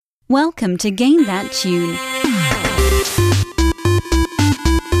Welcome to Game That Tune.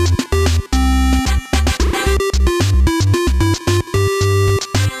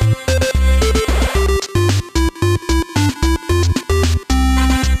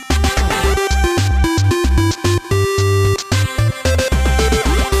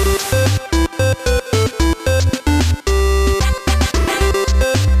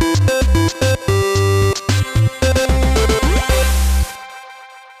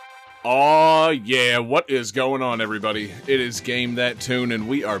 Yeah, what is going on, everybody? It is Game That Tune, and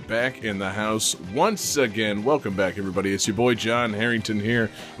we are back in the house once again. Welcome back, everybody. It's your boy John Harrington here.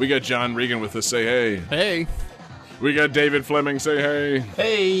 We got John Regan with us. Say hey. Hey. We got David Fleming. Say hey.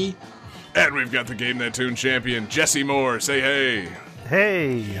 Hey. And we've got the Game That Tune champion, Jesse Moore. Say hey.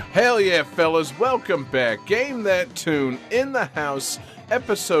 Hey. Hell yeah, fellas. Welcome back. Game That Tune in the house,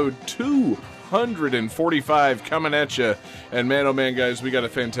 episode 245 coming at you. And man, oh man, guys, we got a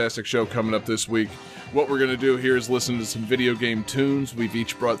fantastic show coming up this week. What we're going to do here is listen to some video game tunes. We've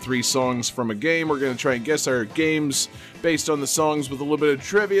each brought 3 songs from a game. We're going to try and guess our games based on the songs with a little bit of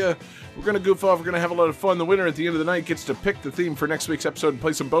trivia. We're going to goof off. We're going to have a lot of fun. The winner at the end of the night gets to pick the theme for next week's episode and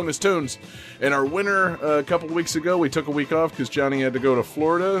play some bonus tunes. And our winner, a couple of weeks ago, we took a week off because Johnny had to go to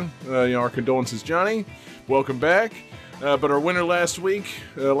Florida. Our condolences, Johnny. Welcome back. But our winner last week,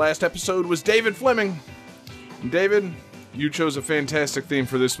 last episode, was David Fleming. And David, you chose a fantastic theme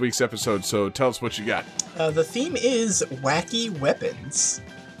for this week's episode, so tell us what you got. The theme is wacky weapons.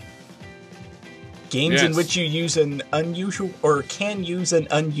 Games in which you use an unusual, or can use an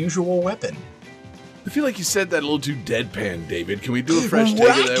unusual weapon. I feel like you said that a little too deadpan, David. Can we do a fresh take of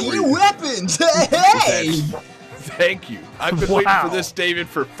that? Wacky weapons! Hey! Thank you. I've been waiting for this, David,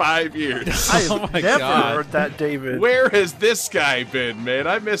 for 5 years. I've never heard that, David. Where has this guy been, man?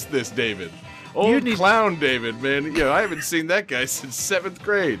 I miss this, David. Old clown David, man. I haven't seen that guy since 7th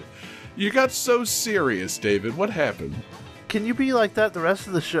grade. You got so serious, David. What happened? Can you be like that the rest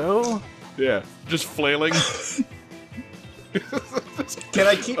of the show? Yeah, just flailing. Can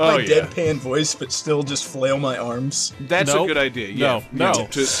I keep my deadpan voice but still just flail my arms? That's a good idea. Yeah. No.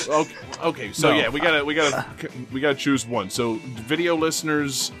 Okay. So we gotta choose one. So video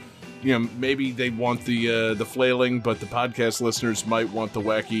listeners, maybe they want the flailing, but the podcast listeners might want the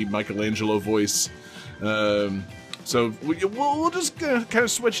wacky Michelangelo voice. So we'll just kind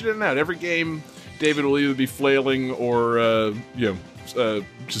of switch it in and out. Every game, David will either be flailing or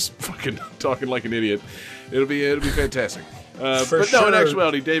just fucking talking like an idiot. It'll be fantastic. In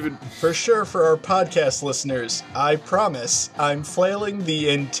actuality, David. For sure, for our podcast listeners, I promise I'm flailing the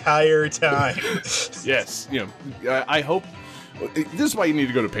entire time. Yes, I hope. This is why you need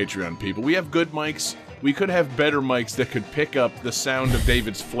to go to Patreon, people. We have good mics. We could have better mics that could pick up the sound of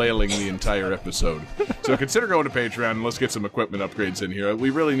David's flailing the entire episode. So consider going to Patreon and let's get some equipment upgrades in here.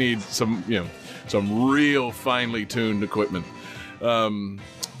 We really need some real finely tuned equipment.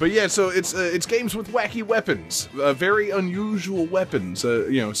 But yeah, so it's games with wacky weapons, very unusual weapons.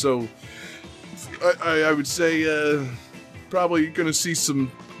 So I would say probably gonna see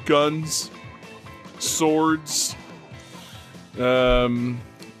some guns, swords,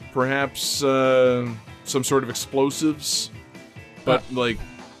 perhaps some sort of explosives. But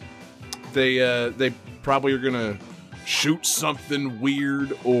they probably are gonna shoot something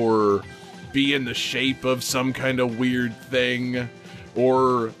weird or be in the shape of some kind of weird thing.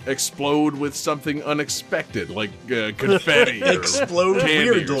 Or explode with something unexpected, like confetti or explode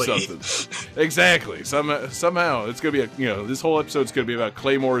candy weirdly. or something. Exactly. Somehow it's gonna be this whole episode's gonna be about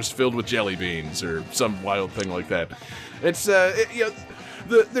claymores filled with jelly beans or some wild thing like that. It's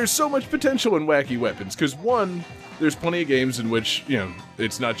there's so much potential in wacky weapons because one, there's plenty of games in which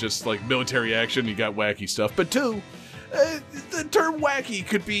it's not just like military action. You got wacky stuff, but two. The term wacky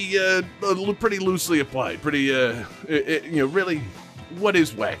could be pretty loosely applied. Pretty, really, what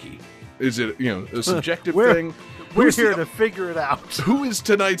is wacky? Is it, a subjective thing? We're here to figure it out. Who is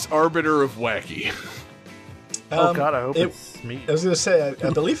tonight's arbiter of wacky? Oh, God, I hope it's me. I was going to say, I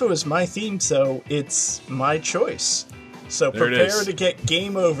believe it was my theme, so it's my choice. So prepare to get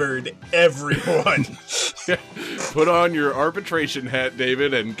game overed, everyone. Put on your arbitration hat,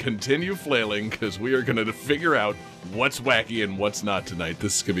 David, and continue flailing, because we are going to figure out what's wacky and what's not tonight.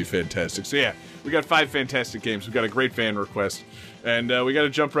 This is going to be fantastic. So yeah, we got 5 fantastic games. We got a great fan request, and we got to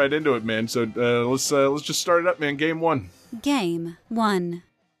jump right into it, man. So let's just start it up, man. Game 1. Game 1.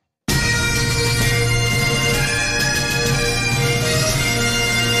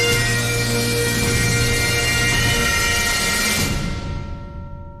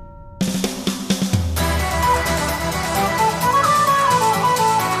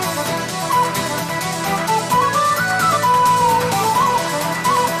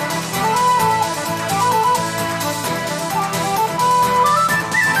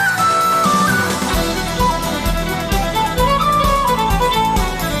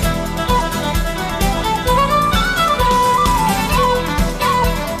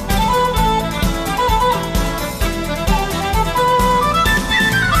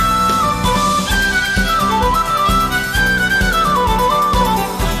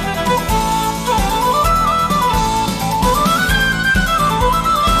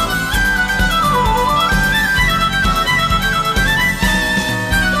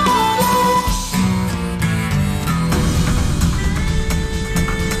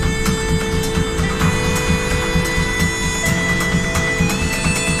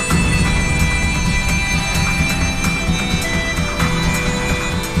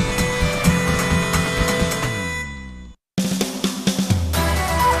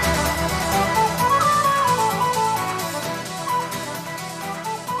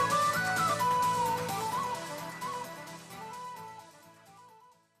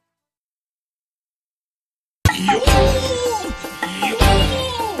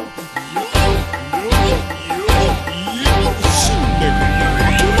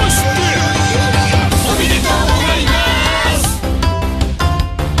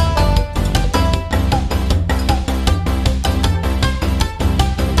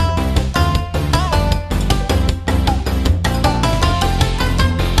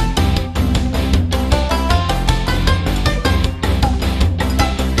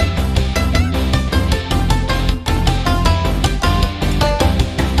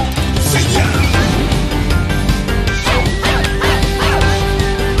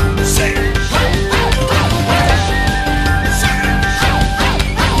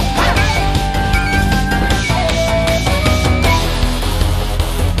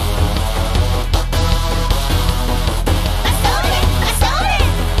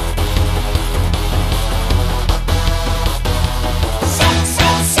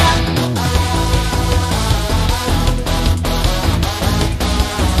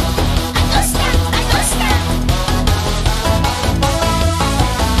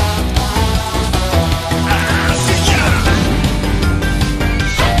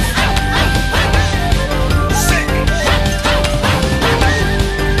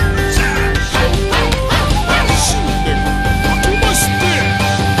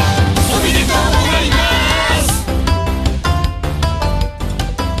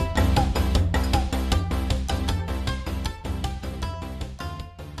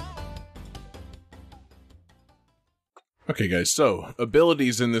 Okay, guys, so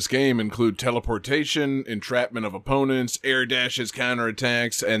abilities in this game include teleportation, entrapment of opponents, air dashes,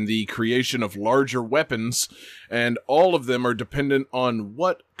 counterattacks, and the creation of larger weapons, and all of them are dependent on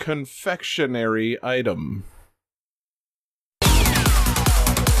what confectionery item?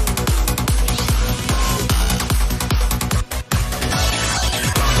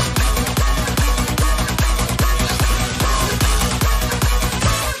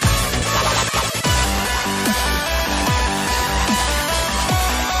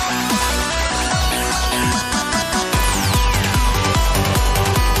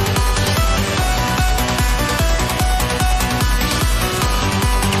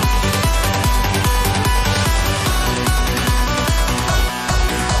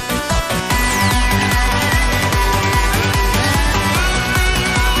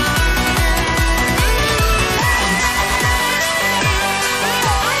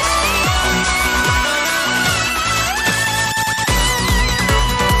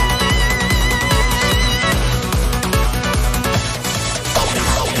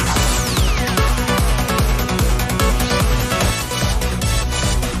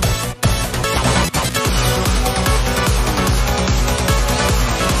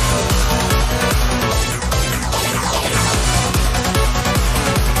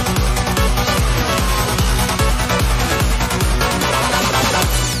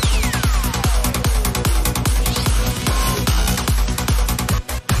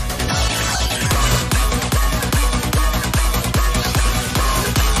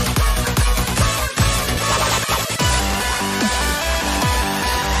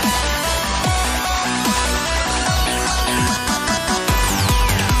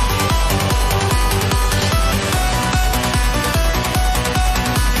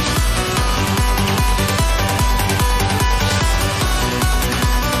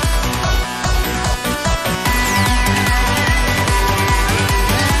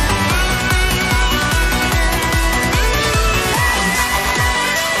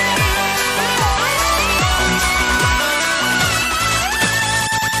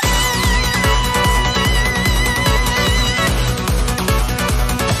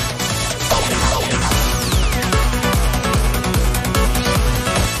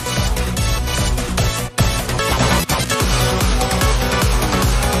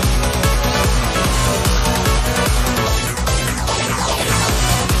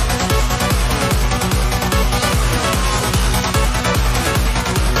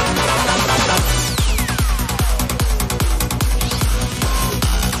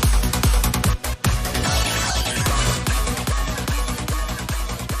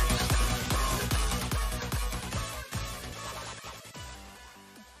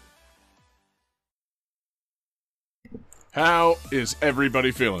 How is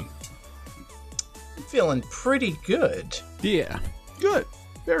everybody feeling? I'm feeling pretty good. Yeah. Good.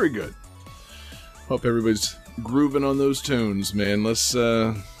 Very good. Hope everybody's grooving on those tunes, man. Let's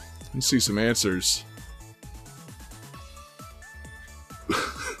see some answers.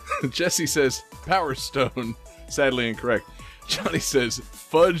 Jesse says Power Stone. Sadly incorrect. Johnny says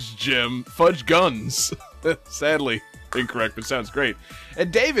fudge guns. Sadly incorrect, but sounds great.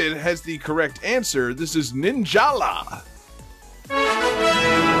 And David has the correct answer. This is Ninjala.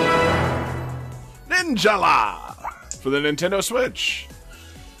 Ninjala for the Nintendo Switch.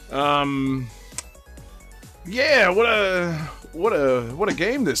 Yeah, what a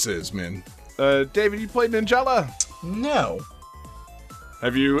game this is, man. David, you played Ninjala? No.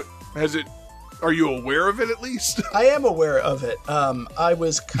 Are you aware of it at least? I am aware of it. I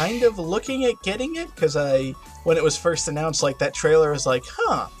was kind of looking at getting it because when it was first announced, like that trailer was like,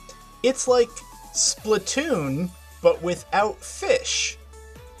 huh, it's like Splatoon but without fish.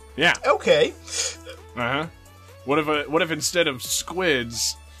 Yeah. Okay. Uh-huh. What if instead of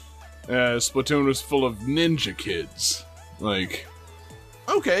squids, Splatoon was full of ninja kids? Like,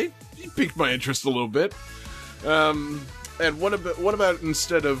 okay, you piqued my interest a little bit. And what about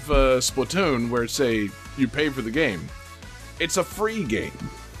instead of Splatoon, where say you pay for the game, it's a free game?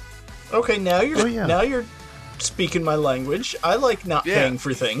 Okay, now you're speaking my language. I like not paying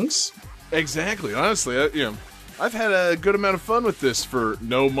for things. Exactly. Honestly, I've had a good amount of fun with this for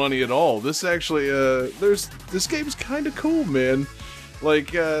no money at all. This actually, this game's kind of cool, man.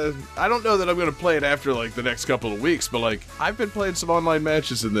 Like, I don't know that I'm gonna play it after like the next couple of weeks, but like I've been playing some online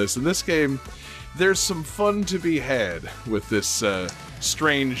matches in this, and this game, there's some fun to be had with this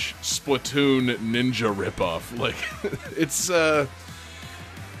strange Splatoon ninja ripoff. Like, it's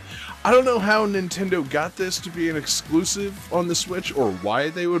I don't know how Nintendo got this to be an exclusive on the Switch, or why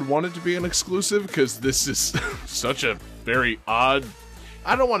they would want it to be an exclusive, because this is such a very odd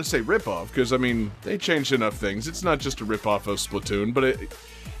I don't want to say ripoff, because, I mean, they changed enough things. It's not just a ripoff of Splatoon, but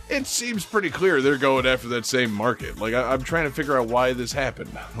it seems pretty clear they're going after that same market. Like, I'm trying to figure out why this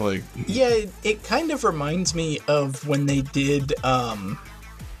happened. Like, yeah, it kind of reminds me of when they did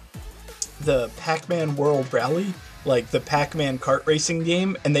the Pac-Man World Rally, like the Pac-Man kart racing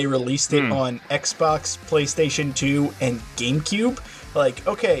game, and they released it on Xbox, PlayStation 2, and GameCube. Like,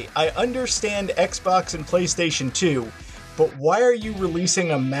 okay, I understand Xbox and PlayStation 2, but why are you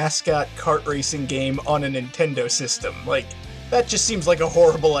releasing a mascot kart racing game on a Nintendo system? Like, that just seems like a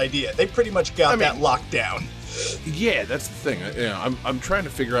horrible idea. They pretty much got that locked down. yeah, that's the thing. I'm trying to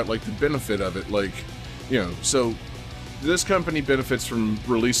figure out, like, the benefit of it. Like, so this company benefits from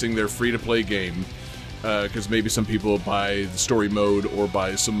releasing their free-to-play game, because maybe some people buy the story mode or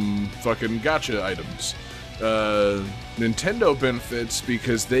buy some fucking gacha items. Nintendo benefits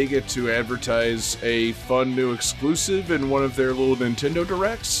because they get to advertise a fun new exclusive in one of their little Nintendo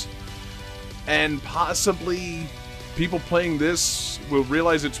Directs. And possibly people playing this will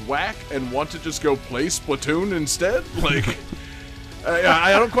realize it's whack and want to just go play Splatoon instead. Like,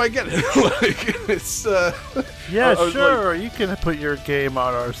 I don't quite get it. Like, it's yeah, sure, like, you can put your game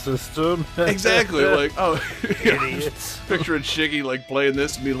on our system. Exactly. Like, oh, idiots. Picturing Shiggy like playing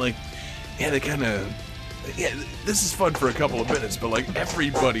this and being like, yeah, they kind of. Yeah, this is fun for a couple of minutes, but like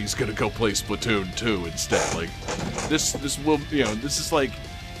everybody's gonna go play Splatoon 2 instead. Like, this will, this is like,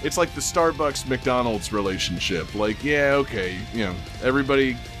 it's like the Starbucks McDonald's relationship. Like, yeah, okay,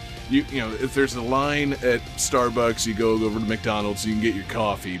 everybody, if there's a line at Starbucks, you go over to McDonald's, you can get your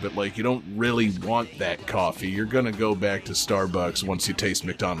coffee, but like, you don't really want that coffee. You're gonna go back to Starbucks once you taste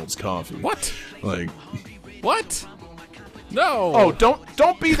McDonald's coffee. What? Like, what? No. Oh,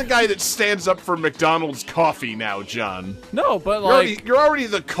 don't be the guy that stands up for McDonald's coffee now, John. No, but like you're already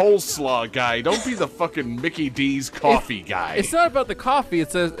the coleslaw guy. Don't be the fucking Mickey D's coffee guy. It's not about the coffee.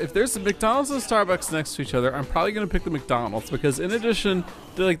 It says if there's a McDonald's and a Starbucks next to each other, I'm probably gonna pick the McDonald's because in addition,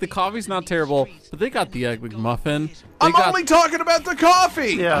 the coffee's not terrible, but they got the Egg McMuffin. I'm only talking about the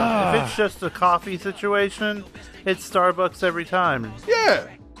coffee. Yeah, if it's just a coffee situation, it's Starbucks every time. Yeah.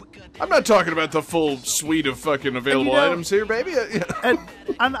 I'm not talking about the full suite of fucking available items here, baby. And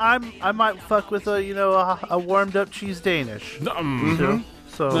I might fuck with a warmed up cheese Danish. No,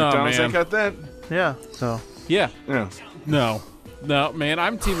 So no, McDonald's man. ain't got that. Yeah. So Yeah. Yeah. No, man,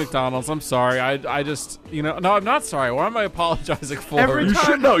 I'm Team McDonald's. I'm sorry. I just, no, I'm not sorry. What am I apologizing for? Every You time-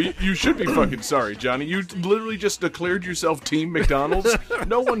 should no. You should be fucking sorry, Johnny. You literally just declared yourself Team McDonald's.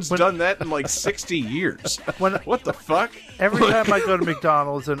 No one's done that in like 60 years. What the fuck? Every time I go to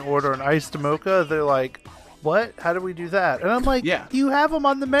McDonald's and order an iced mocha, they're like, "What? How do we do that?" And I'm like, Yeah. You have them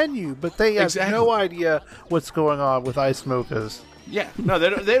on the menu, but they have Exactly. no idea what's going on with iced mochas." Yeah, no, they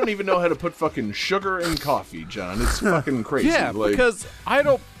don't even know how to put fucking sugar in coffee, John. It's fucking crazy. Yeah, like, because I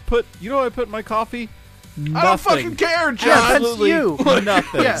don't put, what I put in my coffee? Nothing. I don't fucking care, John. Yeah, that's Absolutely you.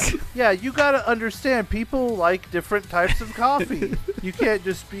 nothing. Yeah, you gotta understand, people like different types of coffee. You can't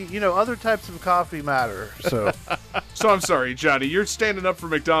just be, other types of coffee matter. So I'm sorry, Johnny. You're standing up for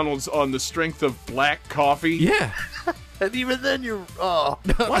McDonald's on the strength of black coffee? Yeah. and even then you're,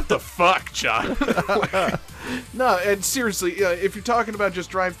 What the fuck, John? No, and seriously, if you're talking about just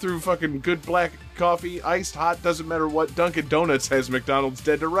drive-through fucking good black coffee, iced hot, doesn't matter what, Dunkin' Donuts has McDonald's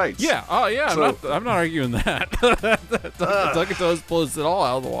dead to rights. Yeah. Oh, yeah. So- I'm not arguing that. Dunkin' Donuts blows it all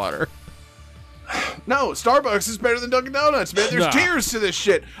out of the water. No, Starbucks is better than Dunkin' Donuts, man. There's Nah. tiers to this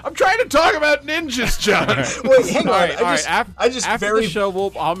shit. I'm trying to talk about ninjas, John. Wait, hang on. All right. I just After very the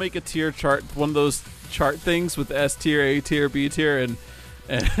show, I'll make a tier chart, one of those chart things with S tier, A tier, B tier, and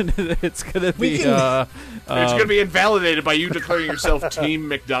it's gonna be. can- It's going to be invalidated by you declaring yourself Team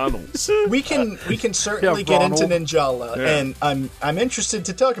McDonald's. we can certainly Yeah, get into Ronald. Ninjala, Yeah. and I'm interested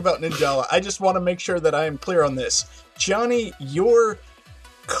to talk about Ninjala. I just want to make sure that I am clear on this. Johnny, your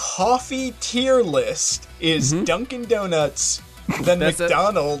coffee tier list is Dunkin' Donuts, then That's it.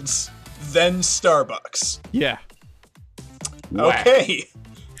 McDonald's, then Starbucks. Yeah. Whack. Okay.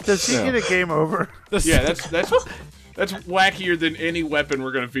 does he get a game over? Yeah, that's wackier than any weapon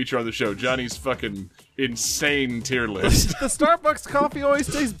we're going to feature on the show. Johnny's fucking insane tier list. The Starbucks coffee always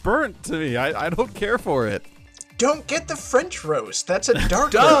tastes burnt to me. I don't care for it. Don't get the French roast. That's a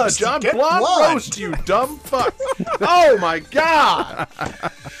dark Duh, roast. John, Get blonde blonde. roast, you dumb fuck. Oh my god.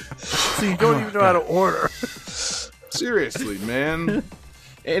 So you don't even know how to order. Seriously, man.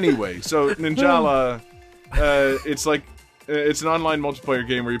 Anyway, so Ninjala, it's like it's an online multiplayer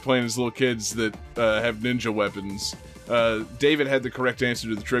game where you're playing as little kids that have ninja weapons. David had the correct answer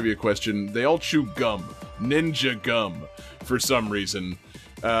to the trivia question. They all chew gum, ninja gum, for some reason.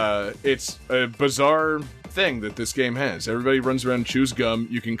 It's a bizarre thing that this game has. Everybody runs around and chews gum.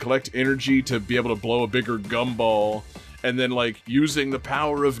 You can collect energy to be able to blow a bigger gum ball. And then, like, using the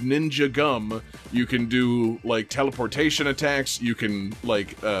power of ninja gum, you can do, like, teleportation attacks. You can,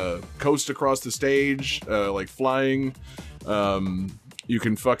 like, coast across the stage, like, flying. You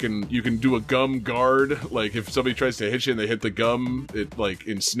can do a gum guard. Like, if somebody tries to hit you and they hit the gum, it, like,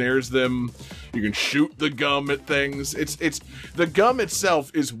 ensnares them. You can shoot the gum at things. The gum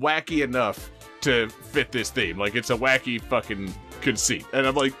itself is wacky enough to fit this theme. Like, it's a wacky fucking conceit. And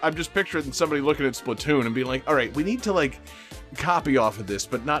I'm just picturing somebody looking at Splatoon and being like, all right, we need to, like, copy off of this,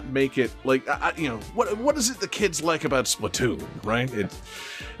 but not make it, like, what is it the kids like about Splatoon, right?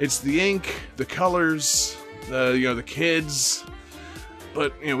 It's the ink, the colors, the kids,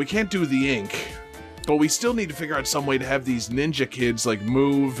 but, we can't do the ink. But we still need to figure out some way to have these ninja kids, like,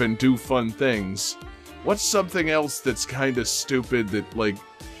 move and do fun things. What's something else that's kind of stupid that, like,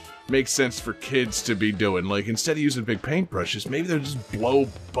 makes sense for kids to be doing? Like, instead of using big paintbrushes, maybe they'll just blow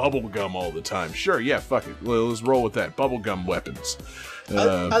bubblegum all the time. Sure, yeah, fuck it. Let's roll with that. Bubblegum weapons.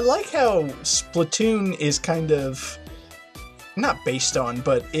 I like how Splatoon is kind of not based on,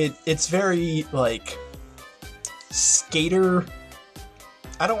 but it's very, like, skater.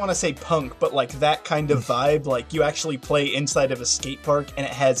 I don't want to say punk, but, like, that kind of vibe. Like, you actually play inside of a skate park, and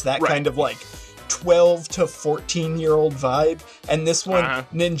it has that kind of, like, 12 to 14-year-old vibe. And this one,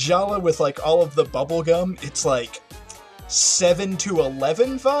 Ninjala, with, like, all of the bubblegum, it's, like, 7 to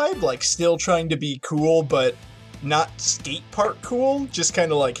 11 vibe. Like, still trying to be cool, but not skate park cool. Just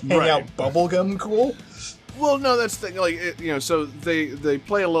kind of, like, hang out bubblegum cool. Well, no, that's the thing. Like, so they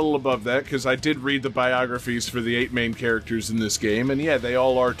play a little above that, because I did read the biographies for the 8 main characters in this game, and yeah, they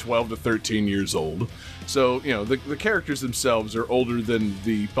all are 12 to 13 years old. So, the characters themselves are older than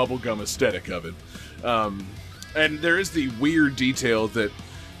the bubblegum aesthetic of it. And there is the weird detail that,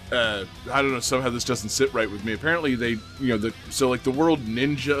 I don't know, somehow this doesn't sit right with me. Apparently they, the World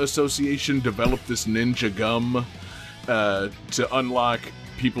Ninja Association developed this ninja gum to unlock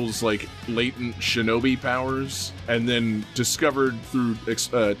people's, like, latent shinobi powers, and then discovered through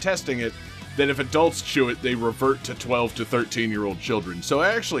testing it that if adults chew it, they revert to 12 to 13-year-old children. So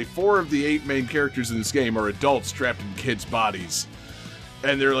actually, 4 of the 8 main characters in this game are adults trapped in kids' bodies.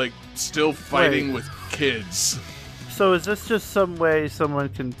 And they're, like, still fighting with kids. So is this just some way someone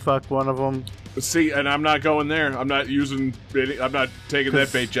can fuck one of them? See, and I'm not going there. I'm not taking that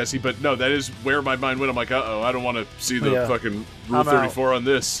bait, Jesse. But no, that is where my mind went. I'm like, uh-oh, I don't want to see the fucking Rule 34 on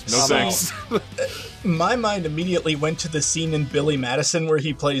this. No thanks. My mind immediately went to the scene in Billy Madison where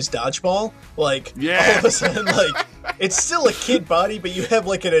he plays dodgeball. Like, yeah. All of a sudden, like, it's still a kid body, but you have,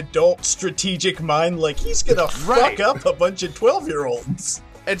 like, an adult strategic mind. Like, he's gonna fuck up a bunch of 12-year-olds.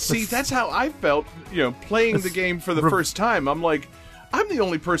 And see, that's how I felt, playing the game for the first time. I'm like, I'm the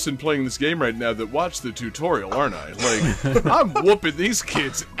only person playing this game right now that watched the tutorial, aren't I? Like, I'm whooping these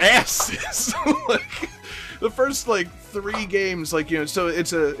kids' asses. Like, the first, like, 3 games, like, so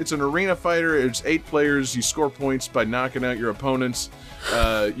it's an arena fighter. It's 8 players. You score points by knocking out your opponents.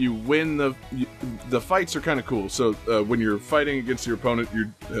 You win the fights are kind of cool. So when you're fighting against your opponent,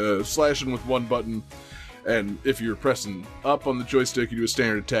 you're slashing with one button. And if you're pressing up on the joystick, you do a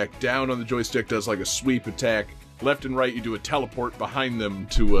standard attack. Down on the joystick does, like, a sweep attack. Left and right, you do a teleport behind them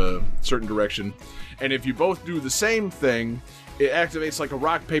to a certain direction. And if you both do the same thing, it activates, like, a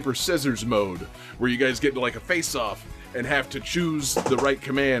rock, paper, scissors mode, where you guys get into, like, a face-off and have to choose the right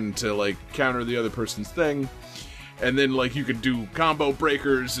command to, like, counter the other person's thing. And then, like, you can do combo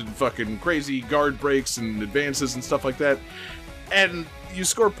breakers and fucking crazy guard breaks and advances and stuff like that. And you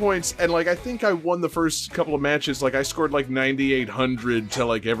score points, and, like, I think I won the first couple of matches. Like, I scored, like, 9,800 to,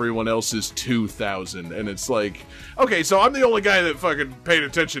 like, everyone else's 2,000. And it's like, okay, so I'm the only guy that fucking paid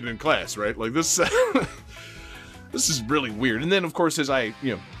attention in class, right? Like, this this is really weird. And then, of course, as I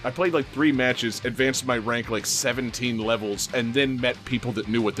played, like, 3 matches, advanced my rank, like, 17 levels, and then met people that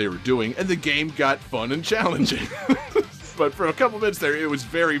knew what they were doing, and the game got fun and challenging. But for a couple minutes there, it was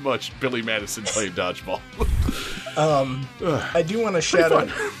very much Billy Madison playing dodgeball. I do want to shout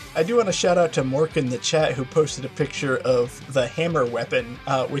out to Mork in the chat, who posted a picture of the hammer weapon,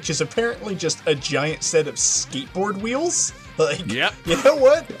 which is apparently just a giant set of skateboard wheels. Like, yep. You know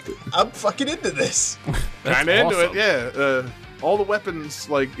what? I'm fucking into this. Kind of into it, yeah. All the weapons,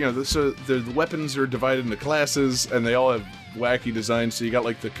 like, the weapons are divided into classes, and they all have wacky designs. So you got,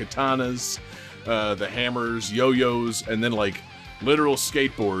 like, the katanas, the hammers, yo-yos, and then, like, literal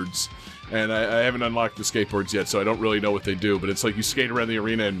skateboards. And I haven't unlocked the skateboards yet, so I don't really know what they do, but it's like you skate around the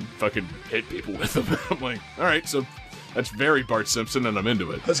arena and fucking hit people with them. I'm like, alright, so that's very Bart Simpson, and I'm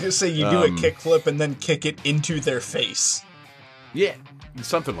into it. I was gonna say, you do a kickflip and then kick it into their face. Yeah,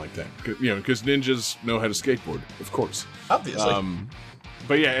 something like that. Because ninjas know how to skateboard, of course. Obviously.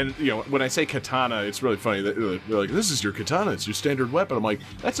 But yeah, and when I say katana, it's really funny. They're like, "This is your katana. It's your standard weapon." I'm like,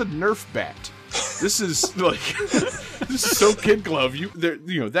 "That's a Nerf bat." This is like, this is so kid glove.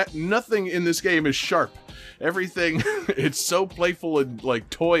 That nothing in this game is sharp. Everything, it's so playful and like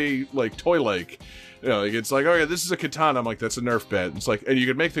toy like. It's like, okay, this is a katana. I'm like, that's a Nerf bat. It's like, and you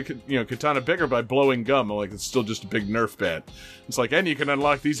can make the katana bigger by blowing gum. I'm like, it's still just a big Nerf bat. It's like, and you can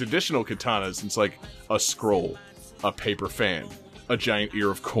unlock these additional katanas. It's like a scroll, a paper fan, a giant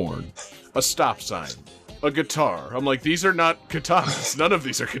ear of corn, a stop sign, a guitar. I'm like, these are not katanas. None of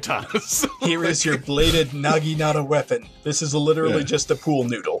these are katanas. Here is your bladed naginata weapon. This is literally just a pool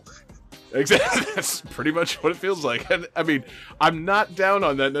noodle. Exactly. That's pretty much what it feels like. And I mean, I'm not down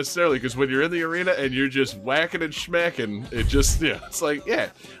on that necessarily, because when you're in the arena and you're just whacking and schmacking, it just, it's like, I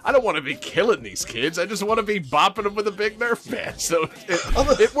don't want to be killing these kids. I just want to be bopping them with a big Nerf bat. So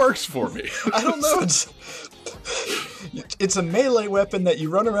it works for me. I don't know. It's a melee weapon that you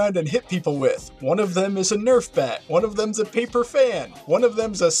run around and hit people with. One of them is a Nerf bat. One of them's a paper fan. One of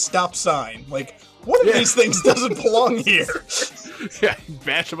them's a stop sign. Like, one of these things doesn't belong here. Yeah,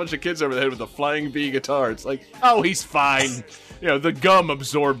 bash a bunch of kids over the head with a flying V guitar. It's like, oh, he's fine. The gum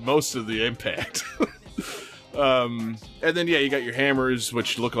absorbed most of the impact. And then, you got your hammers,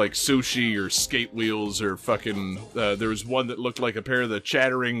 which look like sushi or skate wheels or fucking... there was one that looked like a pair of the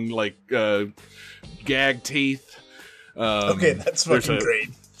chattering, gag teeth. Okay, that's fucking great.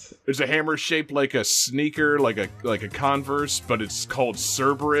 There's a hammer shaped like a sneaker, like a Converse, but it's called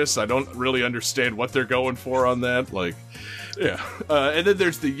Cerberus. I don't really understand what they're going for on that. And then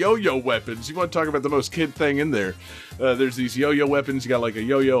there's the yo-yo weapons. You want to talk about the most kid thing in there? There's these yo-yo weapons. You got like a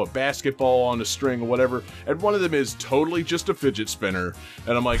yo-yo, a basketball on a string or whatever, and one of them is totally just a fidget spinner.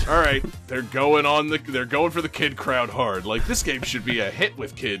 And I'm like, all right, they're going for the kid crowd hard. Like, this game should be a hit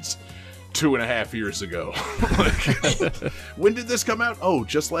with kids. 2.5 years ago. When did this come out? Oh,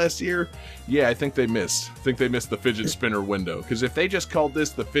 just last year? Yeah, I think they missed. The fidget spinner window. Because if they just called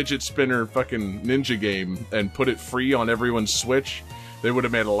this the fidget spinner fucking ninja game and put it free on everyone's Switch, they would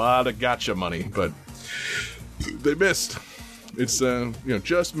have made a lot of gotcha money. But they missed. It's,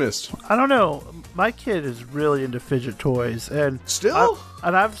 just missed. I don't know. My kid is really into fidget toys, and still,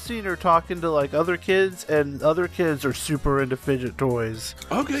 I've seen her talking to other kids, and other kids are super into fidget toys.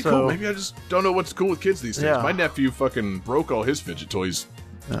 Okay, cool. Maybe I just don't know what's cool with kids these days. Yeah. My nephew fucking broke all his fidget toys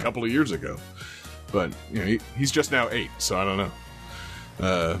a couple of years ago, but he's just now 8, so I don't know.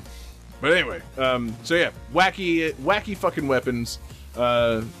 But anyway, wacky fucking weapons.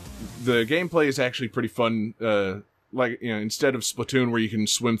 The gameplay is actually pretty fun. Instead of Splatoon where you can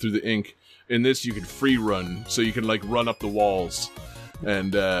swim through the ink, in this you can free run, so you can run up the walls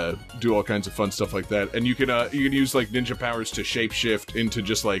and do all kinds of fun stuff like that. And you can use ninja powers to shapeshift into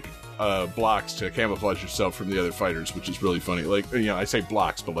just blocks to camouflage yourself from the other fighters, which is really funny. I say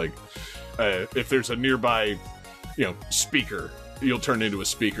blocks, but if there's a nearby speaker, you'll turn into a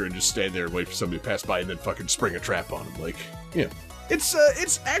speaker and just stand there and wait for somebody to pass by and then fucking spring a trap on them.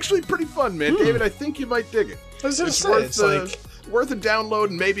 It's actually pretty fun, man. David, I think you might dig it. I was gonna say, it's worth a download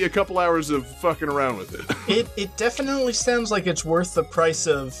and maybe a couple hours of fucking around with it. It definitely sounds like it's worth the price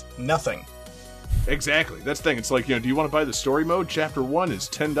of nothing. Exactly. That's the thing. It's like, do you want to buy the story mode? Chapter 1 is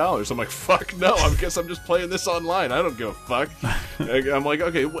 $10. I'm like, fuck no. I guess I'm just playing this online. I don't give a fuck. I'm like,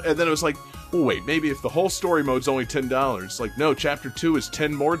 okay. And then it was like, well, wait, maybe if the whole story mode's only $10. Like, no, chapter 2 is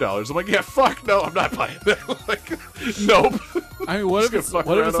 $10 more. I'm like, yeah, fuck no. I'm not buying that. Nope. I mean, what if it's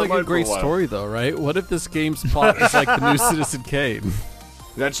a great story, though, right? What if this game's plot is like the new Citizen Kane?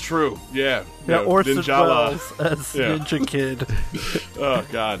 That's true. Yeah. Orson Welles as Ninja Kid. Oh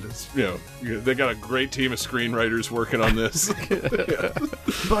God. They got a great team of screenwriters working on this.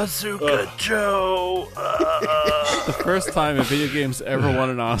 Bazooka Joe. The first time a video game's ever won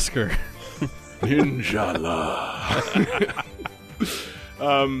an Oscar. Inshallah.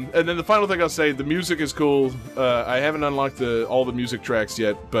 And then the final thing I'll say, the music is cool. I haven't unlocked all the music tracks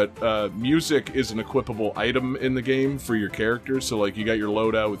yet, but music is an equipable item in the game for your character. So you got your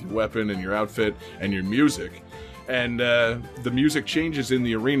loadout with your weapon and your outfit and your music. And the music changes in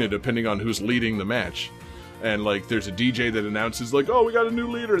the arena depending on who's leading the match. And there's a DJ that announces oh, we got a new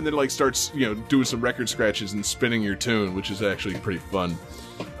leader, and then starts doing some record scratches and spinning your tune, which is actually pretty fun.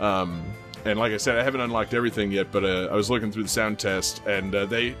 And like I said, I haven't unlocked everything yet, but I was looking through the sound test, and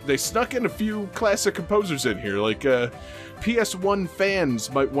they snuck in a few classic composers in here. PS1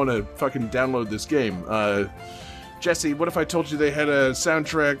 fans might want to fucking download this game. Jesse, what if I told you they had a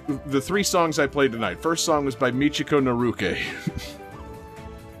soundtrack? The 3 songs I played tonight. First song was by Michiko Naruke.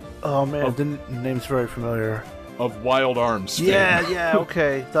 Oh man, the name's very familiar. of Wild Arms fame. Yeah,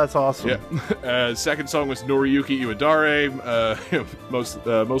 okay, that's awesome. Yeah. Second song was Noriyuki Iwadare,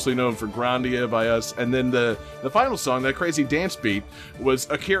 mostly known for Grandia by us. And then the final song, that crazy dance beat, was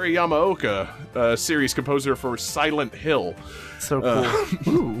Akira Yamaoka, series composer for Silent Hill. So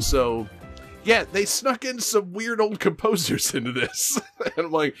cool. So, yeah, they snuck in some weird old composers into this. And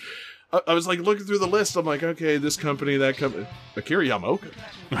I'm like, I was like looking through the list. I'm like, okay, this company, that company, Akira Yamaoka.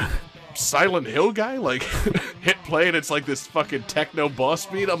 Silent Hill guy, like hit play and it's like this fucking techno boss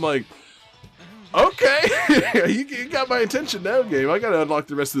beat. I'm like, okay, you got my attention now, game. I gotta unlock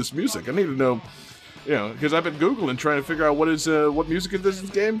the rest of this music. I need to know, because I've been googling trying to figure out what music is this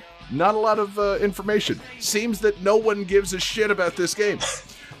game. Not a lot of information. Seems that no one gives a shit about this game.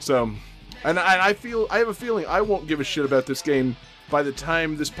 So, and I have a feeling I won't give a shit about this game by the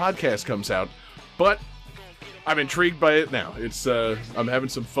time this podcast comes out, but I'm intrigued by it now. It's I'm having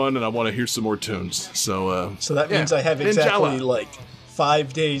some fun, and I want to hear some more tunes. So that means I have exactly Ninjala. like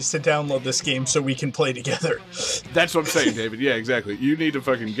 5 days to download this game so we can play together. That's what I'm saying, David. Yeah, exactly. You need to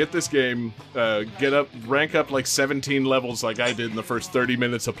fucking get this game, rank up like 17 levels like I did in the first 30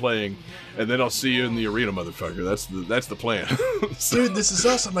 minutes of playing, and then I'll see you in the arena, motherfucker. That's the plan. Dude, this is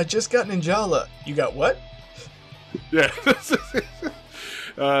awesome. I just got Ninjala. You got what? Yeah.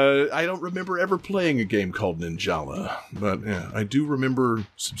 I don't remember ever playing a game called Ninjala, but yeah, I do remember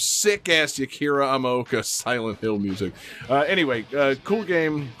some sick-ass Akira Yamaoka Silent Hill music. Anyway, cool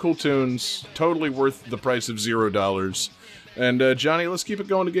game, cool tunes, totally worth the price of $0. And Johnny, let's keep it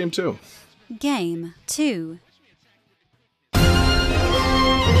going to game 2. Game 2.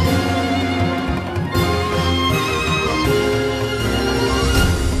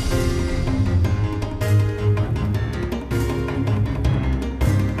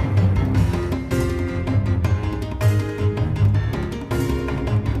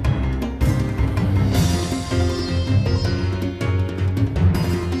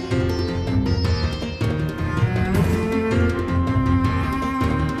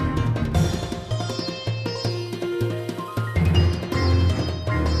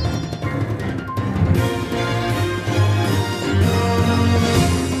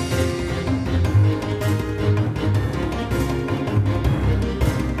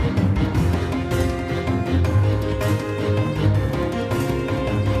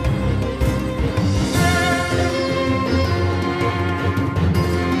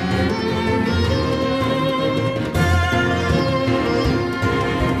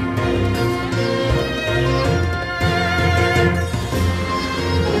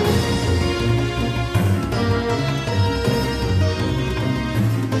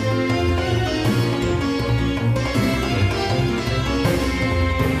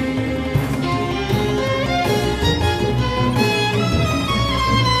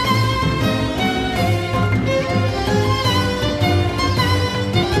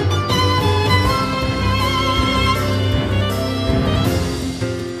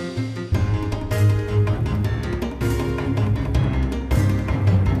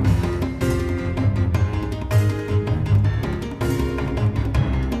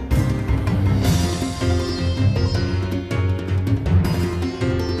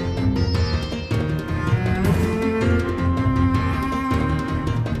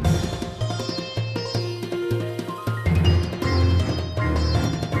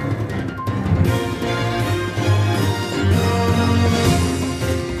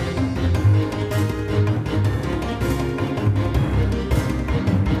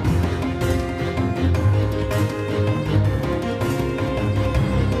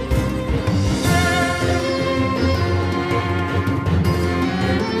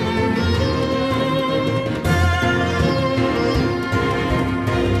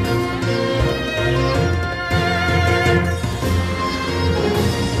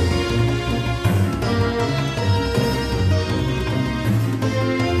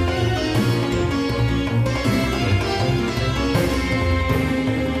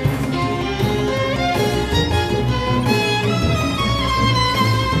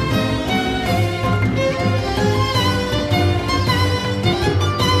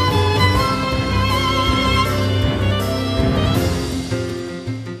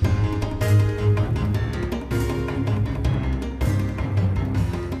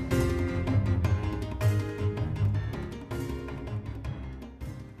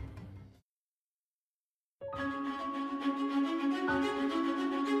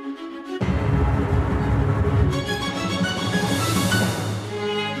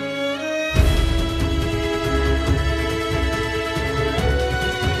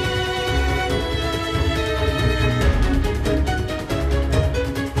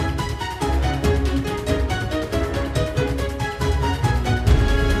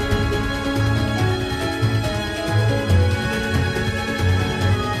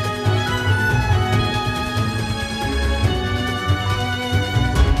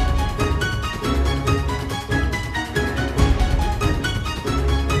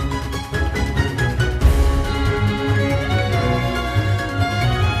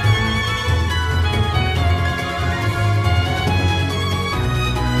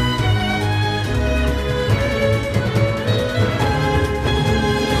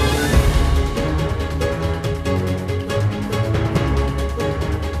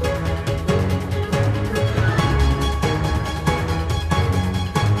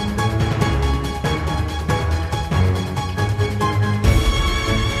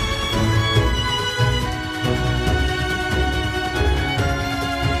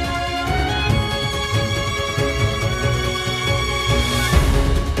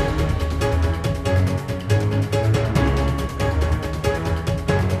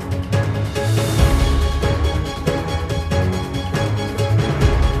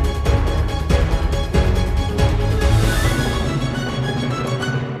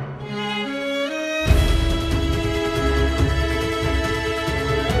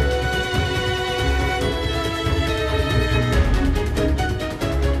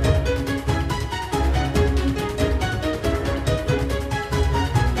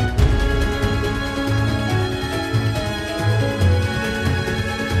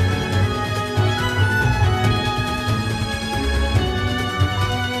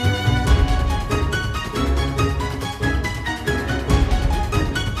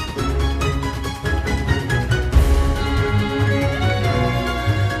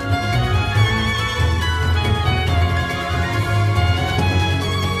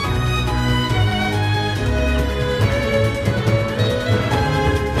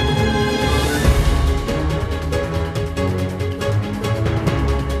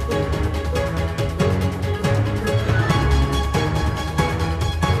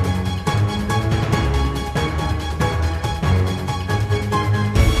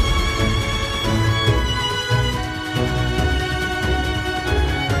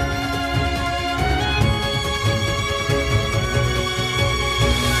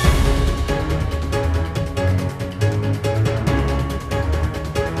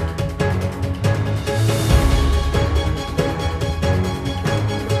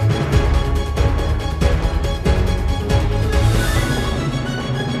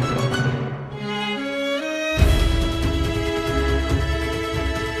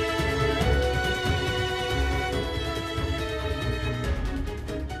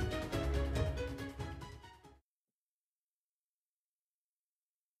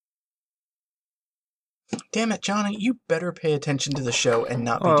 Damn it, Johnny, you better pay attention to the show and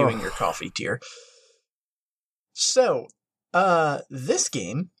not be doing your coffee tier. So, this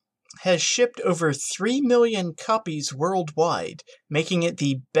game has shipped over 3 million copies worldwide, making it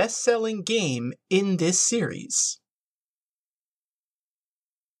the best-selling game in this series.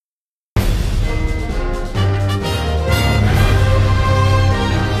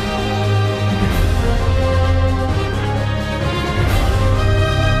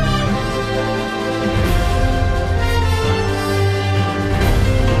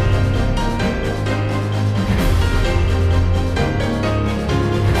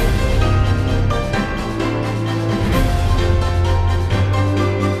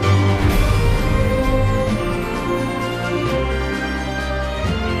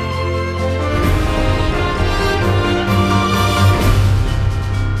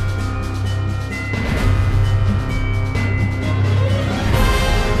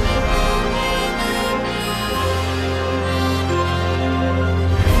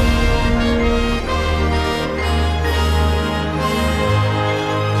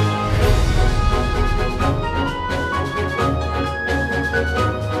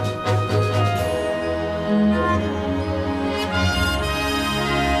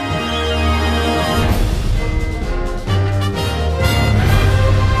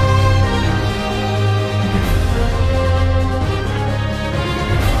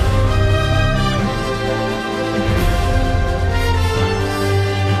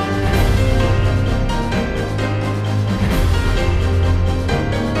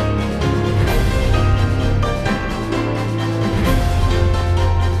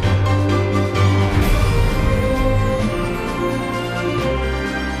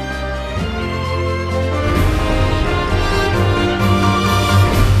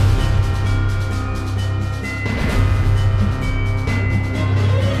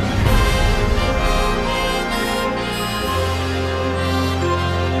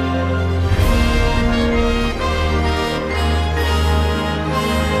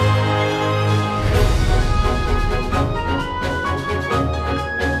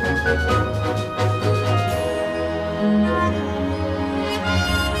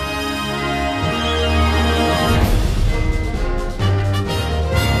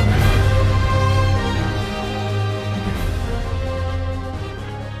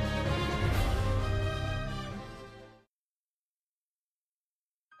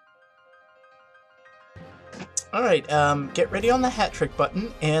 All right, get ready on the hat trick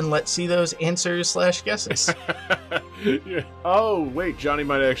button, and let's see those answers/guesses. Yeah. Oh, wait, Johnny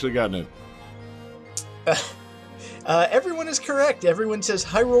might have actually gotten it. Everyone is correct. Everyone says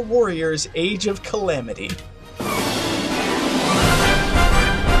Hyrule Warriors: Age of Calamity.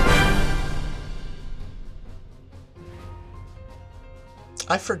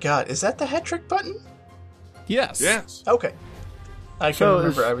 I forgot. Is that the hat trick button? Yes. Yes. Okay. I So can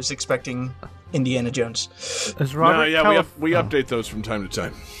remember. I was expecting Indiana Jones. Is Robert No, yeah, we update those from time to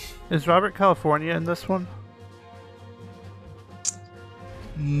time. Is Robert California in this one?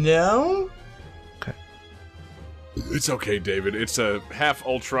 No? It's okay, David. It's a half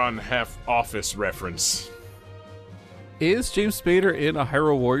Ultron, half Office reference. Is James Spader in a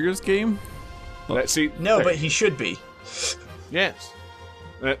Hyrule Warriors game? No, but he should be. Yes.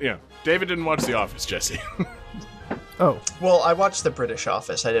 Yeah. David didn't watch The Office, Jesse. Oh. Well, I watched the British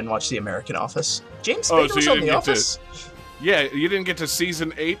Office. I didn't watch the American Office. James Spader so was you on didn't The get Office? Yeah, you didn't get to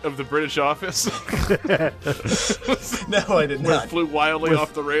season 8 of The British Office? No, I did Where it not. flew wildly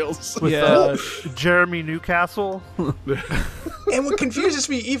off the rails? With Jeremy Newcastle. And what confuses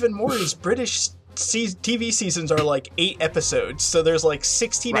me even more is British TV seasons are like 8 episodes, so there's like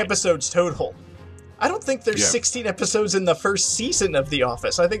 16 Right. episodes total. I don't think there's 16 episodes in the first season of The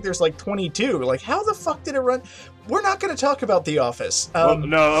Office. I think there's like 22. Like, how the fuck did it run? We're not going to talk about The Office.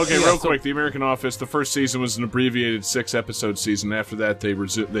 Real quick. The American Office, the first season was an abbreviated 6-episode season. After that,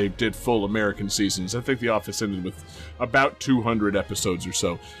 they did full American seasons. I think The Office ended with about 200 episodes or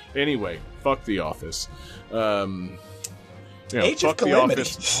so. Anyway, fuck The Office. Age fuck of The Calamity.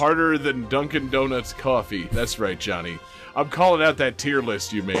 Office harder than Dunkin' Donuts coffee. That's right, Johnny. I'm calling out that tier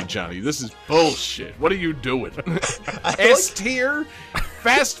list you made, Johnny. This is bullshit. What are you doing? S tier?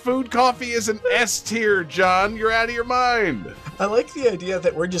 Fast food coffee is an S tier, John. You're out of your mind. I like the idea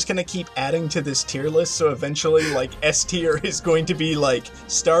that we're just going to keep adding to this tier list, so eventually, like, S tier is going to be, like,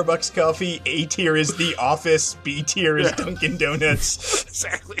 Starbucks coffee, A tier is The Office, B tier is Dunkin' Donuts.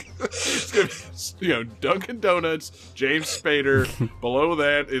 Exactly. It's gonna be, Dunkin' Donuts, James Spader. Below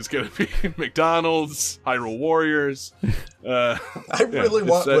that is going to be McDonald's, Hyrule Warriors. I really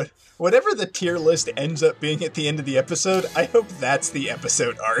want... Whatever the tier list ends up being at the end of the episode, I hope that's the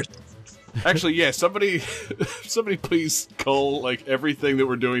episode art. Actually, yeah, somebody please cull, like, everything that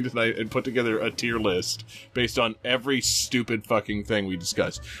we're doing tonight and put together a tier list based on every stupid fucking thing we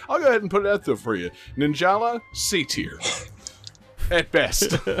discussed. I'll go ahead and put it out there for you. Ninjala, C tier. At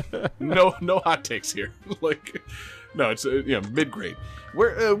best. No hot takes here. Like, no, it's, mid-grade.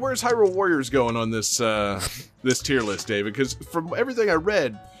 Where's Hyrule Warriors going on this this tier list, David? Because from everything I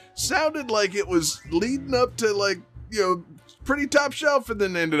read, sounded like it was leading up to, like, pretty top shelf, and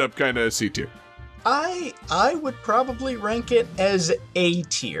then ended up kind of C tier. I would probably rank it as A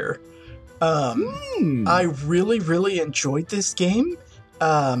tier. I really, really enjoyed this game.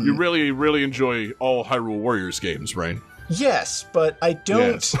 You really, really enjoy all Hyrule Warriors games, right? Yes, but I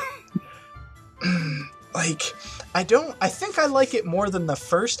don't... Yes. I think I like it more than the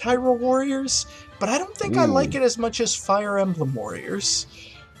first Hyrule Warriors, but I don't think I like it as much as Fire Emblem Warriors.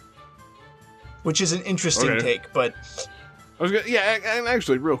 Which is an interesting take, but... and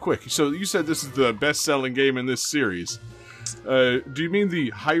actually, real quick, so you said this is the best-selling game in this series. Do you mean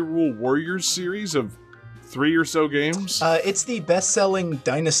the Hyrule Warriors series of 3 or so games? It's the best-selling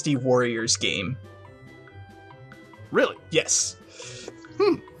Dynasty Warriors game. Really? Yes.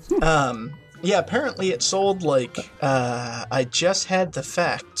 Yeah, apparently it sold, like, I just had the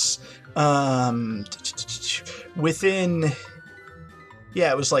facts. Within... Yeah,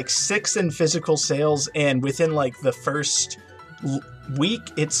 it was like 6 in physical sales, and within, like, the first week,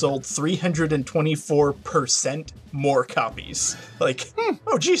 it sold 324% more copies. Like,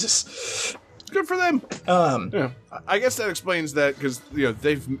 oh, Jesus. Good for them. Yeah. I guess that explains that, because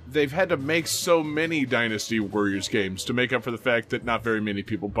they've had to make so many Dynasty Warriors games to make up for the fact that not very many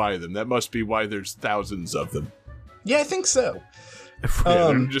people buy them. That must be why there's thousands of them. Yeah, I think so.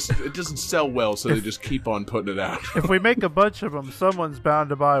 It doesn't sell well, so they just keep on putting it out. If we make a bunch of them, someone's bound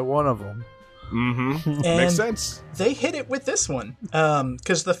to buy one of them. Mm-hmm. Makes sense. They hit it with this one.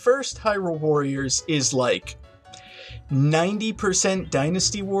 Because the first Hyrule Warriors is like 90%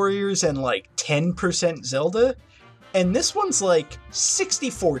 Dynasty Warriors and like 10% Zelda. And this one's like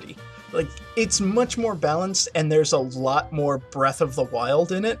 60-40. Like, it's much more balanced, and there's a lot more Breath of the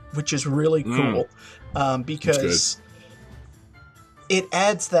Wild in it, which is really cool. Because it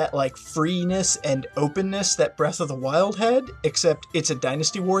adds that, like, freeness and openness that Breath of the Wild had, except it's a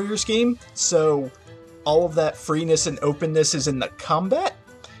Dynasty Warriors game, so all of that freeness and openness is in the combat.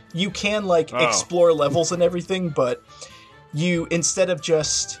 You can, like, explore levels and everything, but you, instead of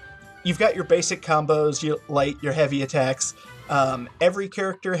just... You've got your basic combos, your light, your heavy attacks. Every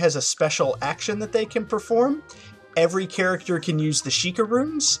character has a special action that they can perform. Every character can use the Sheikah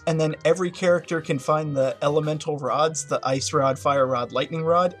runes, and then every character can find the elemental rods, the ice rod, fire rod, lightning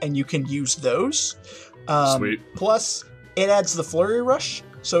rod, and you can use those. Sweet. Plus, it adds the flurry rush,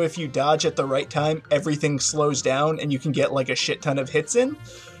 so if you dodge at the right time, everything slows down and you can get like a shit ton of hits in.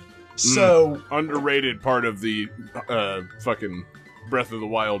 So underrated part of the fucking Breath of the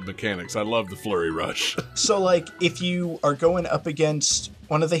Wild mechanics. I love the flurry rush. So, like, if you are going up against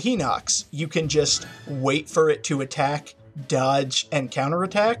one of the Hinox, you can just wait for it to attack, dodge, and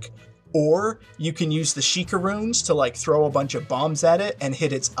counterattack, or you can use the Sheikah runes to, like, throw a bunch of bombs at it and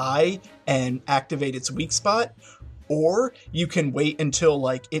hit its eye and activate its weak spot, or you can wait until,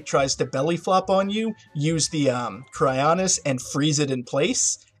 like, it tries to belly flop on you, use the Cryonis and freeze it in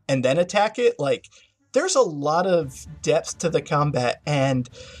place, and then attack it. Like, there's a lot of depth to the combat, and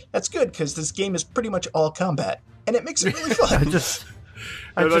that's good, because this game is pretty much all combat, and it makes it really fun.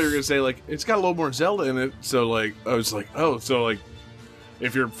 I thought you were going to say, like, it's got a little more Zelda in it, so, like, I was like, oh, so, like,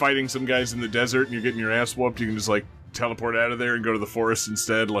 if you're fighting some guys in the desert and you're getting your ass whooped, you can just, like, teleport out of there and go to the forest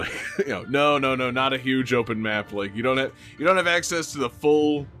instead. Like, no, not a huge open map. Like, you don't have access to the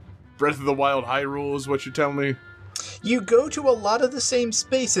full Breath of the Wild Hyrule, is what you're telling me? You go to a lot of the same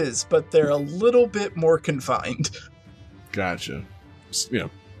spaces, but they're a little bit more confined. Gotcha.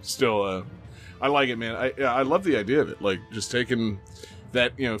 Still, I like it, man. I love the idea of it. Like, just taking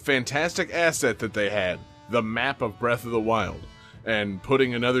that, fantastic asset that they had, the map of Breath of the Wild, and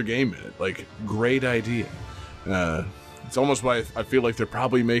putting another game in it. Like, great idea. It's almost why I feel like they're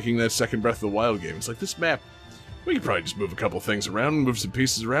probably making that second Breath of the Wild game. It's like, this map, we could probably just move a couple things around, move some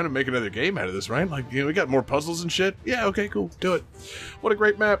pieces around, and make another game out of this, right? Like, we got more puzzles and shit. Yeah, okay, cool, do it. What a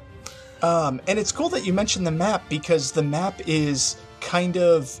great map. And it's cool that you mentioned the map, because the map is kind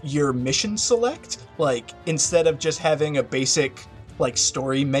of your mission select. Like, instead of just having a basic, like,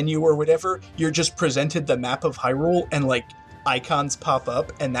 story menu or whatever, you're just presented the map of Hyrule, and, like, icons pop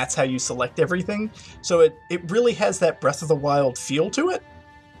up, and that's how you select everything. So it really has that Breath of the Wild feel to it.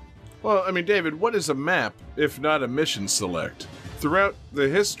 Well, I mean, David, what is a map if not a mission select? Throughout the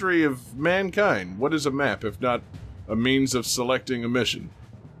history of mankind, what is a map if not a means of selecting a mission?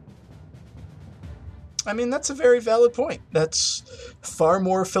 I mean, that's a very valid point. That's far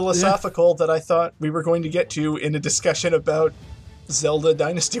more philosophical than I thought we were going to get to in a discussion about Zelda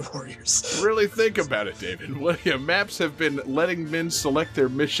Dynasty Warriors. Really think about it, David. Maps have been letting men select their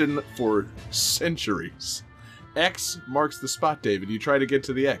mission for centuries. X marks the spot, David. You try to get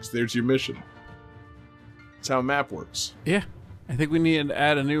to the X. There's your mission. That's how a map works. Yeah. I think we need to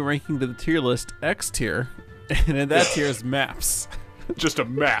add a new ranking to the tier list, X tier. And in that tier is maps. Just a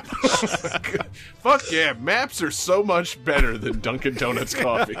map. Fuck yeah, maps are so much better than Dunkin' Donuts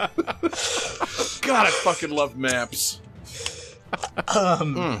coffee. God, I fucking love maps.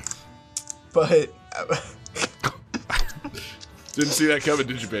 But Didn't see that coming,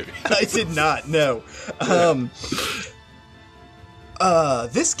 did you, baby? I did not, no.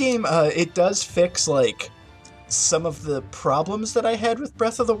 This game, it does fix, like, some of the problems that I had with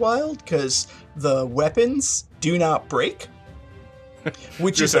Breath of the Wild, because the weapons do not break.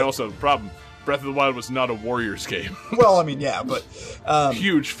 Which is also the problem. Breath of the Wild was not a Warriors game. Well, I mean, yeah, but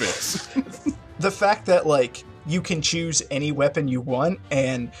Huge fix. the fact that, like, you can choose any weapon you want,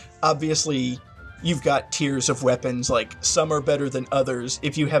 and obviously you've got tiers of weapons, like, some are better than others.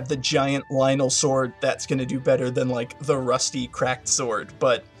 If you have the giant Lionel sword, that's going to do better than, like, the rusty cracked sword,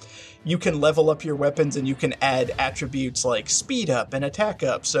 but you can level up your weapons and you can add attributes like speed up and attack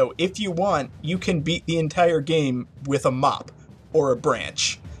up, so if you want, you can beat the entire game with a mop or a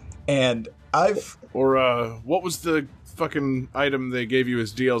branch. And Or, what was the fucking item they gave you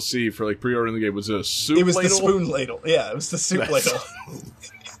as DLC for, like, pre-ordering the game? Was it a soup ladle? It was the spoon ladle. Yeah, it was the soup ladle.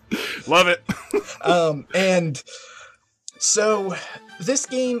 Love it. And so this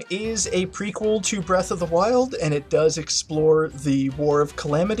game is a prequel to Breath of the Wild, and it does explore the War of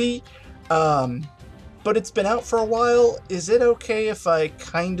Calamity. But it's been out for a while. Is it okay if I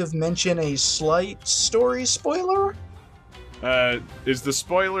kind of mention a slight story spoiler? Is the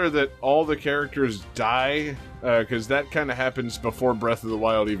spoiler that all the characters die? Because that kind of happens before Breath of the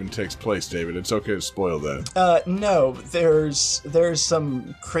Wild even takes place, David. It's okay to spoil that. No. There's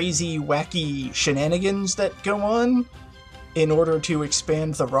some crazy, wacky shenanigans that go on in order to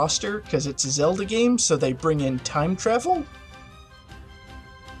expand the roster, because it's a Zelda game, so they bring in time travel.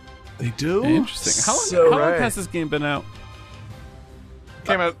 They do? Interesting. How long has this game been out?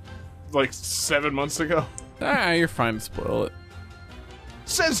 Came out, like, 7 months ago. You're fine to spoil it.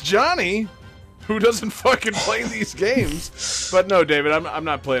 Says Johnny, who doesn't fucking play these games. But no, David, I'm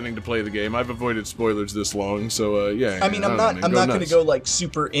not planning to play the game. I've avoided spoilers this long, so yeah. I mean, I'm not going to go like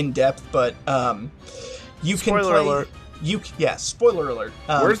super in depth, but you can Spoiler play. alert. Yeah, spoiler alert.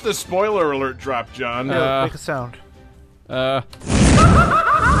 Where's the spoiler alert drop, John? Make a sound.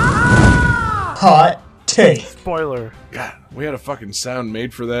 hot take? Spoiler. God, we had a fucking sound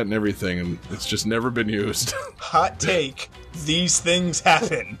made for that and everything, and it's just never been used. Hot take. These things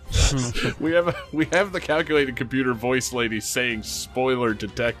happen. we have the calculated computer voice lady saying "spoiler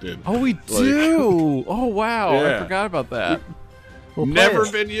detected." Oh, we do. Oh, wow. Yeah. I forgot about that. Never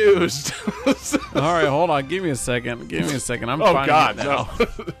been used. All right, hold on. Give me a second. I'm Oh finding God, it now. no!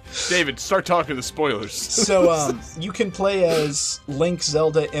 David, start talking the spoilers. So, you can play as Link,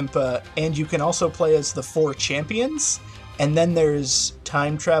 Zelda, Impa, and you can also play as the 4 champions. And then there's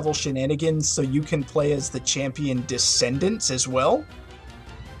time travel shenanigans, so you can play as the champion Descendants as well.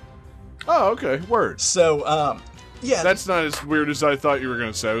 Oh, okay. Word. So, yeah. That's not as weird as I thought you were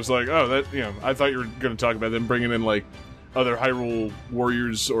going to say. I was like, oh, that, I thought you were going to talk about them bringing in, like, other Hyrule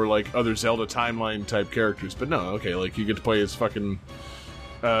Warriors or, like, other Zelda timeline type characters. But no, okay, like, you get to play as fucking,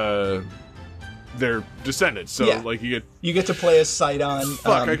 their descendants. So, Yeah. like, you get to play as Sidon.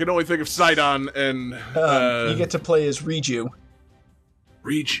 Fuck, I can only think of Sidon and, You get to play as Riju.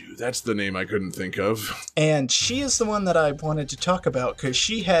 Riju. That's the name I couldn't think of. And she is the one that I wanted to talk about, because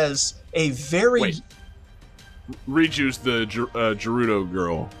she has a very... Wait. Riju's the Gerudo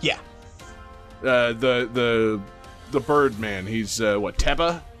girl. Yeah. The bird man. He's what?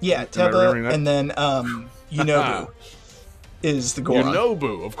 Teba? Yeah, Am I remembering Teba, that? and then Yunobu is the Goron.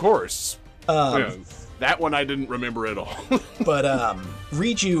 Yunobu, of course. That one I didn't remember at all. But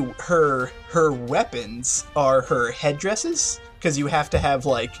Riju, her weapons are her headdresses, because you have to have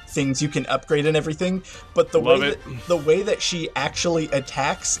like things you can upgrade and everything. But the way that she actually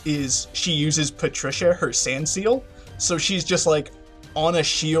attacks is she uses Patricia, her sand seal. So she's just like on a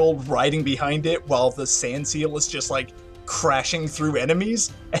shield riding behind it while the sand seal is just like crashing through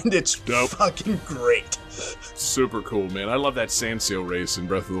enemies, and it's Dope. fucking great. Super cool, man. I love that sand seal race in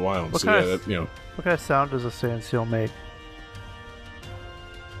Breath of the Wild. What So kind yeah, of- that, What kind of sound does a sand seal make?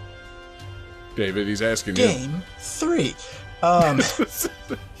 David, he's asking you. Game 3.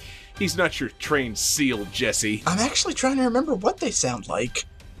 He's not your trained seal, Jesse. I'm actually trying to remember what they sound like.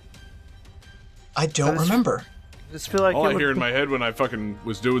 I don't remember. I just feel like All it I would hear in be- my head when I fucking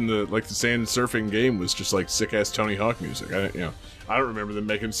was doing the sand surfing game was just like sick ass Tony Hawk music. I don't remember them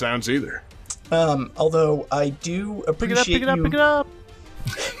making sounds either. Although I do Pick it up, appreciate pick it up, you. pick it up.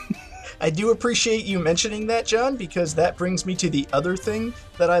 I do appreciate you mentioning that, John, because that brings me to the other thing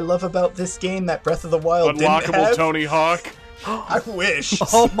that I love about this game that Breath of the Wild didn't Unlockable have. Tony Hawk, I wish.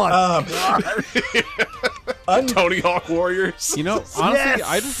 Oh my god. Tony Hawk Warriors. You know, honestly, Yes!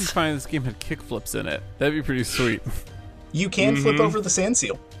 I just find this game had kickflips in it. That'd be pretty sweet. You can flip over the sand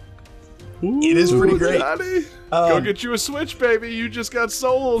seal. It is pretty great. Johnny, go get you a Switch, baby. You just got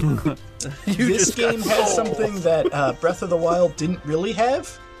sold. This game has something that Breath of the Wild didn't really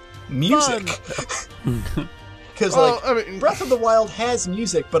have. Music. Because Breath of the Wild has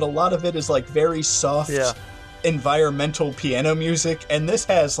music, but a lot of it is like very soft, environmental piano music, and this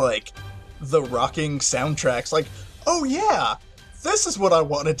has like the rocking soundtracks. Like, oh yeah, this is what I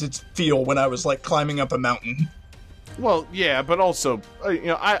wanted to feel when I was like climbing up a mountain. Well, yeah, but also,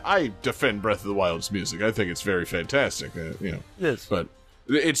 I defend Breath of the Wild's music. I think it's very fantastic. Yes. But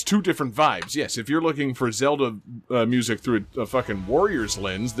it's two different vibes. Yes, if you're looking for Zelda music through a fucking Warriors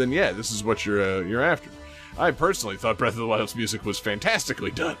lens, then yeah, this is what you're after. I personally thought Breath of the Wild's music was fantastically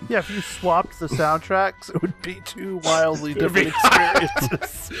done. Yeah, if you swapped the soundtracks, it would be two wildly different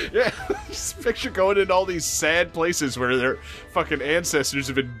experiences. Yeah, just picture going into all these sad places where their fucking ancestors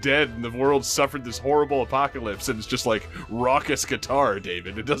have been dead and the world suffered this horrible apocalypse, and it's just like raucous guitar,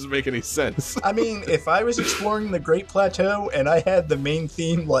 David. It doesn't make any sense. I mean, if I was exploring the Great Plateau and I had the main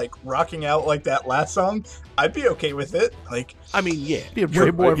theme like rocking out like that last song, I'd be okay with it. Like, I mean, yeah. Be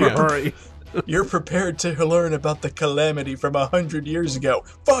way more of a hurry. you're prepared to learn about the calamity from 100 years ago.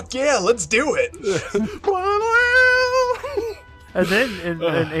 Fuck yeah, let's do it. And then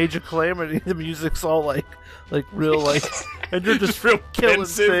in Age of Calamity, the music's all like real like, and you're just real killing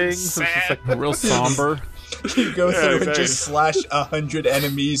pensive and things. It's just sad. like, Real somber. You go through and exactly. just slash 100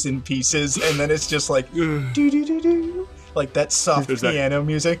 enemies in pieces, and then it's just like do do do do, like that soft There's that- piano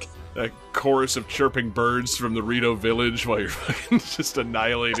music. A chorus of chirping birds from the Rito village while you're fucking just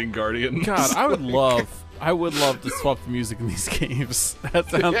annihilating guardians. God, I would love to swap the music in these games. That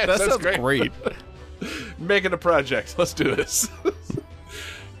sounds great. Making a project. Let's do this.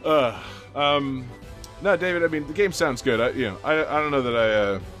 No, David. I mean, the game sounds good. I don't know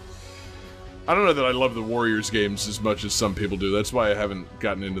that I don't know that I love the Warriors games as much as some people do. That's why I haven't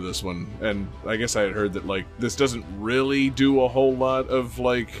gotten into this one. And I guess I had heard that like this doesn't really do a whole lot of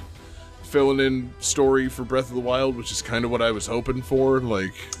like filling in story for Breath of the Wild, which is kind of what I was hoping for.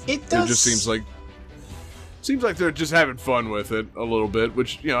 Like, It does. it just seems like they're just having fun with it a little bit,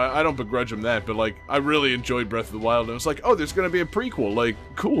 which, I don't begrudge them that, but, like, I really enjoyed Breath of the Wild, and I was like, oh, there's going to be a prequel. Like,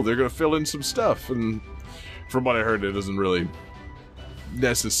 cool, they're going to fill in some stuff, and from what I heard, it doesn't really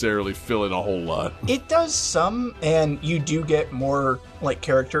necessarily fill in a whole lot. It does some, and you do get more like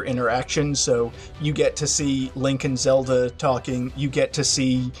character interaction. So you get to see Link and Zelda talking. You get to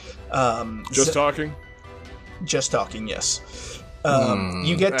see Just talking? just talking. Yes.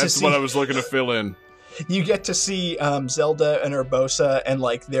 You get to That's see what I was looking to fill in. you get to see Zelda and Urbosa and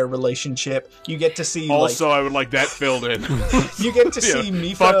like their relationship. You get to see Also, I would like that filled in. you get to see Yeah,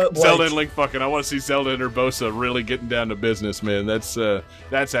 Mipha fuck like, Zelda and Link fucking. I want to see Zelda and Urbosa really getting down to business, man. That's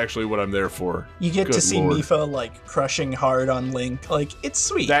actually what I'm there for. you get to Good see Lord. Mipha like crushing hard on Link. Like, it's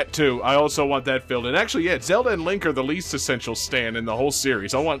sweet. That too. I also want that filled in. Actually, yeah, Zelda and Link are the least essential stand in the whole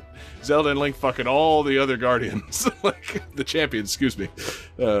series. I want Zelda and Link fucking all the other Guardians, like the champions. Excuse me.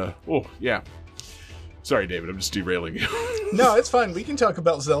 Oh yeah. Sorry, David. I'm just derailing you. No, it's fine. We can talk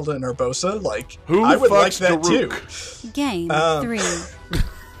about Zelda and Urbosa. Like, Who I would fucks like that Daruk? too. Game 3.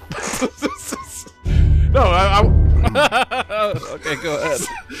 No, Okay, go ahead.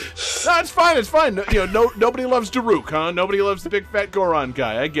 no, it's fine. It's fine. Nobody loves Daruk, huh? Nobody loves the big fat Goron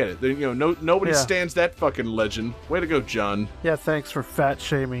guy. I get it. Nobody Yeah. stands that fucking legend. Way to go, John. yeah, thanks for fat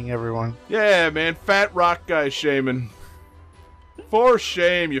shaming everyone. Yeah, man. Fat rock guy shaming. For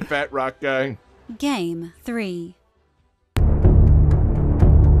shame, you fat rock guy. Game 3.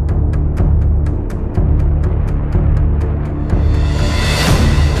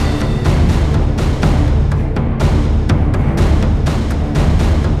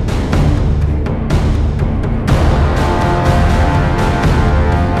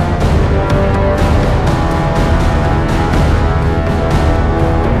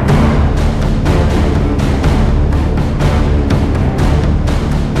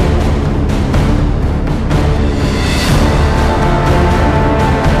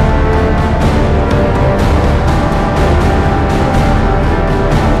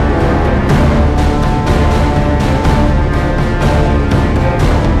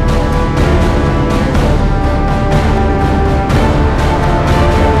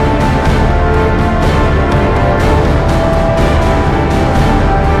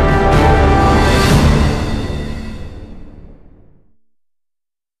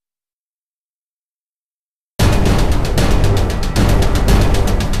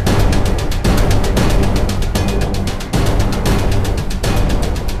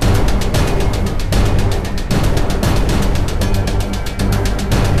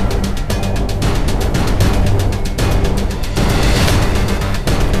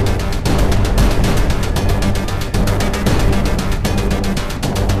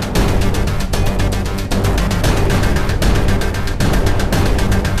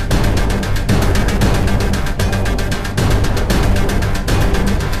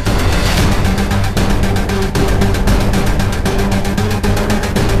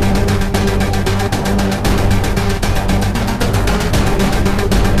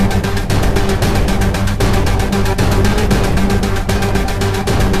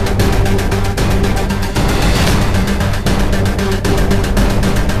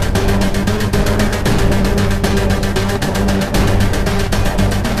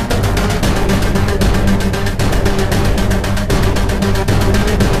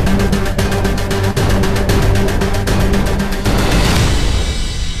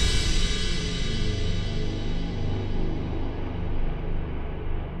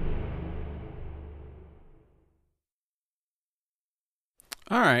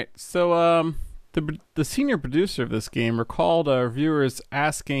 right. So, the senior producer of this game recalled viewers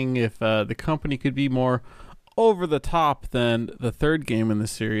asking if the company could be more over the top than the third game in the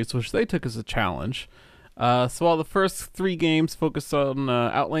series, which they took as a challenge. So while the first 3 games focused on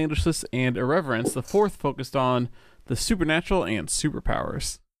outlandishness and irreverence, the fourth focused on the supernatural and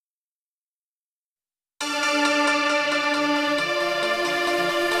superpowers.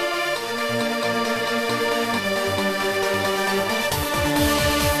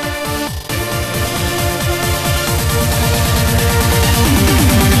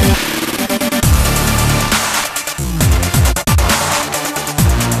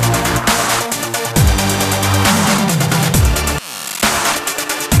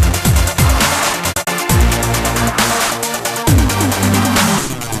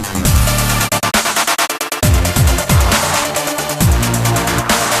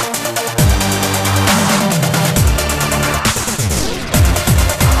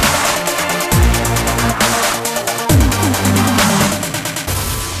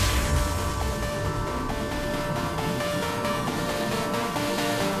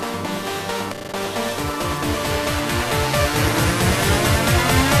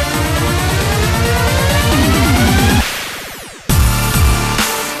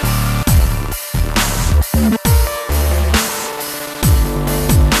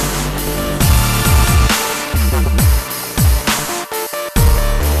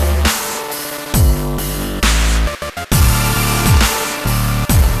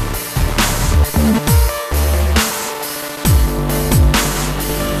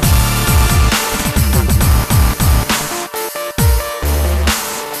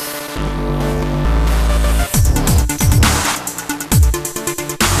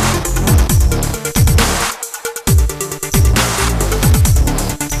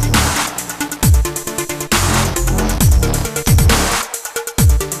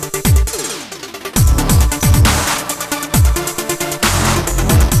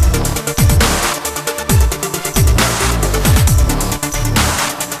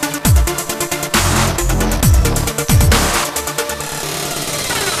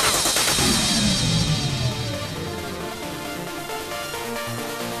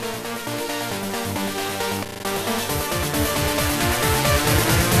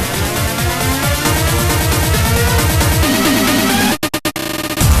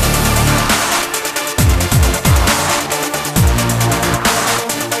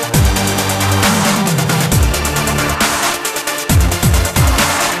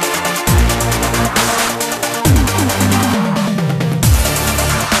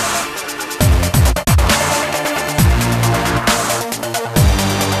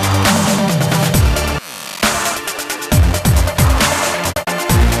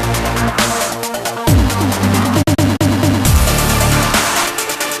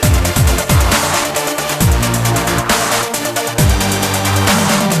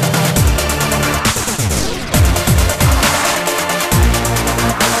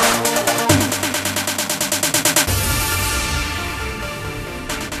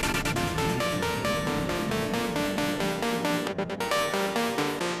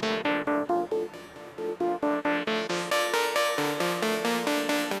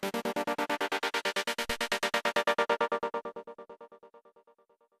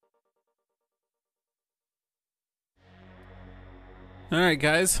 All right,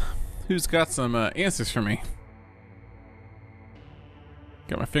 guys. Who's got some answers for me?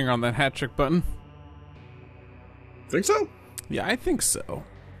 Got my finger on that hat trick button. Think so? Yeah, I think so.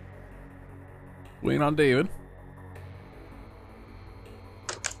 Waiting on David.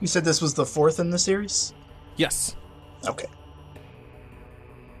 You said this was the fourth in the series? Yes. Okay.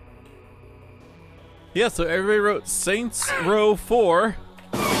 Yeah, so everybody wrote Saints Row 4.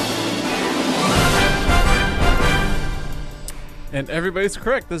 And everybody's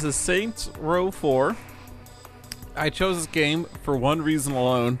correct. This is Saints Row 4. I chose this game for one reason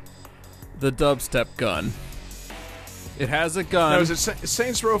alone. The dubstep gun. It has a gun. Now, is it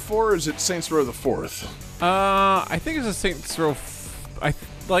Saints Row 4 or is it Saints Row the 4th? I think it's a Saints Row... I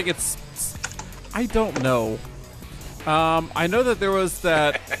don't know. I know that there was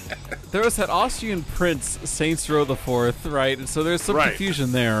that Austrian prince, Saints Row the 4th, right? And so there's some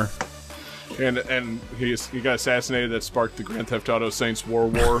confusion there. And he got assassinated. That sparked the Grand Theft Auto Saints War.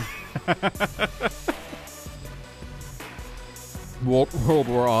 World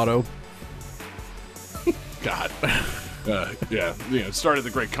War Auto. God. Yeah, it started the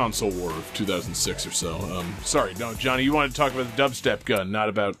Great Console War of 2006 or so. Sorry, no, Johnny, you wanted to talk about the dubstep gun, not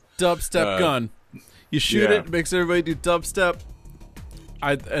about... Dubstep gun. You shoot it, makes everybody do dubstep.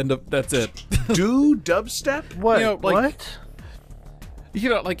 I end up. That's it. Do dubstep? What? You know, like, what? You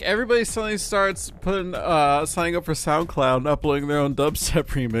know, like everybody suddenly starts putting signing up for SoundCloud and uploading their own dubstep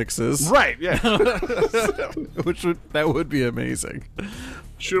remixes. Right, yeah. That would be amazing.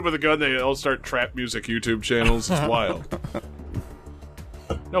 Shoot them with a gun, they all start trap music YouTube channels. It's wild.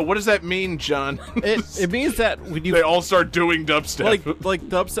 No, what does that mean, John? It means that when you they all start doing dubstep. like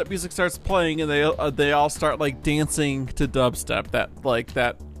dubstep music starts playing and they all start like dancing to dubstep. That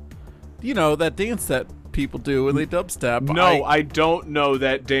dance that people do when they dubstep. No, I don't know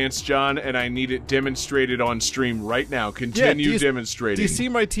that dance, John, and I need it demonstrated on stream right now. Continue demonstrating. Do you see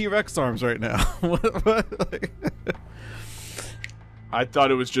my T-Rex arms right now? I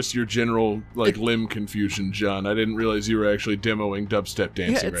thought it was just your general limb confusion, John. I didn't realize you were actually demoing dubstep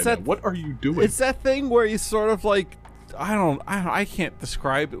dancing right now. What are you doing? It's that thing where you sort of like I can't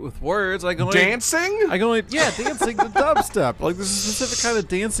describe it with words. Dancing? Dancing to dubstep. Like, there's a specific kind of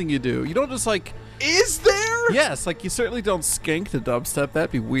dancing you do. You don't just like. Is there? Yes, like you certainly don't skank to dubstep.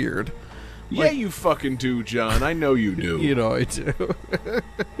 That'd be weird. Yeah, you fucking do, John. I know you do. You know I do.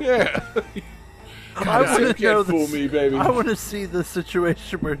 Yeah. I want to know fool me, baby. I want to see the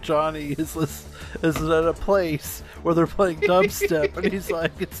situation where Johnny is at a place where they're playing dubstep, and he's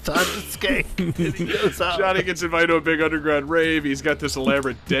like, "It's time to skate." And he goes out. Johnny gets invited to a big underground rave. He's got this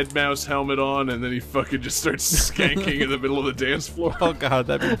elaborate Deadmau5 helmet on, and then he fucking just starts skanking in the middle of the dance floor. Oh god,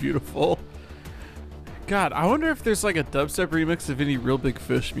 that'd be beautiful. God, I wonder if there's like a dubstep remix of any Real Big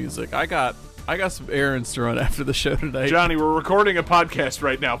Fish music. I got some errands to run after the show tonight. Johnny, we're recording a podcast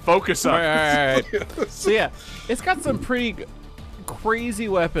right now. Focus up. All right. So yeah, it's got some pretty crazy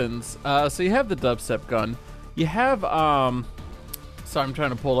weapons. So you have the dubstep gun. You have sorry, I'm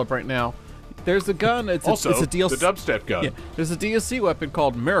trying to pull it up right now. There's a gun. It's a DLC. The dubstep gun. Yeah, there's a DLC weapon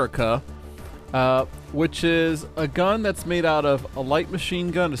called Merica, which is a gun that's made out of a light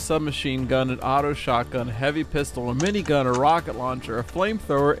machine gun, a submachine gun, an auto shotgun, a heavy pistol, a minigun, a rocket launcher, a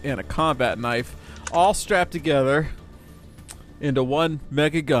flamethrower, and a combat knife, all strapped together into one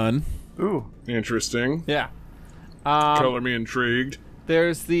mega gun. Ooh, interesting. Yeah. Color me intrigued.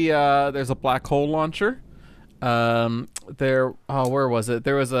 There's a black hole launcher. Where was it?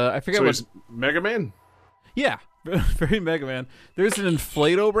 There was I forget what. Mega Man? Yeah. Very Mega Man. There's an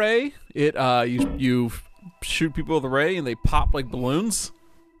inflato ray. It you shoot people with a ray and they pop like balloons.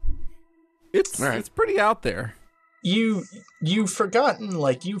 It's pretty out there. You've forgotten,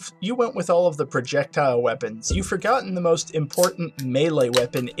 like, you went with all of the projectile weapons. You've forgotten the most important melee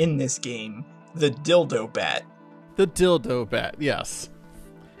weapon in this game, the dildo bat. The dildo bat, yes.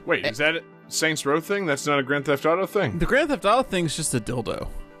 Wait, is that a Saints Row thing? That's not a Grand Theft Auto thing? The Grand Theft Auto thing's just a dildo.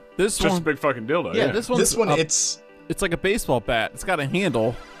 This just one, a big fucking dildo. Yeah, yeah. this one, it's like a baseball bat. It's got a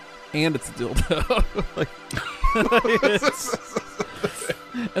handle, and it's a dildo.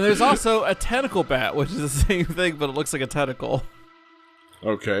 And there's also a tentacle bat, which is the same thing, but it looks like a tentacle.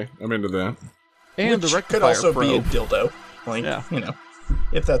 Okay, I'm into that. And which the rectifier could also probe. be a dildo, like,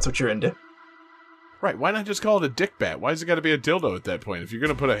 if that's what you're into. Right, why not just call it a dick bat? Why has it got to be a dildo at that point? If you're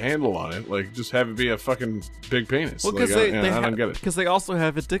going to put a handle on it, like, just have it be a fucking big penis. Well, because I don't get it. Because they also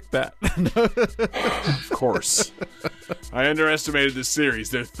have a dick bat. Of course. I underestimated this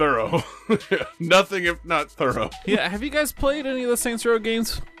series. They're thorough. Nothing if not thorough. Yeah, have you guys played any of the Saints Row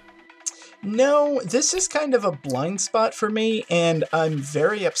games? No, this is kind of a blind spot for me, and I'm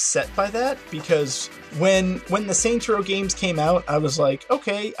very upset by that, because when the Saints Row games came out, I was like,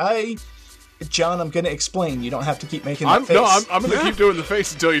 okay, John, I'm going to explain. You don't have to keep making that face. No, I'm going to keep doing the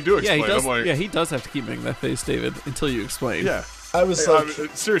face until you do explain. Yeah, he does have to keep making that face, David, until you explain. Yeah. I was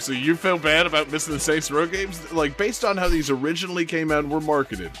seriously, you feel bad about missing the Saints Row games? Like, based on how these originally came out and were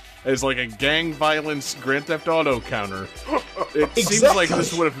marketed as like a gang violence Grand Theft Auto counter, it seems like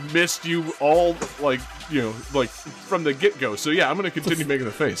this would have missed you all, like, from the get-go. So yeah, I'm going to continue making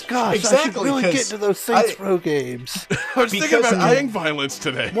the face. Gosh, exactly, I should really get into those Saints Row games. I was thinking about gang violence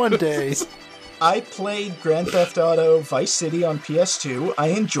today. One day. I played Grand Theft Auto Vice City on PS2. I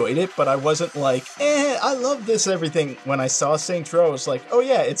enjoyed it, but I wasn't like, I love this everything. When I saw Saints Row, I was like, oh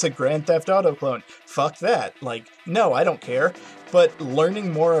yeah, it's a Grand Theft Auto clone. Fuck that. Like, no, I don't care. But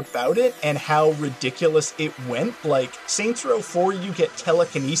learning more about it and how ridiculous it went, like, Saints Row 4, you get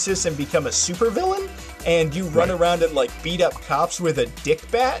telekinesis and become a supervillain, and you run around and, like, beat up cops with a dick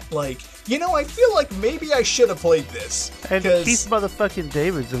bat. Like, I feel like maybe I should have played this. And Keith motherfucking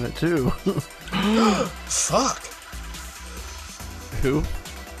David's in it, too. Fuck. Who?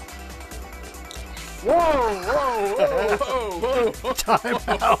 Whoa. Time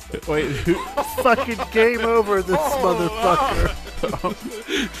out. Wait, who? Fucking game over, this motherfucker.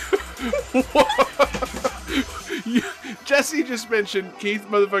 Jesse just mentioned Keith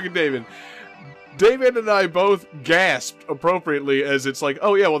motherfucking David. David and I both gasped appropriately as it's like,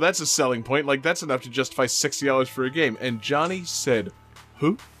 oh yeah, well that's a selling point. Like that's enough to justify $60 for a game. And Johnny said,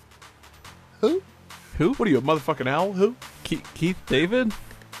 "Who? Who? Who? What are you, a motherfucking owl? Who?" Keith David?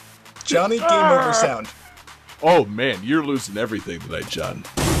 Johnny, game over sound. Oh man, you're losing everything tonight, John.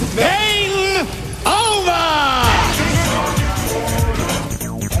 Game over!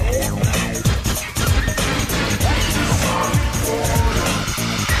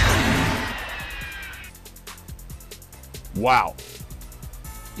 Wow.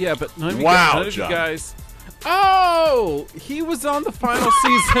 Yeah, but none of you Wow, none of you John. guys. Oh, he was on the final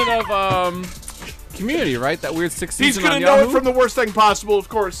season of Community, right? That weird sixth He's season gonna on know Yahoo? it from the worst thing possible, of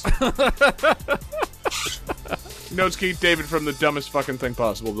course. He knows Keith David from the dumbest fucking thing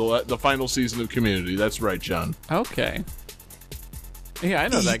possible. The final season of Community. That's right, John. Okay. Yeah, I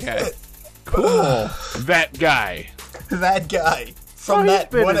know that guy. Cool. That guy. That guy from Oh, he's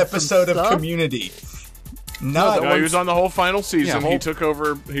that been one in some episode of stuff. Community. Not No, he was on the whole final season. Yeah, He took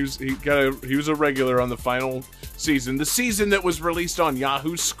over. He was a regular on the final season. The season that was released on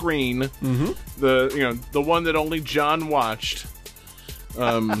Yahoo Screen. Mm-hmm. The one that only John watched.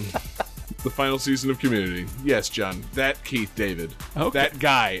 The final season of Community. Yes, John. That Keith David. Okay. That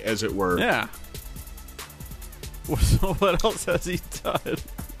guy, as it were. Yeah. So what else has he done?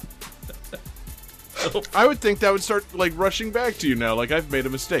 I would think that would start like rushing back to you now. Like I've made a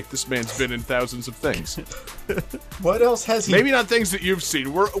mistake. This man's been in thousands of things. What else has he? Maybe not things that you've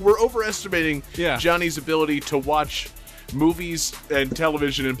seen. We're overestimating Yeah. Johnny's ability to watch movies and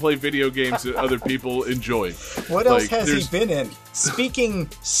television and play video games that other people enjoy. What else Like, has he there's- been in? Speaking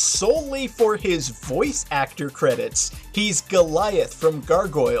solely for his voice actor credits, he's Goliath from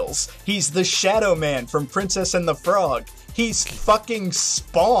Gargoyles. He's the Shadow Man from Princess and the Frog. He's fucking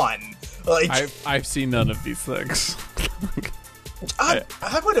Spawn. Like, I've seen none of these things.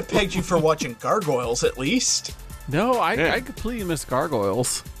 I would have pegged you for watching Gargoyles at least. No, I Yeah. I completely miss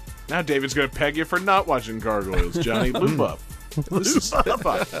Gargoyles. Now David's gonna peg you for not watching Gargoyles, Johnny. Loop up. This is fuck,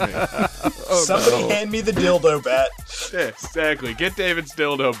 man. Somebody hand me the dildo bat. Yeah, exactly. Get David's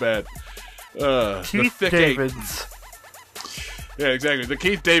dildo bat. The Keith thick eight. David's. Yeah, exactly. The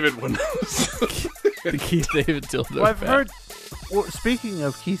Keith David one. The Keith David dildo. Well, I've bat. heard. Well, speaking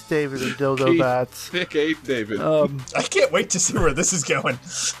of Keith David and dildo Keith bats, Thick eight, David. I can't wait to see where this is going.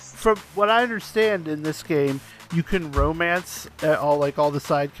 from what I understand in this game, you can romance all the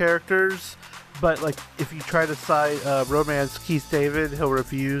side characters, but like if you try to romance Keith David, he'll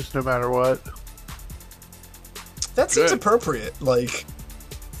refuse no matter what. That seems Good. appropriate. Like,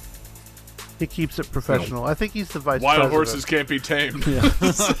 He keeps it professional. I think he's the vice Wild president. horses can't be tamed.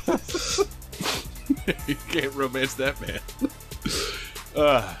 You can't romance that man.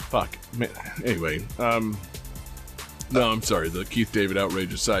 Fuck. Man. Anyway, no, I'm sorry. The Keith David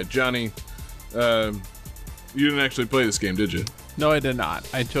outrage aside, Johnny, you didn't actually play this game, did you? No, I did not.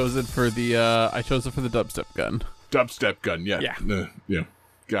 I chose it for the dubstep gun. Dubstep gun, yeah. Yeah. Yeah,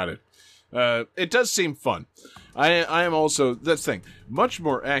 got it. It does seem fun. I am also, that's the thing, much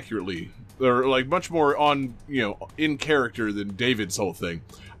more accurately, or like much more on, in character than David's whole thing.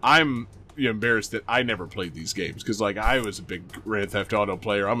 I'm embarrassed that I never played these games, because like I was a big Grand Theft Auto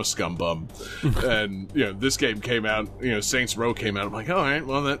player. I'm a scumbum. And, this game came out, Saints Row came out. I'm like, all right,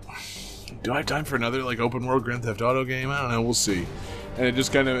 well, do I have time for another like open world Grand Theft Auto game? I don't know, we'll see. And it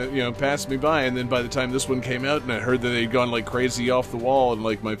just kind of, passed me by. And then by the time this one came out and I heard that they'd gone like crazy off the wall, and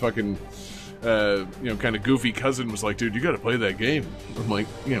like my fucking, kind of goofy cousin was like, dude, you gotta play that game. I'm like,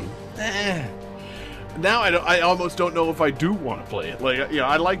 Now I almost don't know if I do want to play it. Like,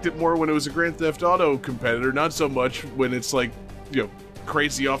 I liked it more when it was a Grand Theft Auto competitor, not so much when it's like,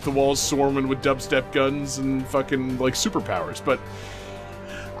 crazy off the walls swarming with dubstep guns and fucking like superpowers. But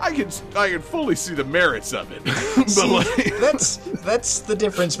I can fully see the merits of it. But see, like, that's the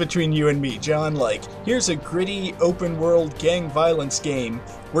difference between you and me, John. Like, here's a gritty open world gang violence game.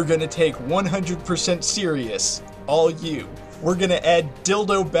 We're gonna take 100% serious. All you. We're gonna add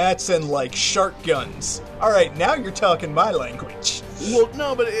dildo bats and like shark guns. All right, now you're talking my language. well,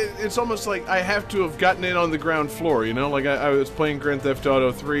 no, but it's almost like I have to have gotten in on the ground floor, Like I was playing Grand Theft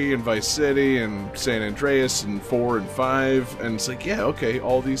Auto 3 and Vice City and San Andreas and 4 and 5, and it's like, yeah, okay,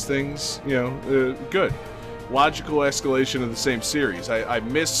 all these things, good. Logical escalation of the same series. I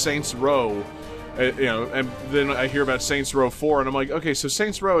missed Saints Row, and then I hear about Saints Row 4, and I'm like, okay, so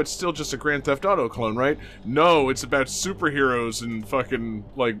Saints Row, it's still just a Grand Theft Auto clone, right? No, it's about superheroes and fucking,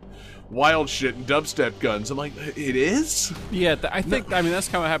 like, wild shit and dubstep guns. I'm like, it is? Yeah, I think that's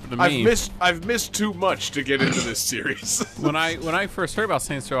kind of what happened to me. I've missed too much to get into this series. when I first heard about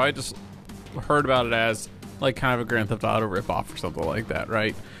Saints Row, I just heard about it as like kind of a Grand Theft Auto ripoff or something like that,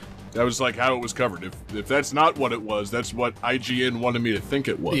 right? That was like how it was covered. If that's not what it was, that's what IGN wanted me to think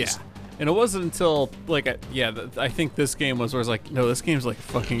it was. Yeah. And it wasn't until, like, I think this game was where I was like, no, this game's, like,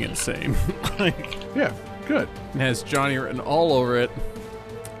 fucking insane. Like, Yeah, good. it has Johnny written all over it.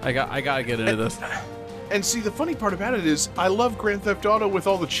 I gotta get into this. And see, the funny part about it is, I love Grand Theft Auto with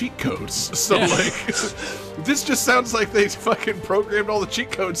all the cheat codes. So, Yeah. like, this just sounds like they fucking programmed all the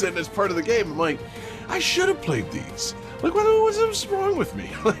cheat codes in as part of the game. I'm like, I should have played these. Like, what's wrong with me?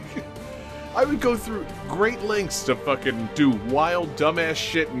 Like, I would go through great lengths to fucking do wild, dumbass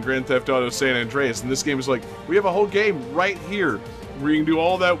shit in Grand Theft Auto San Andreas, and this game is like, we have a whole game right here where you can do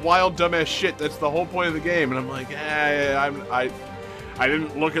all that wild, dumbass shit. That's the whole point of the game. And I'm like, I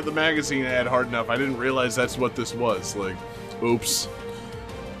didn't look at the magazine ad hard enough. I didn't realize that's what this was. Like, oops.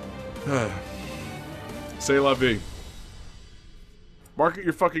 C'est la vie. Market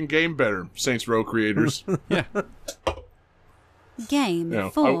your fucking game better, Saints Row creators. Yeah. Game Yeah,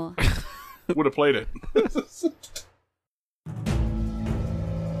 4. Would have played it.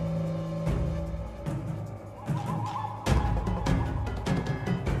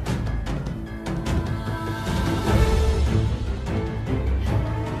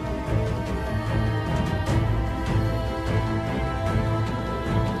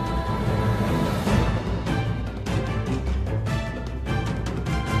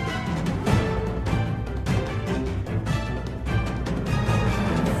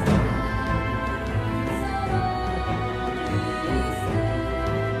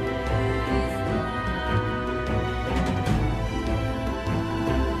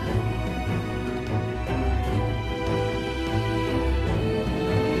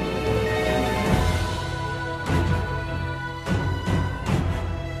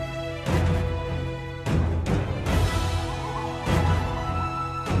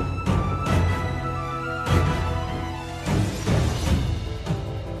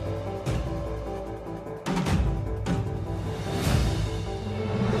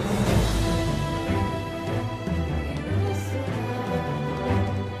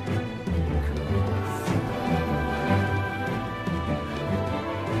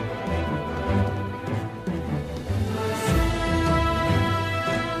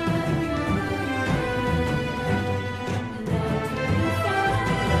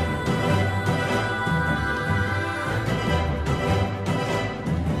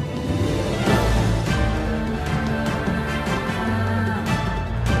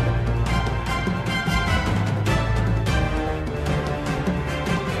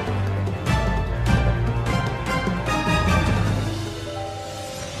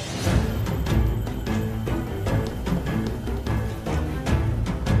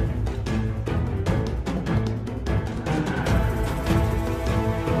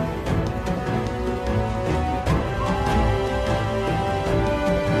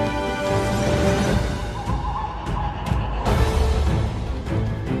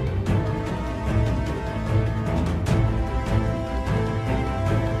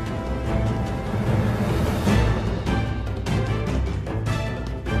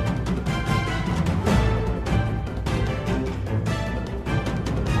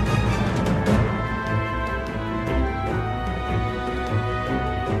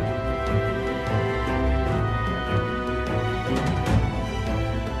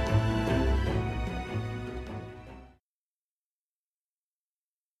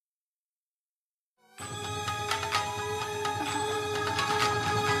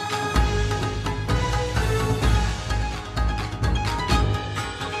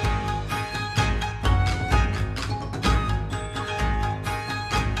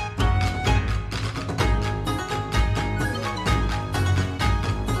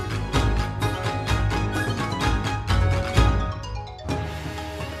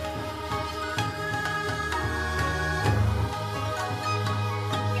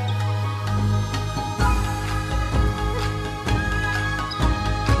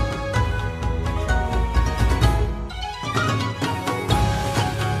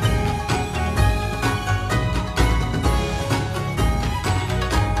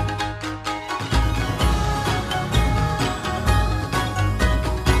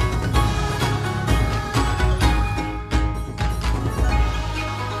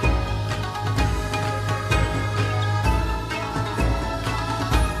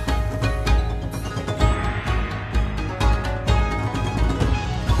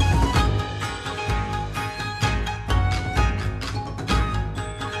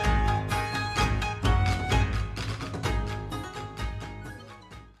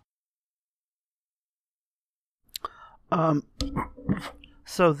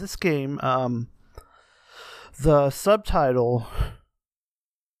 So this game, the subtitle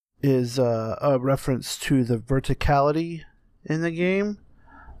is a reference to the verticality in the game.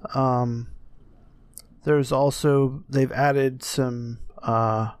 There's also, they've added some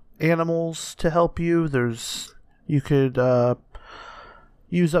animals to help you. You could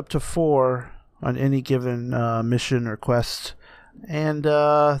use up to 4 on any given mission or quest. And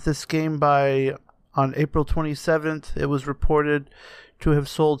this game, on April 27th, it was reported to have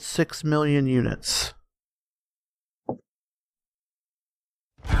sold 6 million units.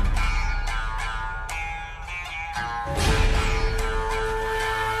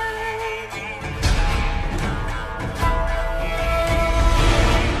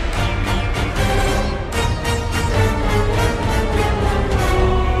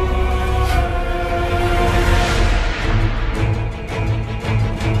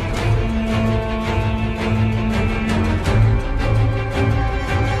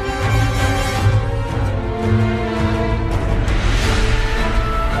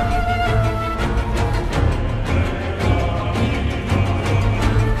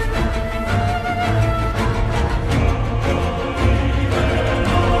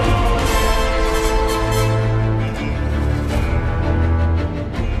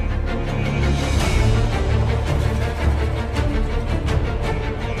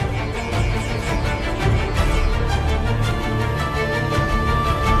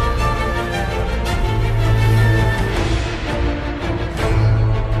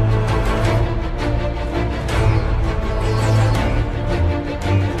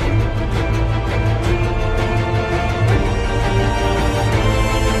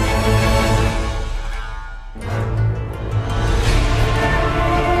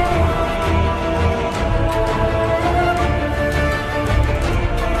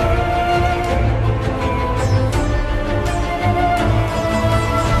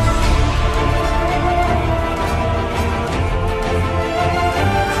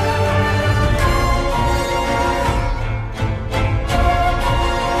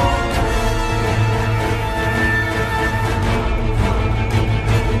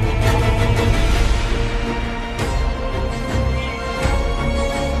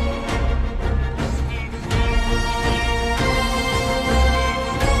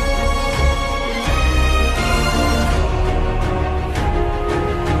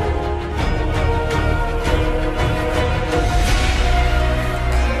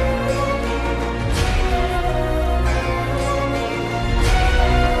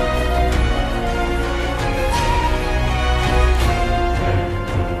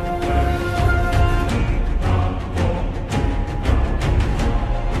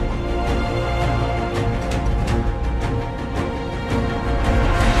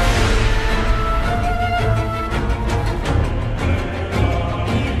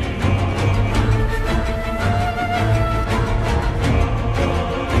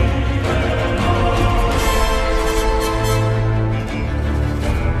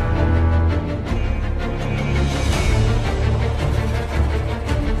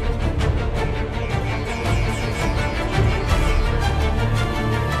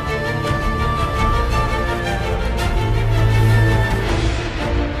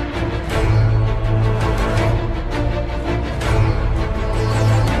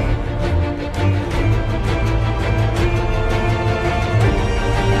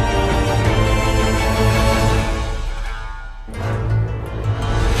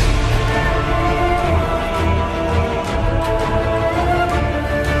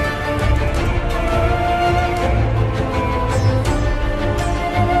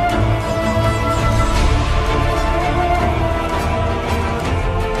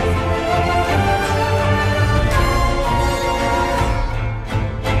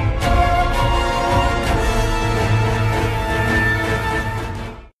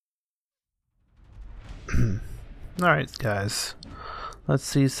 Alright, guys. Let's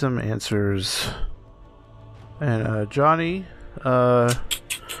see some answers. And Johnny,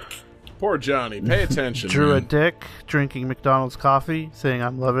 Poor Johnny. Pay attention. drew a man. dick drinking McDonald's coffee, saying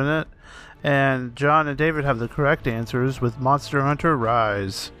I'm loving it. And John and David have the correct answers with Monster Hunter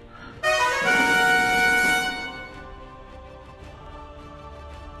Rise.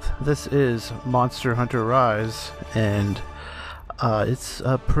 This is Monster Hunter Rise, and it's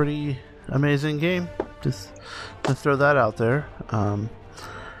a pretty amazing game. Just to throw that out there.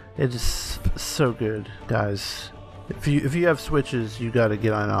 It is so good, guys. If you have Switches, you got to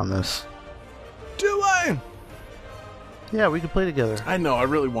get on this. Do I? Yeah, we can play together. I know, I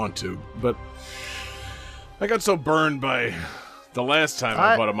really want to, but I got so burned by the last time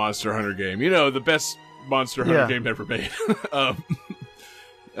I bought a Monster Hunter game. You know, the best Monster Hunter game ever made.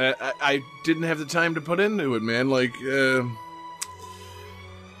 I didn't have the time to put into it, man. Like,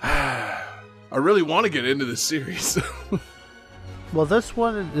 I really want to get into this series. Well, this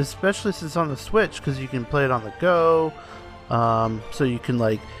one, especially since it's on the Switch, because you can play it on the go, so you can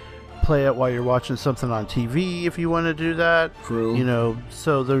like play it while you're watching something on TV if you want to do that. True. You know,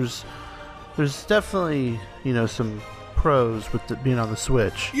 so there's definitely, you know, some pros with being on the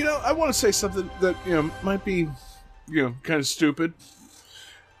Switch. You know, I want to say something that, you know, might be, you know, kind of stupid.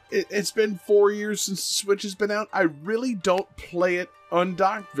 It's been 4 years since the Switch has been out. I really don't play it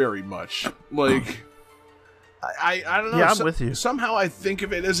undocked very much. Like, I don't know. Yeah, I'm with you. Somehow I think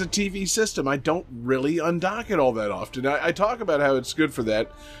of it as a TV system. I don't really undock it all that often. I talk about how it's good for that,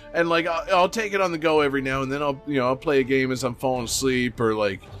 and like I'll take it on the go every now and then. I'll play a game as I'm falling asleep, or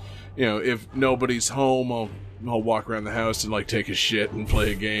like, you know, if nobody's home, I'll walk around the house and like take a shit and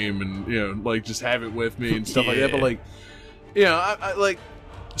play a game, and you know, like just have it with me and stuff like that. But like, you know, I like.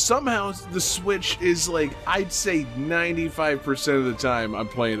 Somehow the Switch is like, I'd say 95% of the time I'm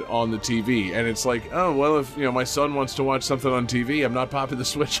playing it on the TV, and it's like, oh well, if you know my son wants to watch something on TV, I'm not popping the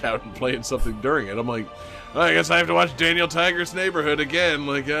Switch out and playing something during it. I'm like, oh, I guess I have to watch Daniel Tiger's Neighborhood again.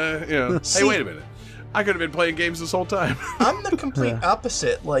 Like, you know, hey, wait a minute, I could have been playing games this whole time. I'm the complete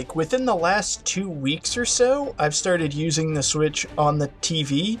opposite. Like, within the last 2 weeks or so, I've started using the Switch on the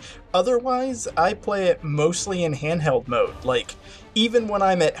TV. Otherwise, I play it mostly in handheld mode. Like, even when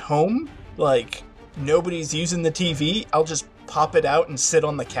I'm at home, like, nobody's using the TV, I'll just pop it out and sit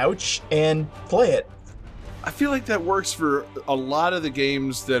on the couch and play it. I feel like that works for a lot of the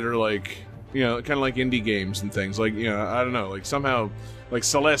games that are like, you know, kind of like indie games and things. Like, you know, I don't know, like somehow, like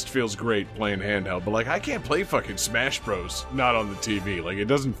Celeste feels great playing handheld, but like I can't play fucking Smash Bros. Not on the TV. Like, it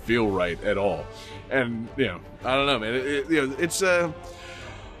doesn't feel right at all. And, you know, I don't know, man. You know, it's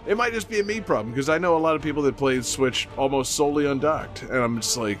it might just be a me problem, because I know a lot of people that play Switch almost solely undocked, and I'm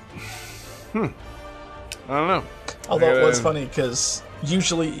just like, I don't know. Although it was funny, because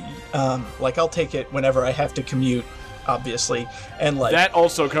usually, like, I'll take it whenever I have to commute, obviously, and like... That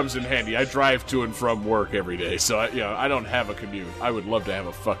also comes in handy. I drive to and from work every day, so I don't have a commute. I would love to have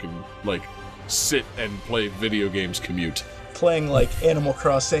a fucking, like, sit and play video games commute. Playing, like, Animal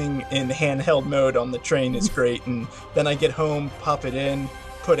Crossing in handheld mode on the train is great, and then I get home, pop it in,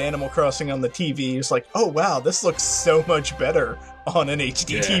 put Animal Crossing on the TV. It's like, oh wow, this looks so much better on an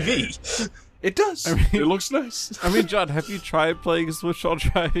HD TV. It does. I mean, it looks nice. I mean, John, have you tried playing Switch while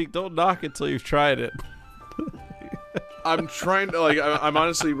driving? Don't knock it till you've tried it. I'm trying to, like, I'm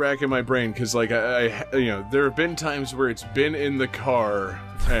honestly racking my brain, because, like, I you know, there have been times where it's been in the car,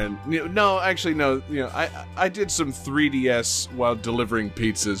 and, you know, I did some 3DS while delivering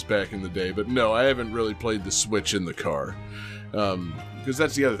pizzas back in the day, but no, I haven't really played the Switch in the car. Because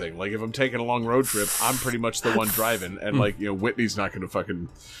that's the other thing. Like, if I'm taking a long road trip, I'm pretty much the one driving, and, like, you know, Whitney's not going to fucking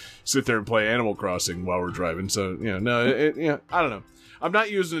sit there and play Animal Crossing while we're driving. So, you know, no, I don't know. I'm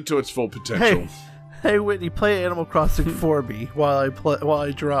not using it to its full potential. Hey, Whitney, play Animal Crossing for me while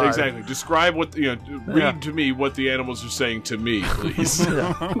I drive. Exactly. Describe what, you know, read to me what the animals are saying to me, please.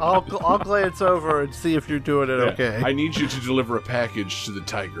 I'll glance over and see if you're doing it okay. I need you to deliver a package to the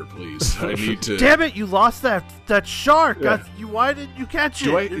tiger, please. I need to... Damn it, you lost that shark. Yeah. Why didn't you catch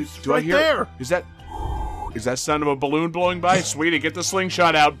it? It's do right I hear, there. Is that sound of a balloon blowing by? Sweetie, get the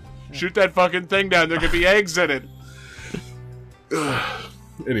slingshot out. Shoot that fucking thing down. There could be eggs in it.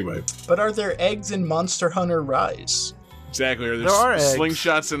 Anyway. But are there eggs in Monster Hunter Rise? Exactly. Are there eggs.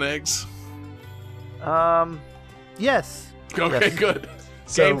 slingshots and eggs? Yes. Okay, yes. Good.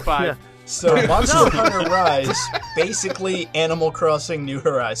 So, Game 5. yeah. So Monster Hunter Rise, basically Animal Crossing New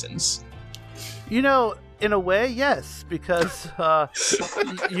Horizons. You know, in a way, yes, because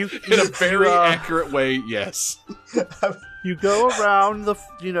you in a very accurate way, yes. You go around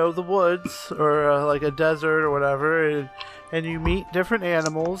the woods or like a desert or whatever, and you meet different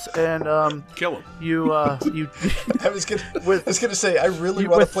animals and kill them. You I was gonna say I really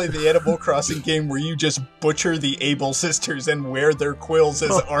want to play the Animal Crossing game where you just butcher the Able sisters and wear their quills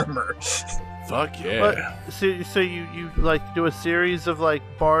as armor. Fuck yeah! So you like do a series of like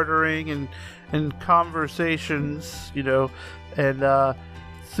bartering and conversations, you know, and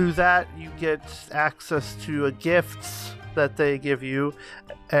through that you get access to gifts that they give you,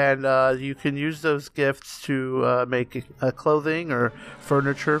 and you can use those gifts to make clothing or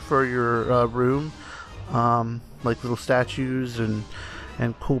furniture for your room, like little statues and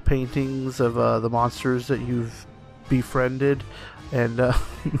cool paintings of the monsters that you've befriended, and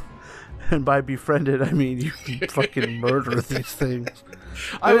and by befriended I mean you can fucking murder these things.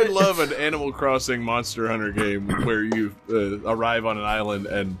 I would love an Animal Crossing Monster Hunter game where you arrive on an island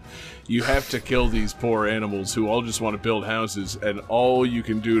and you have to kill these poor animals who all just want to build houses, and all you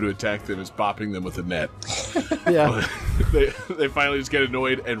can do to attack them is bopping them with a net. Yeah. They finally just get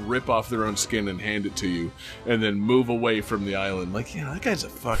annoyed and rip off their own skin and hand it to you, and then move away from the island. Like, yeah, that guy's a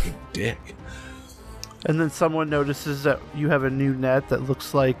fucking dick. And then someone notices that you have a new net that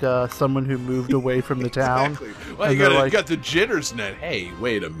looks like someone who moved away from the town. Exactly. Well, And you they're like, got the jitters net. Hey,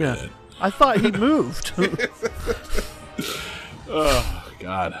 wait a minute. I thought he moved. Oh,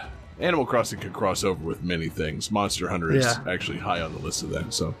 God. Animal Crossing could cross over with many things. Monster Hunter is actually high on the list of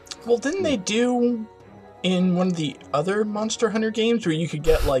that. So, Well, didn't they do in one of the other Monster Hunter games where you could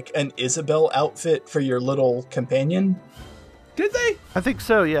get like an Isabelle outfit for your little companion? did they? I think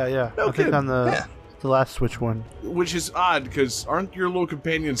so, yeah. No I think kidding. on the last Switch one. Which is odd, because aren't your little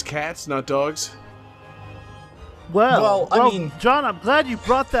companions cats, not dogs? Well, I mean- John, I'm glad you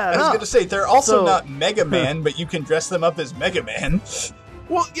brought that I was up. going to say, they're also So- not Mega Man, but you can dress them up as Mega Man.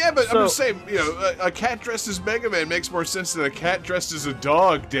 Well, yeah, but I'm So- just saying, a cat dressed as Mega Man makes more sense than a cat dressed as a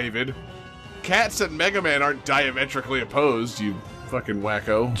dog, David. Cats and Mega Man aren't diametrically opposed, you fucking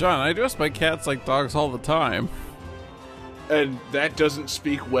wacko. John, I dress my cats like dogs all the time. And that doesn't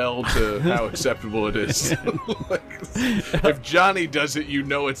speak well to how acceptable it is. Like, if Johnny does it, you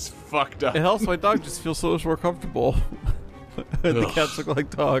know it's fucked up. It helps my dog just feel so much more comfortable. And the Ugh. cats look like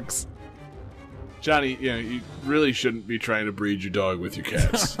dogs. Johnny, you really shouldn't be trying to breed your dog with your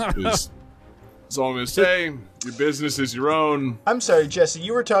cats. That's all I'm going to say. Your business is your own. I'm sorry, Jesse,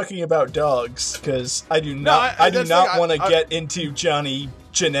 you were talking about dogs, because I do I- not, I do that's the thing, not want to I- get into Johnny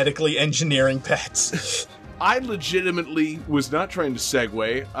genetically engineering pets. I legitimately was not trying to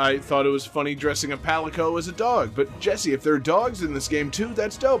segue. I thought it was funny dressing a Palico as a dog. But, Jesse, if there are dogs in this game, too,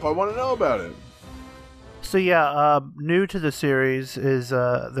 that's dope. I want to know about it. So yeah, new to the series is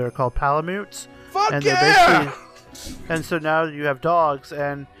they're called Palamutes. Fuck And yeah! And so now you have dogs,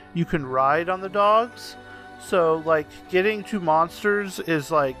 and you can ride on the dogs. So, like, getting to monsters is,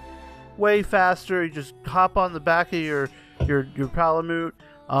 like, way faster. You just hop on the back of your Palamute.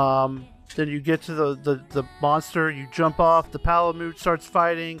 Then you get to the monster, you jump off, the Palamute starts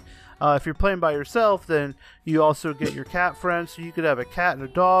fighting. If you're playing by yourself, then you also get your cat friends. So you could have a cat and a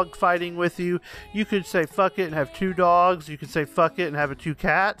dog fighting with you. You could say fuck it and have two dogs. You could say fuck it and have two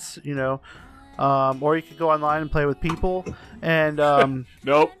cats, or you could go online and play with people. And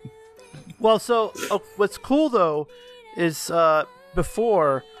Nope. well, so what's cool though is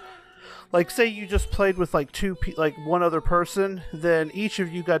before, like, say you just played with like one other person, then each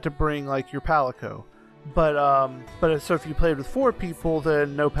of you got to bring like your Palico. But so if you played with 4 people,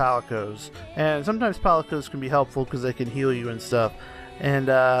 then no Palicos. And sometimes Palicos can be helpful because they can heal you and stuff. And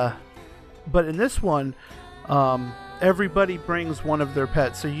but in this one, everybody brings one of their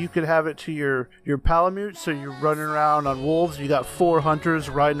pets, so you could have it to your Palamute. So you're running around on wolves. You got 4 hunters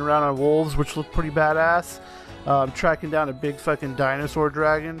riding around on wolves, which look pretty badass. Tracking down a big fucking dinosaur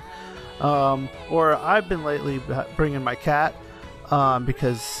dragon. Or I've been lately bringing my cat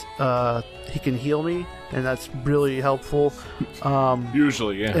because he can heal me, and that's really helpful.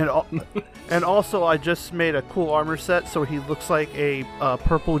 Usually, yeah. And also, I just made a cool armor set, so he looks like a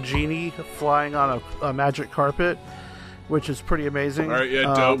purple genie flying on a magic carpet, which is pretty amazing. All right,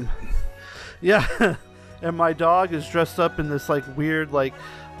 yeah, dope. Yeah, and my dog is dressed up in this like weird like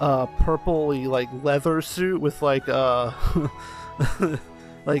purpley like leather suit with like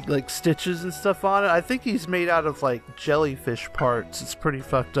like stitches and stuff on it. I think he's made out of like jellyfish parts. It's pretty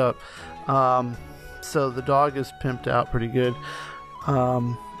fucked up. So the dog is pimped out pretty good.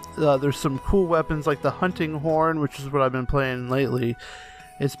 There's some cool weapons like the hunting horn, which is what I've been playing lately.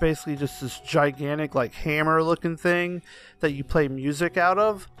 It's basically just this gigantic like hammer looking thing that you play music out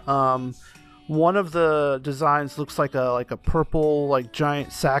of. One of the designs looks like a purple like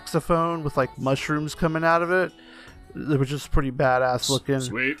giant saxophone with like mushrooms coming out of it, which is pretty badass looking.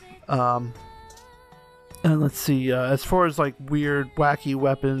 Sweet. And let's see, as far as like weird wacky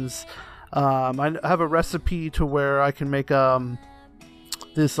weapons, I have a recipe to where I can make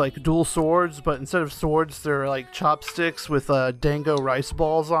this like dual swords, but instead of swords they're like chopsticks with dango rice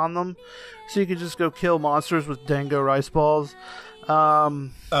balls on them, so you can just go kill monsters with dango rice balls.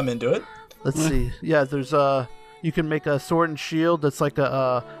 I'm into it. Let's see, yeah, there's you can make a sword and shield that's like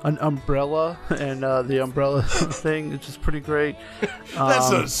an umbrella, and the umbrella thing is just pretty great.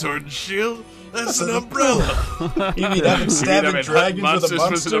 That's not a sword and shield. That's an umbrella. You mean I've been stabbing I've been dragons hunting with a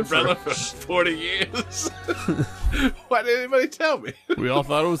monsters monster? with an umbrella for 40 years. Why didn't anybody tell me? We all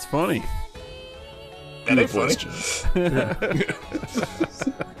thought it was funny. That ain't funny.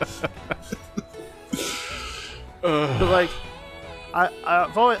 But like,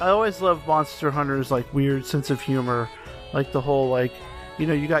 I always loved Monster Hunter's like weird sense of humor, like the whole like, you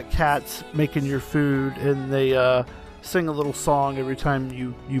know, you got cats making your food and they sing a little song every time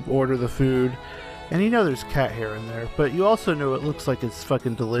you order the food, and you know there's cat hair in there, but you also know it looks like it's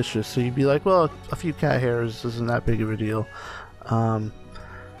fucking delicious, so you'd be like, well, a few cat hairs isn't that big of a deal. And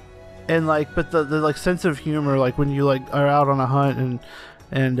like, but the like sense of humor, like when you like are out on a hunt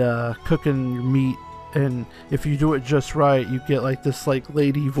and cooking your meat, and if you do it just right, you get like this like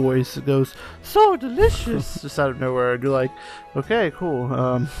lady voice that goes, so delicious, just out of nowhere, and you're like, okay,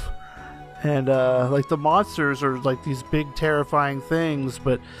 cool. And like the monsters are like these big terrifying things,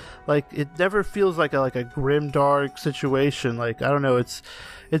 but like it never feels like a grim dark situation. Like, I don't know,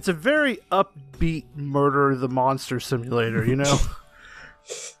 it's a very upbeat Murder the Monster simulator, you know.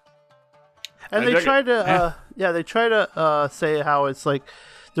 And they try to say how it's like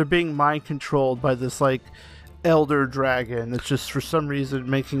they're being mind controlled by this like elder dragon that's just for some reason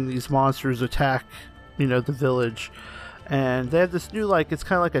making these monsters attack, you know, the village. And they have this new, like, it's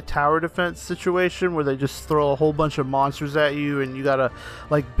kind of like a tower defense situation where they just throw a whole bunch of monsters at you, and you gotta,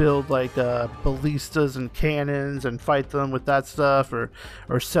 like, build, like, ballistas and cannons and fight them with that stuff, or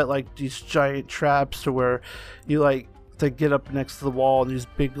set, like, these giant traps to where you, like, they get up next to the wall and these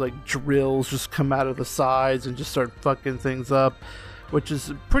big, like, drills just come out of the sides and just start fucking things up, which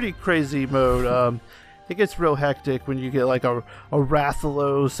is a pretty crazy mode. It gets real hectic when you get like a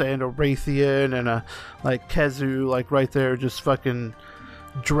Rathalos and a Raytheon and a like Kezu like right there, just fucking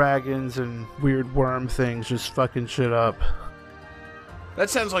dragons and weird worm things just fucking shit up. That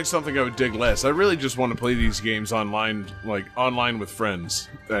sounds like something I would dig less. I really just want to play these games online, like online with friends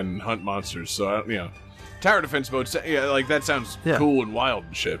and hunt monsters. So you know, tower defense mode, yeah, like that sounds cool and wild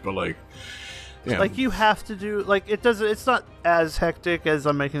and shit. But like, yeah. Like you have to do like it doesn't. It's not as hectic as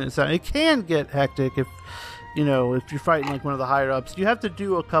I'm making it sound. It can get hectic if you know if you're fighting like one of the higher ups. You have to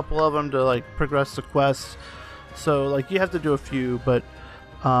do a couple of them to like progress the quest. So like you have to do a few, but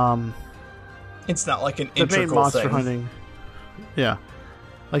it's not like an the integral main monster thing. hunting. Yeah,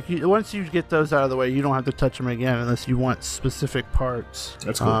 like once you get those out of the way, you don't have to touch them again unless you want specific parts.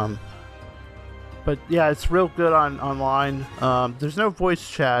 That's cool. But yeah, it's real good online. There's no voice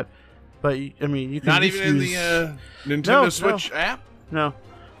chat. But, I mean, you can not just even use... in the Nintendo Switch app? No.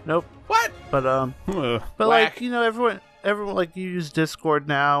 Nope. What? But, Whack. like, you know, everyone, like, you use Discord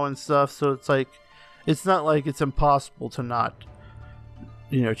now and stuff, so it's like, it's not like it's impossible to not,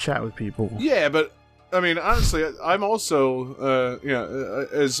 you know, chat with people. Yeah, but, I mean, honestly, I'm also, you know,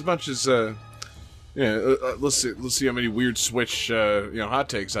 as much as, let's see how many weird Switch, you know, hot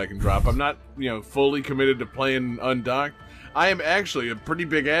takes I can drop. I'm not, you know, fully committed to playing Undocked. I am actually a pretty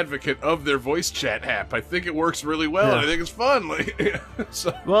big advocate of their voice chat app. I think it works really well, and I think it's fun. Like,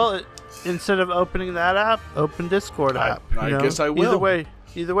 so. Well, instead of opening that app, open Discord app. I guess I will.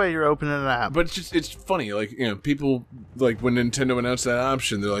 Either way, you're opening an app. But it's funny, like, you know, people, like, when Nintendo announced that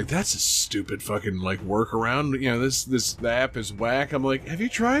option, they're like, that's a stupid fucking, like, workaround. You know, the app is whack. I'm like, have you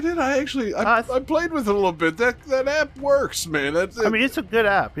tried it? I played with it a little bit. That app works, man. I mean, it's a good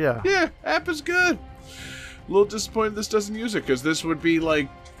app, yeah. Yeah, app is good. A little disappointed this doesn't use it, because this would be like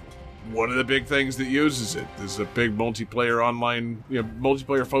one of the big things that uses it. This is a big multiplayer online, you know,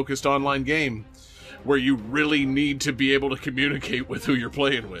 multiplayer focused online game where you really need to be able to communicate with who you're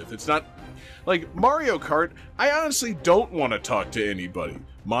playing with. It's not like Mario Kart. I honestly don't want to talk to anybody.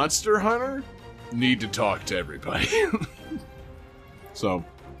 Monster Hunter, need to talk to everybody. So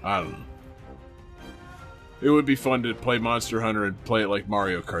I don't know. It would be fun to play Monster Hunter and play it like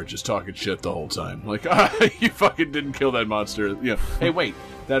Mario Kart, just talking shit the whole time. Like, you fucking didn't kill that monster. You know, hey, wait,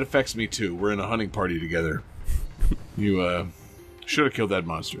 that affects me too. We're in a hunting party together. You, should have killed that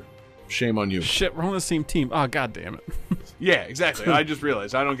monster. Shame on you. Shit, we're on the same team. Oh, god damn it. Yeah, exactly. I just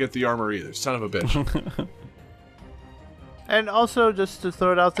realized I don't get the armor either. Son of a bitch. And also, just to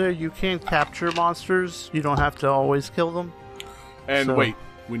throw it out there, you can capture monsters. You don't have to always kill them. And wait,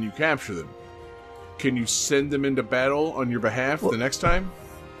 when you capture them, can you send them into battle on your behalf the next time?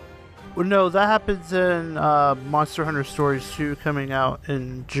 Well, no, that happens in Monster Hunter Stories 2 coming out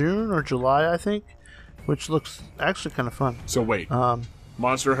in June or July, I think, which looks actually kind of fun. So wait,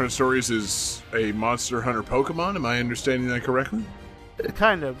 Monster Hunter Stories is a Monster Hunter Pokemon? Am I understanding that correctly?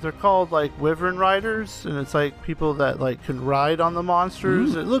 Kind of. They're called, like, Wyvern Riders, and it's, like, people that, like, can ride on the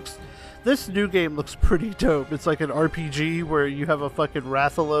monsters. Ooh. This new game looks pretty dope. It's like an RPG where you have a fucking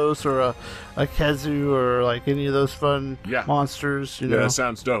Rathalos or a Kezu or like any of those fun monsters. You know? Yeah, that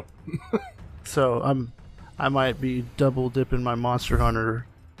sounds dope. So I might be double dipping my Monster Hunter.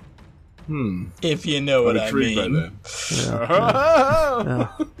 If you know what I mean. By that.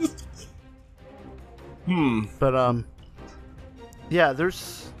 Yeah. But yeah,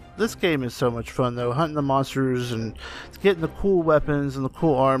 this game is so much fun though. Hunting the monsters and getting the cool weapons and the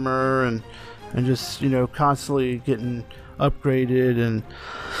cool armor and just, you know, constantly getting upgraded. And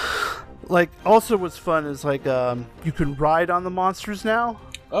like also what's fun is like you can ride on the monsters now.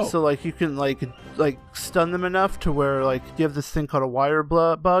 Oh. So like you can like stun them enough to where like you have this thing called a wire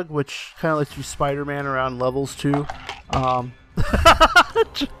bug, which kind of lets you Spider-Man around levels too. Now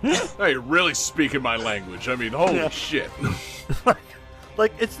you're really speaking my language. I mean, holy shit.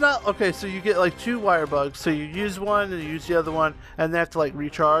 Like it's not okay. So you get like 2 wire bugs. So you use one and you use the other one, and they have to like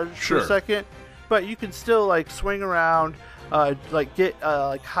recharge for a second. But you can still like swing around, like get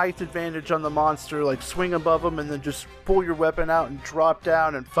like height advantage on the monster, like swing above them, and then just pull your weapon out and drop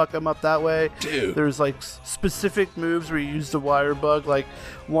down and fuck them up that way. Dude. There's like specific moves where you use the wire bug. Like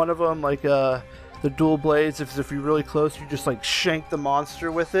one of them, like the dual blades. If you're really close, you just like shank the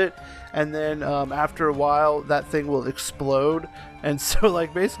monster with it, and then after a while, that thing will explode. And so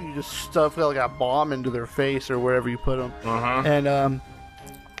like basically you just stuff like a bomb into their face or wherever you put them. And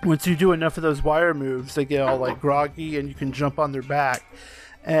once you do enough of those wire moves, they get all like groggy, and you can jump on their back,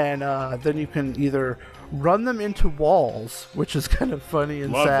 and then you can either run them into walls, which is kind of funny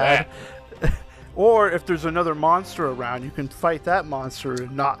and Love sad, that. or if there's another monster around, you can fight that monster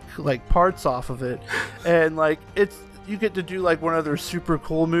and knock like parts off of it, and like you get to do like one of their super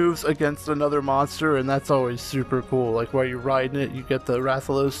cool moves against another monster, and that's always super cool. Like while you're riding it, you get the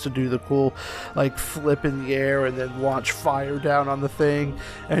Rathalos to do the cool like flip in the air and then launch fire down on the thing,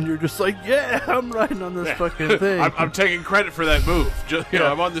 and you're just like, yeah, I'm riding on this fucking thing. I'm taking credit for that move. Just, you know,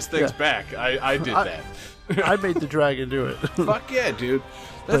 I'm on this thing's back. I did that. I made the dragon do it. Fuck yeah, dude.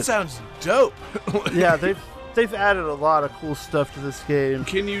 That sounds dope. Yeah, they've added a lot of cool stuff to this game.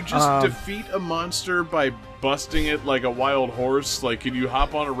 Can you just defeat a monster by busting it like a wild horse? Like, can you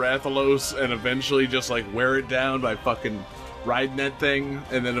hop on a Rathalos and eventually just like wear it down by fucking riding that thing,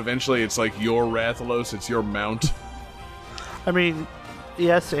 and then eventually it's like your Rathalos, it's your mount? I mean,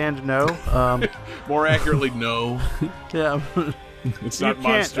 yes and no. More accurately, no. Yeah. It's not You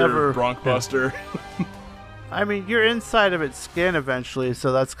can't Monster ever- Bronkbuster. I mean, you're inside of its skin eventually,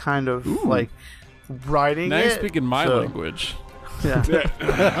 so that's kind of like riding Now it. you're speaking my so, language.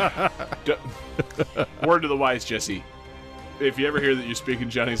 Yeah. Word to the wise, Jesse. If you ever hear that you're speaking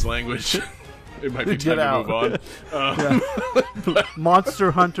Johnny's language, it might be Get time to out. move on.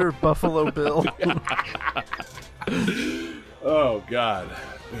 Monster Hunter Buffalo Bill. Oh God.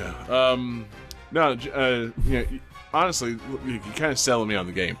 Yeah. No. You know, honestly, you're kind of selling me on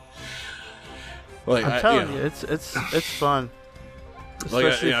the game. Like, I'm telling you, it's fun. Like,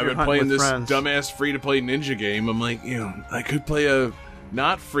 Especially if I've you're been hunting playing with this friends. dumbass free-to-play ninja game. I'm like, you know, I could play a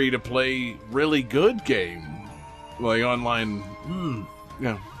not free-to-play really good game, like online.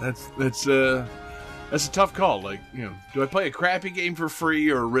 Yeah, that's a tough call. Like, you know, do I play a crappy game for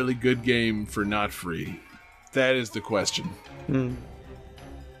free or a really good game for not free? That is the question.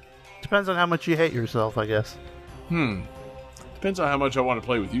 Depends on how much you hate yourself, I guess. Depends on how much I want to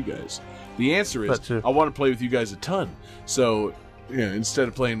play with you guys. The answer is That too. I want to play with you guys a ton. So, you know, instead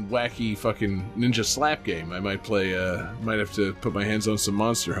of playing wacky fucking ninja slap game, I might play. Might have to put my hands on some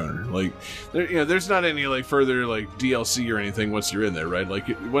Monster Hunter. Like, there's not any like further like DLC or anything once you're in there, right? Like,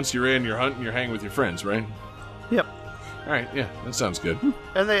 once you're in, you're hunting, you're hanging with your friends, right? Yep. All right, yeah, that sounds good.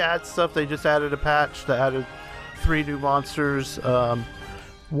 And they add stuff. They just added a patch that added 3 new monsters.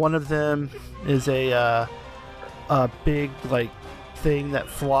 One of them is a big like thing that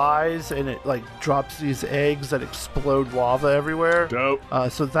flies, and it like drops these eggs that explode lava everywhere. Dope.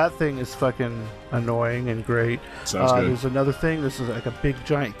 So that thing is fucking annoying and great. Sounds good. There's another thing. This is like a big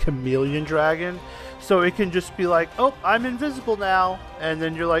giant chameleon dragon. So it can just be like, oh, I'm invisible now. And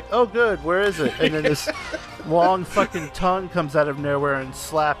then you're like, oh, good, where is it? And then this long fucking tongue comes out of nowhere and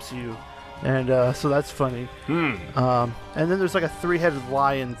slaps you. And so that's funny. And then there's like a 3-headed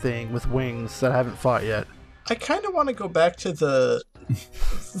lion thing with wings that I haven't fought yet. I kind of want to go back to the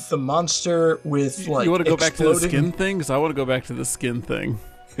monster with like. You want to go back to the exploding- skin thing? Because I want to go back to the skin thing.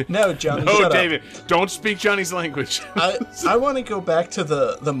 No, Johnny. No, shut David, don't speak Johnny's language. I want to go back to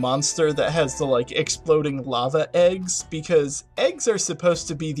the monster that has the like exploding lava eggs, because eggs are supposed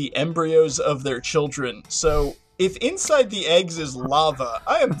to be the embryos of their children. So if inside the eggs is lava,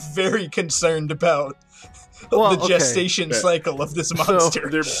 I am very concerned about Well, the okay. gestation cycle of this monster.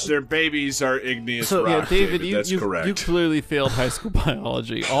 Their babies are igneous So, rock. Yeah, David, That's you correct. clearly failed high school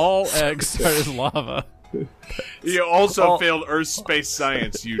biology. All eggs start as lava. You also failed Earth space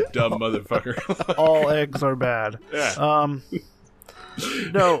science, you dumb motherfucker. All eggs are bad. Yeah.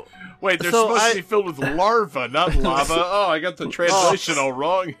 No. Wait, they're So supposed to be filled with larva, not lava. Oh, I got the translation all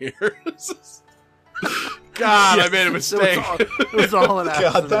wrong here. God God, I made a mistake. It was all an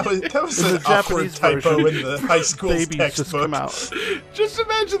accident. God, that was In an the awkward Japanese typo version, in the high school babies just textbook. come out. Just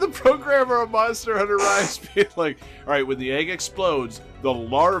imagine the programmer of Monster Hunter Rise being like, all right, when the egg explodes, the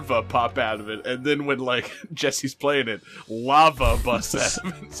larva pop out of it, and then when, like, Jesse's playing it, lava busts out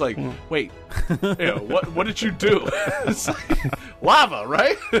of it. It's like, wait, what did you do? It's like, lava,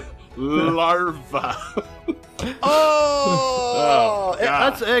 right? Larva. Oh,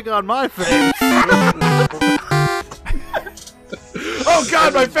 God. That's egg on my face. Oh,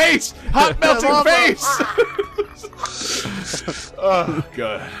 God, my face! Hot melting Lava. face! Oh,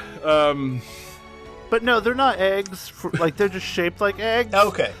 God. But no, they're not eggs. Like, they're just shaped like eggs.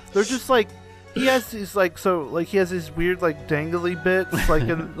 okay. They're just like, he has these he has these weird like dangly bits, like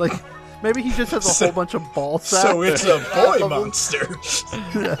in, like maybe he just has a whole bunch of ball sacks. So it's a boy Of them. monster.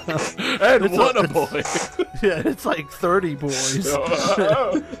 And what a boy. Yeah, it's like 30 boys.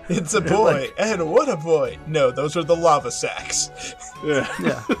 It's a boy, and what a boy. No, those are the lava sacks. Yeah.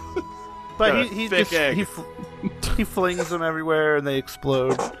 Yeah, but Got a he thick just egg. he flings them everywhere and they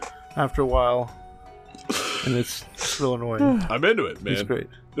explode after a while, and it's real annoying. I'm into it, man. It's great.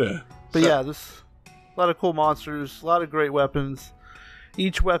 Yeah. But yeah, there's a lot of cool monsters, a lot of great weapons.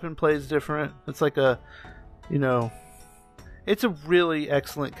 Each weapon plays different. It's like it's a really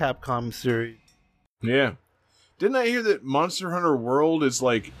excellent Capcom series. Yeah. Didn't I hear that Monster Hunter World is,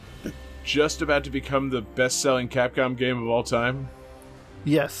 like, just about to become the best-selling Capcom game of all time?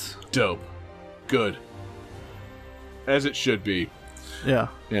 Yes. Dope. Good. As it should be. Yeah.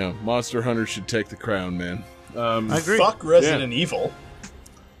 Yeah, Monster Hunter should take the crown, man. I agree. Fuck Resident Evil.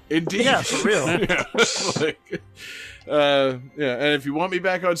 Indeed. Yeah, for real. Yeah, like, yeah, and if you want me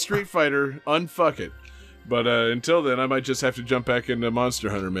back on Street Fighter, unfuck it. But until then, I might just have to jump back into Monster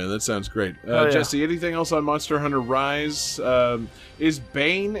Hunter, man. That sounds great. Oh, yeah. Jesse, anything else on Monster Hunter Rise? Is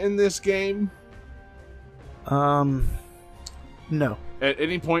Bane in this game? No. At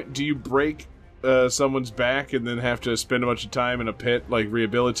any point, do you break someone's back and then have to spend a bunch of time in a pit, like,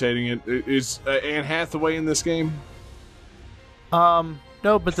 rehabilitating it? Is Anne Hathaway in this game?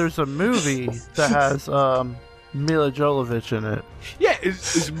 No, but there's a movie that has Mila Jovovich in it. Yeah,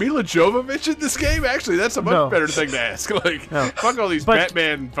 is Mila Jovovich in this game? Actually, that's a much No. better thing to ask. Like, No. fuck all these But-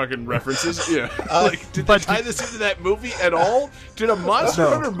 Batman fucking references. Yeah, like, did they but- tie this into that movie at all? Did a Monster No.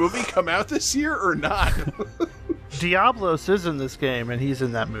 Hunter movie come out this year or not? Diablos is in this game, and he's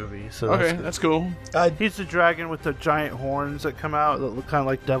in that movie. So Okay, that's cool. he's the dragon with the giant horns that come out that look kind of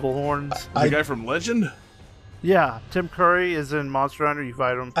like devil horns. The guy from Legend. Yeah, Tim Curry is in Monster Hunter. You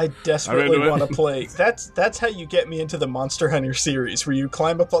fight him. I desperately I'm into it. want to play. That's how you get me into the Monster Hunter series, where you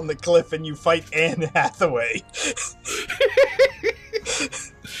climb up on the cliff and you fight Anne Hathaway.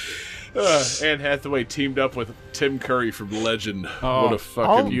 Anne Hathaway teamed up with Tim Curry from Legend. Oh, What a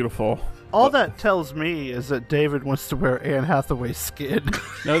fucking beautiful. All that tells me is that David wants to wear Anne Hathaway's skin.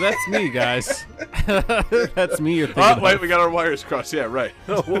 No, that's me, guys. That's me. You're thinking. Oh of. wait, we got our wires crossed. Yeah, right.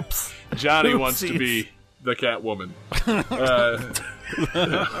 Whoops. Johnny wants to Oopsies. be the Catwoman.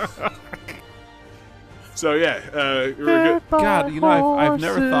 So yeah, we're good. God, I've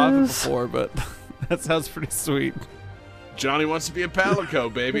never thought of it before, but that sounds pretty sweet. Johnny wants to be a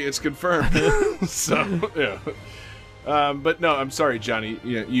Palico, baby. It's confirmed. So yeah. But no, I'm sorry, Johnny.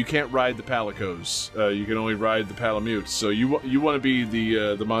 You can't ride the Palicos. You can only ride the Palamutes. So you want to be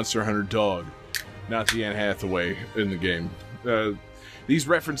the Monster Hunter dog, not the Anne Hathaway in the game. These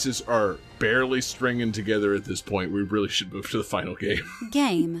references are barely stringing together at this point. We really should move to the final game.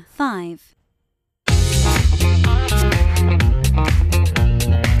 Game 5.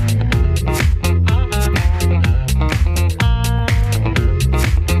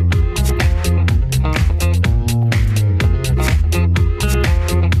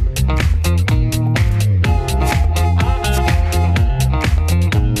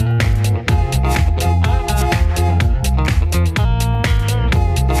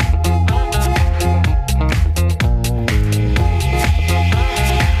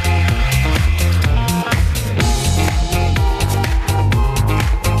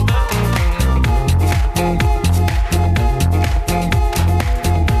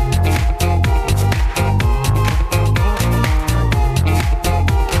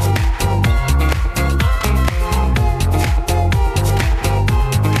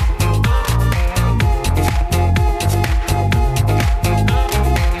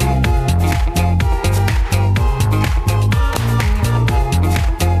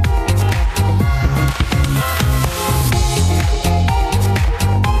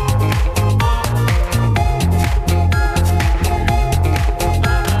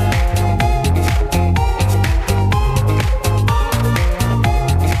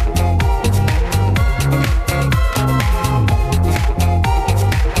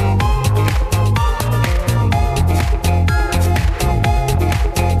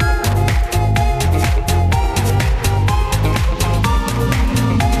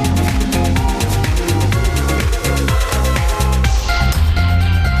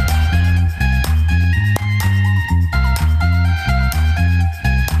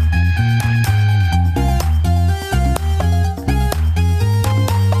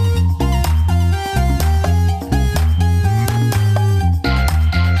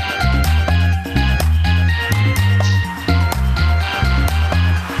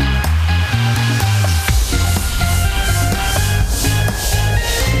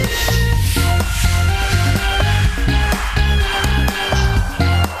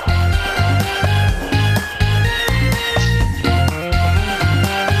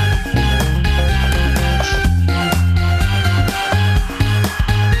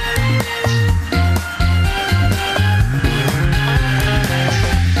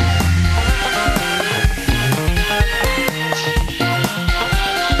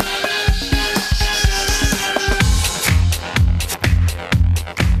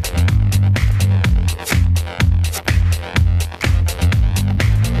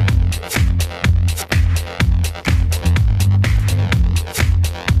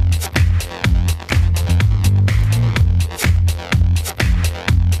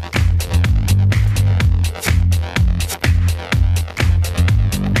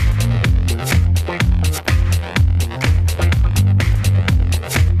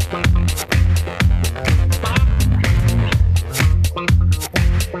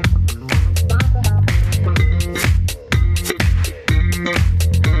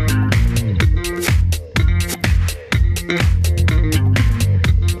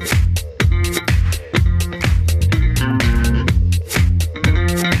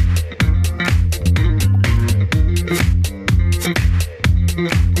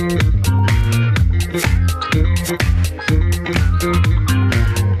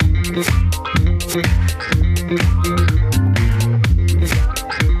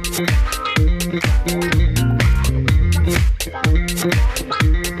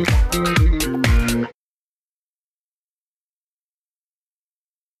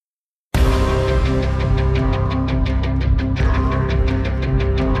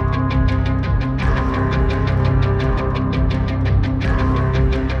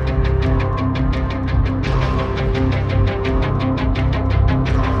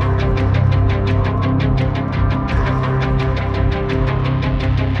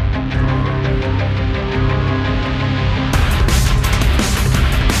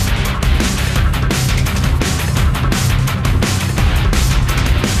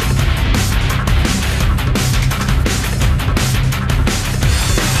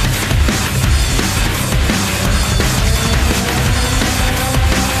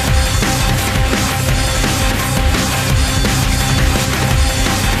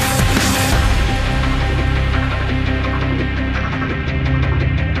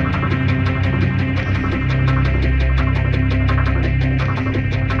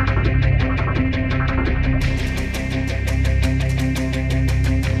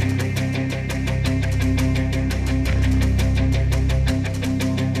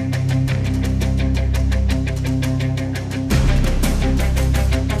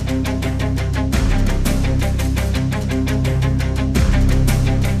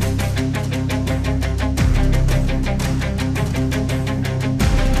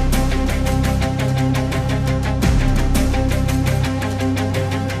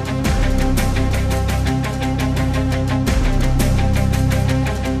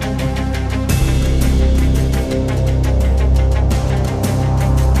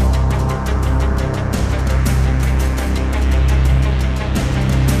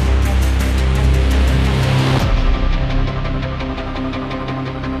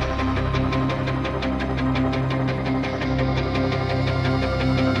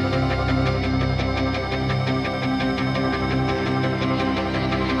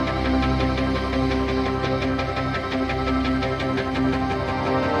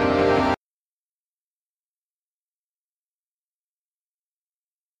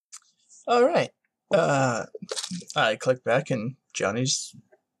 All right. I click back and Johnny's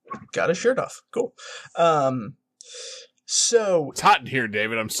got his shirt off. Cool. So It's hot in here,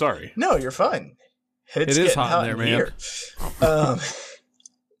 David. I'm sorry. no, you're fine. It's It is getting hot in there, man. here.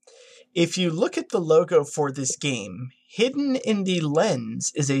 If you look at the logo for this game, hidden in the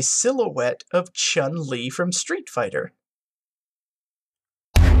lens is a silhouette of Chun-Li from Street Fighter.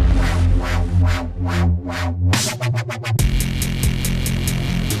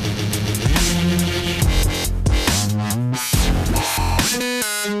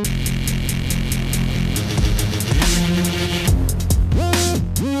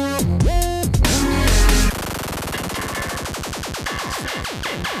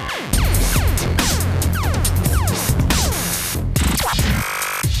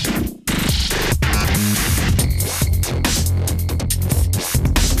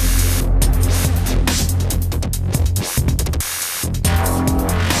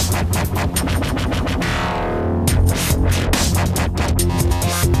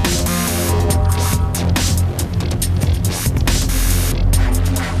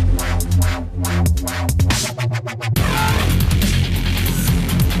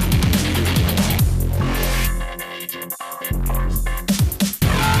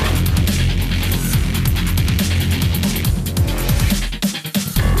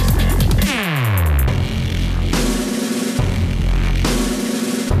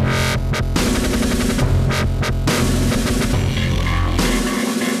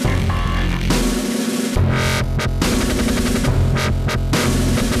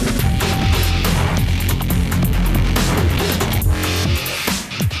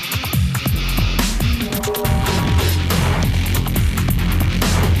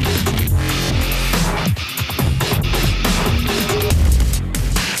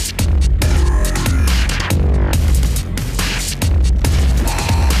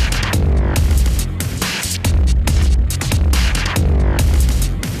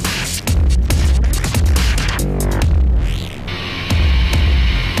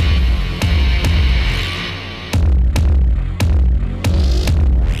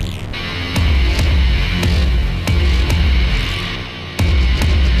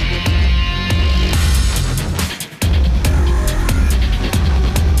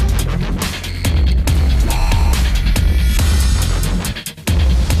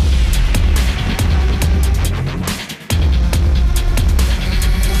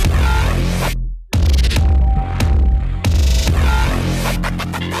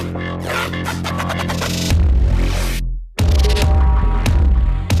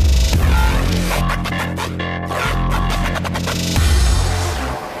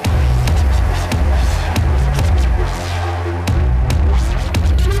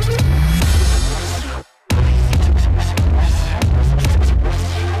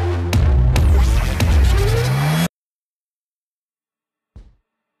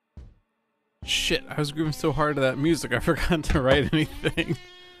 was grooving so hard to that music, I forgot to write anything.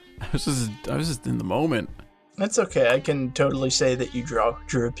 I was just in the moment. That's okay. I can totally say that you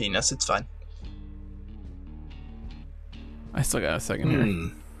drew a penis. It's fine. I still got a second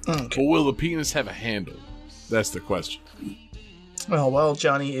here. Okay. Well, will the penis have a handle? That's the question. Well, while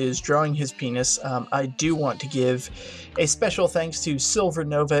Johnny is drawing his penis, I do want to give a special thanks to Silver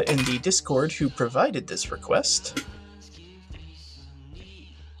Nova in the Discord who provided this request.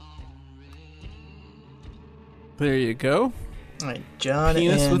 There you go. All right, John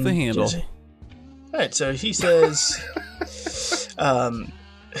Penis and with a handle. Jesse. All right, so he says,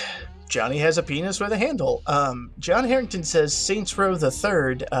 Johnny has a penis with a handle. John Harrington says Saints Row the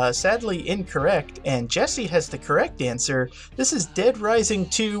Third, sadly incorrect, and Jesse has the correct answer. This is Dead Rising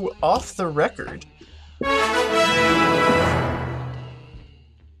 2 off the record.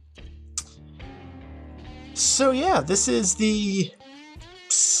 So yeah, this is the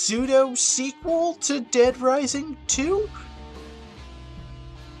pseudo sequel to Dead Rising 2.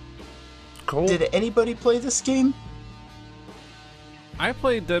 Cool. Did anybody play this game? I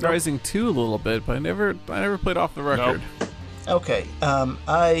played Dead Rising 2 a little bit, but I never played off the record. Okay,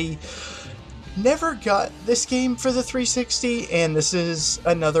 I never got this game for the 360, and this is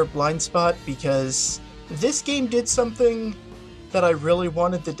another blind spot because this game did something that I really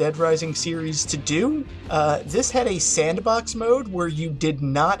wanted the Dead Rising series to do. This had a sandbox mode where you did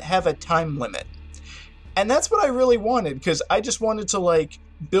not have a time limit. And that's what I really wanted, because I just wanted to, like,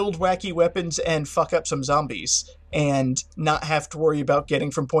 build wacky weapons and fuck up some zombies and not have to worry about getting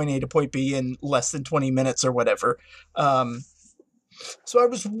from point A to point B in less than 20 minutes or whatever. So I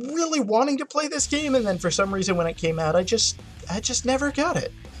was really wanting to play this game, and then for some reason when it came out, I just never got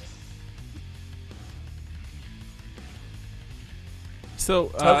it.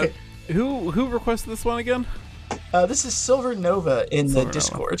 So, Okay. who requested this one again? This is Silver Nova in Silver the Nova.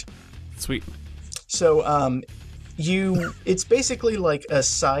 Discord. Sweet. So, it's basically like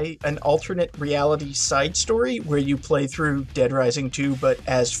an alternate reality side story where you play through Dead Rising 2, but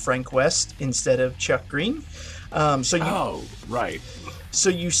as Frank West instead of Chuck Green. Right. So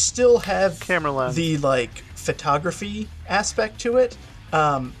you still have Camera lens. the like photography aspect to it,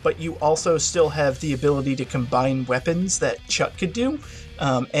 but you also still have the ability to combine weapons that Chuck could do.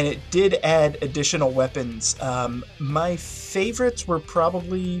 And it did add additional weapons. My favorites were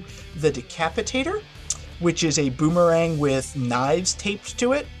probably the Decapitator, which is a boomerang with knives taped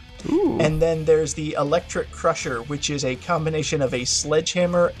to it. Ooh. And then there's the Electric Crusher, which is a combination of a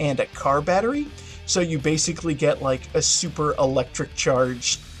sledgehammer and a car battery. So you basically get like a super electric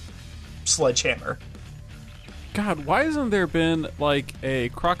charged sledgehammer. God, why hasn't there been like a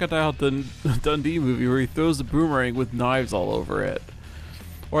Crocodile Dundee movie where he throws a boomerang with knives all over it?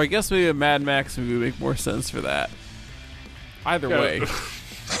 Or I guess maybe a Mad Max movie would make more sense for that. Either way.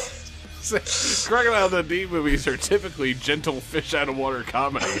 Crocodile Dundee movies are typically gentle fish out of water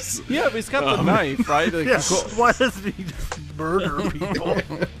comedies. Yeah, but he's got the knife, right? Like, Yeah, why doesn't he just murder people?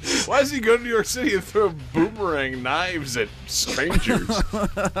 Why does he go to New York City and throw boomerang knives at strangers?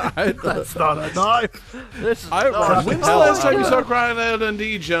 That's not a knife. This is When's the last time you saw Crocodile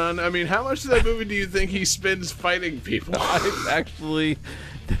Dundee, John? I mean, how much of that movie do you think he spends fighting people? I've actually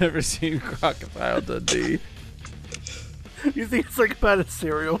never seen Crocodile Dundee. You think it's like about a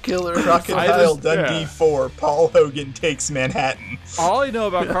serial killer? Crocodile Dundee yeah. 4, Paul Hogan Takes Manhattan. All I know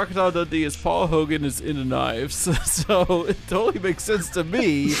about Crocodile Dundee is Paul Hogan is into knives, so it totally makes sense to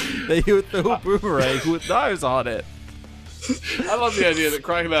me that he would throw a boomerang with knives on it. I love the idea that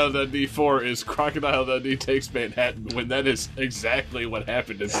Crocodile Dundee 4 is Crocodile Dundee Takes Manhattan, when that is exactly what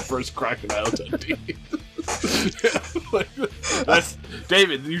happened in the first Crocodile Dundee. That's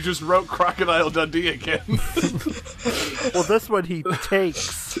David, you just wrote Crocodile Dundee again. Well, this one he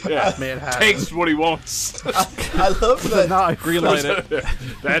takes Manhattan. Takes what he wants. I love the that. knife. Greenlight it.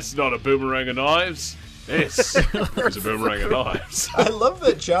 That's not a boomerang of knives. This is a boomerang of knives. I love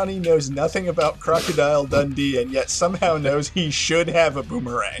that Johnny knows nothing about Crocodile Dundee and yet somehow knows he should have a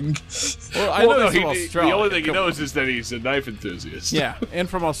boomerang. Well, I know no, he's from Australia. the only thing he Come knows is that he's a knife enthusiast. Yeah, and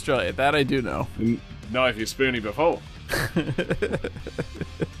from Australia. That I do know. Knifey spoony before.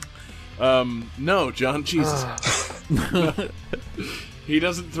 No, John, Jesus. He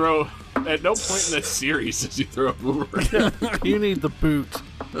doesn't throw. At no point in that series does he throw a boomerang. You need the boot.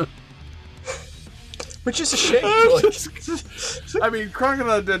 Which is a shame. Like, I mean,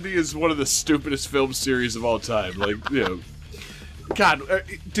 Crocodile Dundee is one of the stupidest film series of all time. Like, you know. God,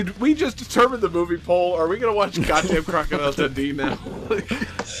 did we just determine the movie poll? Are we going to watch goddamn Crocodile Dundee now?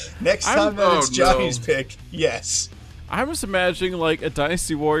 next time that it's no. Johnny's pick, yes. I'm just imagining like a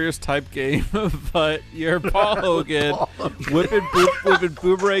Dynasty Warriors type game, but you're Paul Hogan whipping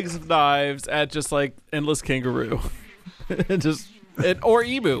boomerangs of knives at just like endless kangaroo, or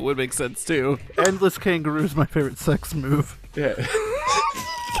emu would make sense too. Endless kangaroo is my favorite sex move. Yeah.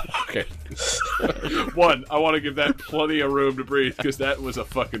 Okay. One, I want to give that plenty of room to breathe because that was a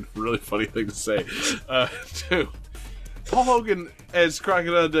fucking really funny thing to say. Two, Paul Hogan as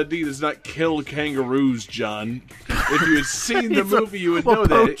Crocodile Dundee does not kill kangaroos, John. If you had seen the movie, you would know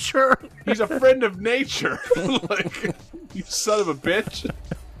that. Sure. He's a friend of nature. Like, you son of a bitch.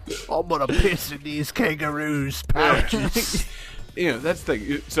 I'm gonna piss in these kangaroos' pouches. You know, that's the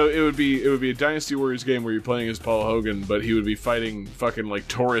thing. So it would be a Dynasty Warriors game where you're playing as Paul Hogan, but he would be fighting fucking like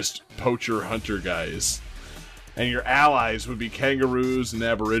tourist poacher hunter guys, and your allies would be kangaroos and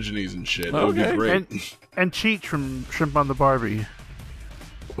aborigines and shit. That would be great. And Cheech from Shrimp on the Barbie.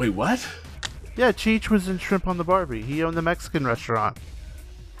 Wait, what? Yeah, Cheech was in Shrimp on the Barbie. He owned the Mexican restaurant.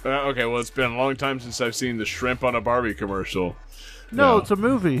 Okay, well, it's been a long time since I've seen the Shrimp on a Barbie commercial. No, it's a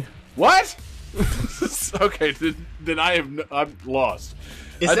movie. What? Okay, then I'm lost.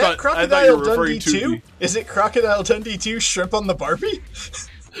 Is that Crocodile Dundee 2? Is it Crocodile Dundee 2 Shrimp on the Barbie?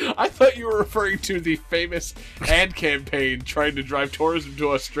 I thought you were referring to the famous ad campaign trying to drive tourism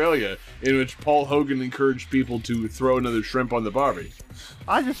to Australia, in which Paul Hogan encouraged people to throw another shrimp on the Barbie.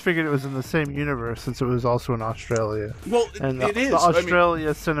 I just figured it was in the same universe since it was also in Australia. Well, and it is. The Australia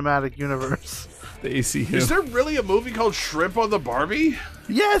cinematic universe. The ACU. Is there really a movie called Shrimp on the Barbie?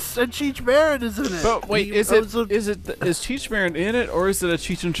 Yes, and Cheech Marin is in it. But wait, is Cheech Marin in it, or is it a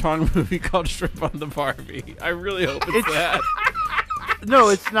Cheech and Chong movie called Shrimp on the Barbie? I really hope it's that. No,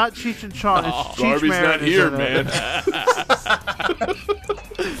 it's not Cheech and Chong. It's Cheech Barbie's Marin not here, man.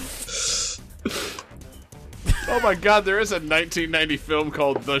 Oh my God, there is a 1990 film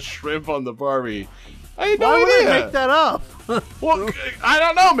called The Shrimp on the Barbie. I had no Why idea. would I make that up? Well, I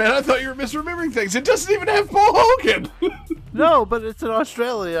don't know, man. I thought you were misremembering things. It doesn't even have Paul Hogan. No, but it's in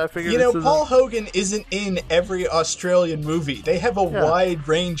Australia. I figured. You know, Paul Hogan isn't in every Australian movie. They have a wide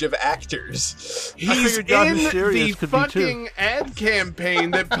range of actors. He's in the fucking ad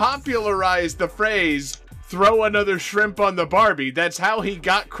campaign that popularized the phrase "throw another shrimp on the Barbie." That's how he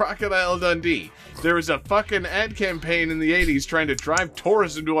got Crocodile Dundee. There was a fucking ad campaign in the 80s trying to drive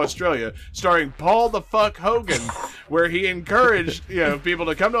tourism to Australia, starring Paul the fuck Hogan, where he encouraged people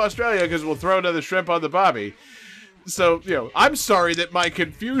to come to Australia because we'll throw another shrimp on the Barbie. So, I'm sorry that my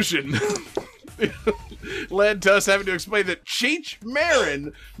confusion led to us having to explain that Cheech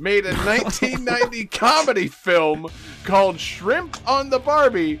Marin made a 1990 comedy film called Shrimp on the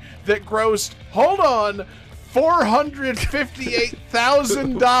Barbie that grossed, hold on,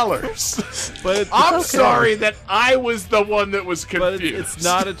 $458,000. But I'm sorry that I was the one that was confused. But it's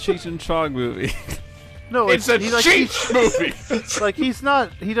not a Cheech and Chong movie. No, it's a Cheech movie. Like he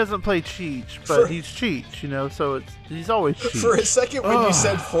doesn't play Cheech, but he's Cheech, so he's always Cheech. For a second when you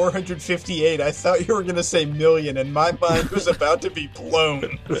said 458, I thought you were going to say million, and my mind was about to be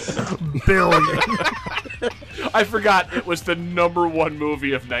blown. Billion. I forgot it was the #1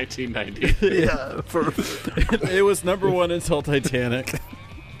 movie of 1990. Yeah. It was #1 until Titanic.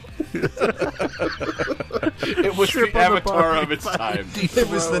 It was the Avatar of its time. It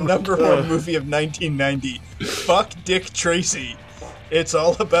was the #1 movie of 1990. Fuck Dick Tracy. It's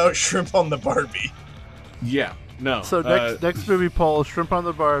all about Shrimp on the Barbie. Yeah, no. So next movie, Paul, Shrimp on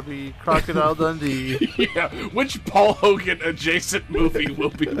the Barbie, Crocodile Dundee. Yeah, which Paul Hogan adjacent movie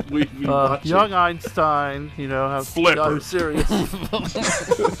will we be watching? Young Einstein, have Flipper. No, serious.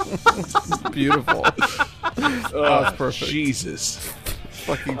 Beautiful. That's perfect. Jesus.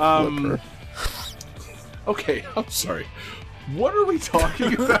 Fucking Flipper. Okay, I'm sorry. What are we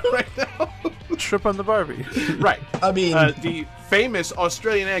talking about right now? Shrimp on the Barbie. Right. I mean, the famous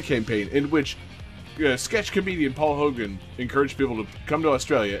Australian ad campaign in which sketch comedian Paul Hogan encouraged people to come to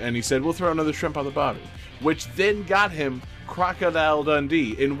Australia, and he said, "We'll throw another shrimp on the Barbie," which then got him Crocodile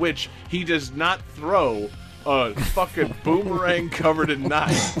Dundee, in which he does not throw a fucking boomerang covered in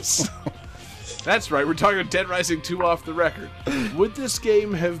knives. That's right, we're talking Dead Rising 2 off the record. Would this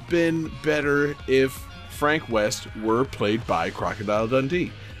game have been better if Frank West were played by Crocodile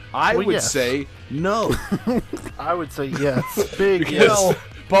Dundee? I would say no. I would say yes. Big because yes.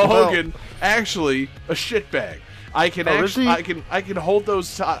 Paul Hogan actually a shitbag. I can I can hold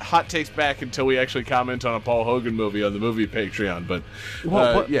those hot takes back until we actually comment on a Paul Hogan movie on the movie Patreon. But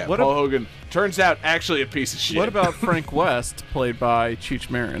Paul Hogan turns out actually a piece of shit. What about Frank West, played by Cheech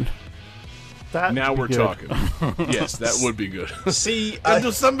Marin? That Now would we're be good. talking. Yes, that would be good. See, Gotta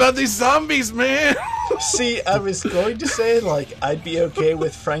do something about these zombies, man. I was going to say, like, I'd be okay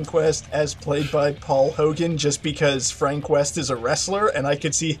with Frank West as played by Paul Hogan just because Frank West is a wrestler and I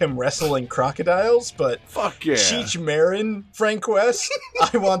could see him wrestling crocodiles, but Fuck yeah. Cheech Marin, Frank West,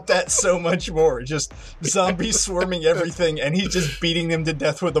 I want that so much more. Just zombies swarming everything and he's just beating them to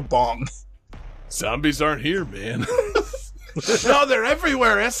death with a bong. Zombies aren't here, man. No, they're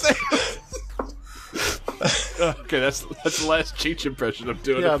everywhere, essay. Okay, that's the last Cheech impression I'm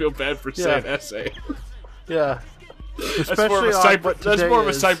doing. Yeah. I feel bad for saying essay. Yeah. That's more of a on what today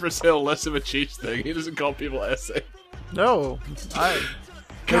is. Cypress Hill, less of a Cheech thing. He doesn't call people essay. No.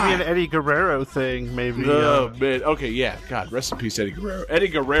 Maybe an Eddie Guerrero thing, maybe. Oh, man. Okay, yeah. God, rest in peace, Eddie Guerrero. Eddie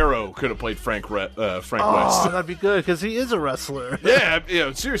Guerrero could have played Frank West. Oh, that'd be good, because he is a wrestler.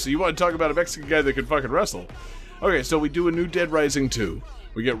 Yeah, seriously, you want to talk about a Mexican guy that can fucking wrestle. Okay, so we do a new Dead Rising 2.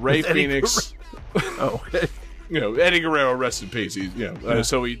 We get Ray Phoenix. Oh, okay. Eddie Guerrero, rest in peace.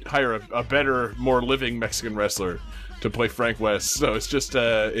 So we hire a better, more living Mexican wrestler to play Frank West. So it's just,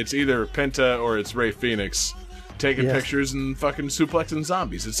 it's either Penta or it's Ray Phoenix taking pictures and fucking suplexing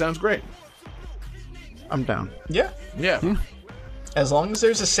zombies. It sounds great. I'm down. Yeah. Yeah. As long as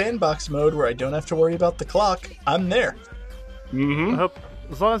there's a sandbox mode where I don't have to worry about the clock, I'm there. I hope,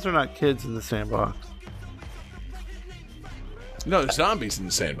 as long as they're not kids in the sandbox. No, there's zombies in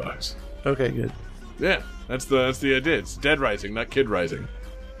the sandbox. Okay, good. Yeah, that's the idea. It's Dead Rising, not Kid Rising.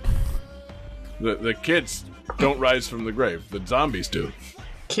 The kids don't rise from the grave. The zombies do.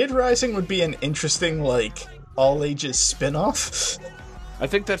 Kid Rising would be an interesting, like, all-ages spin-off. I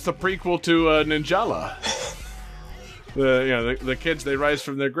think that's the prequel to Ninjala. The kids, they rise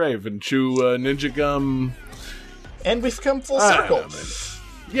from their grave and chew ninja gum. And we've come full circle.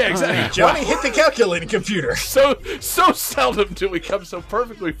 Yeah, exactly. Johnny hit the calculating computer. So seldom do we come so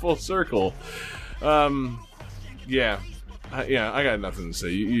perfectly full circle. Yeah, I got nothing to say.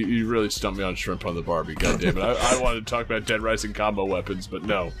 You really stumped me on Shrimp on the Barbie. Goddamn it! I wanted to talk about Dead Rising combo weapons, but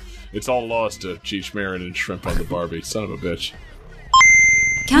no, it's all lost to Cheech Marin and Shrimp on the Barbie. Son of a bitch.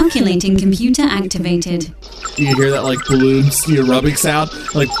 Calculating computer activated. You hear that, like, balloons, rubbing sound?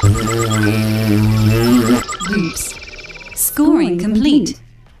 Like... Oops. Scoring complete.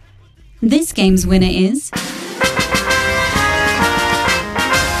 This game's winner is...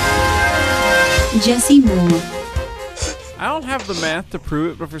 Jesse Moore. I don't have the math to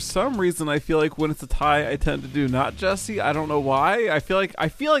prove it, but for some reason I feel like when it's a tie, I tend to do not Jesse. I don't know why. I feel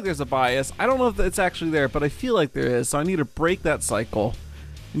like there's a bias. I don't know if it's actually there, but I feel like there is. So I need to break that cycle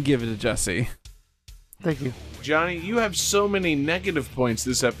and give it to Jesse. Thank you. Johnny, you have so many negative points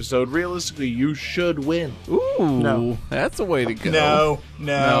this episode. Realistically, you should win. Ooh, No. That's a way to go.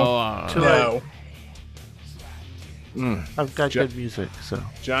 No. Too late. I've got good music, so.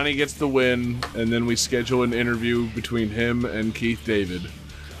 Johnny gets the win, and then we schedule an interview between him and Keith David.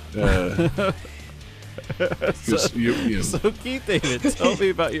 So Keith David, tell me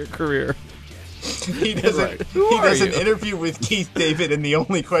about your career. He does an interview with Keith David, and the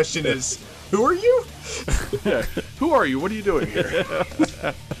only question is, who are you? Yeah. Who are you? What are you doing here?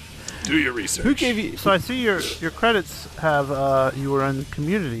 Do your research. Who gave you? So I see your credits have, you were in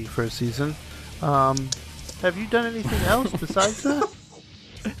Community for a season. Have you done anything else besides that?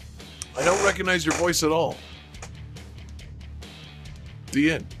 I don't recognize your voice at all.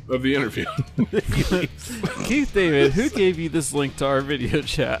 The end of the interview. Keith David, who gave you this link to our video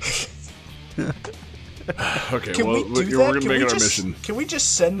chat? Okay, Can well, we we're do going that? to make it our mission. Can we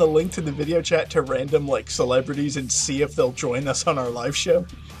just send the link to the video chat to random, like, celebrities and see if they'll join us on our live show?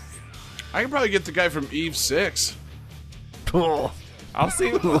 I can probably get the guy from Eve 6. Cool. I'll see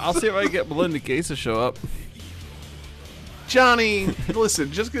if I can get Melinda Gates to show up. Johnny,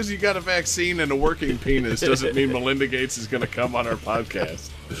 listen, just because you got a vaccine and a working penis doesn't mean Melinda Gates is going to come on our podcast.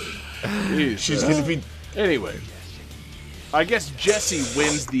 Jeez. She's gonna be... Anyway, I guess Jesse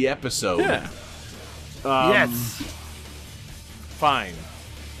wins the episode. Yeah. Yes. Fine.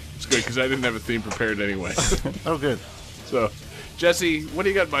 It's good because I didn't have a theme prepared anyway. Oh, good. So, Jesse, what do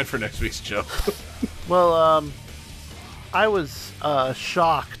you got in mind for next week's show? Well, I was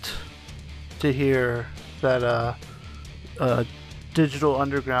shocked to hear that Digital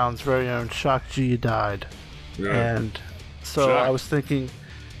Underground's very own Shock G died, and so Shocked.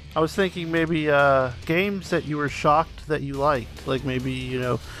 I was thinking maybe games that you were shocked that you liked, like maybe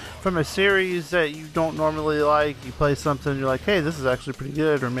from a series that you don't normally like, you play something, you're like, hey, this is actually pretty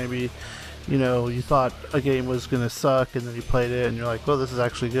good, or maybe you thought a game was gonna suck and then you played it and you're like, well, this is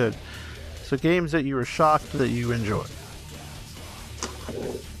actually good. So games that you were shocked that you enjoyed.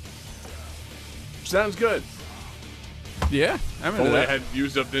 Sounds good. Yeah, I'm into Only I that. had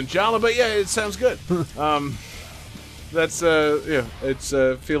used up Ninjala, but yeah, it sounds good. That's yeah, it's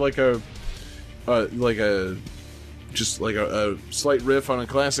feel like a slight riff on a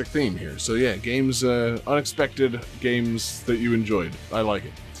classic theme here. So yeah, games, unexpected games that you enjoyed. I like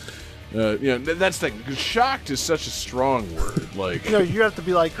it. You know, that's the shocked is such a strong word. Like, You know, you have to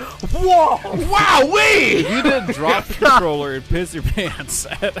be like, whoa! wow, If you didn't drop the controller and piss your pants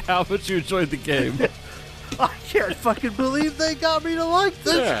at how much you enjoyed the game. I can't fucking believe they got me to like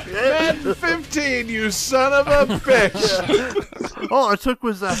this yeah. shit. Madden 15, you son of a bitch. All I took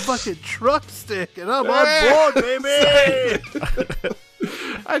was that fucking truck stick, and I'm on board, baby!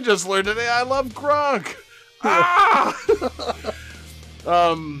 I just learned today I love Gronk. Ah!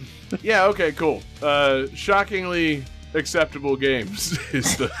 Yeah, okay, cool. Shockingly acceptable games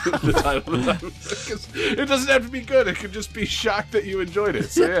is the title of that. It doesn't have to be good. It could just be shocked that you enjoyed it.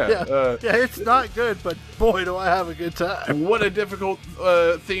 So yeah. Yeah, it's not good, but boy, do I have a good time. What a difficult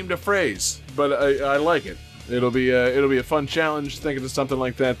theme to phrase, but I like it. It'll be a fun challenge thinking of something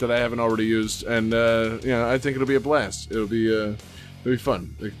like that I haven't already used, and you know, I think it'll be a blast. It'll be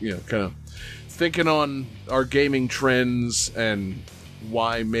fun. You know, kind of thinking on our gaming trends and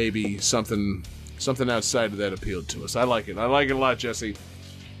why maybe something outside of that appealed to us. I like it. I like it a lot, Jesse.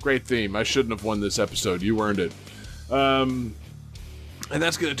 Great theme. I shouldn't have won this episode. You earned it. And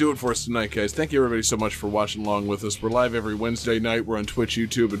that's going to do it for us tonight, guys. Thank you, everybody, so much for watching along with us. We're live every Wednesday night. We're on Twitch,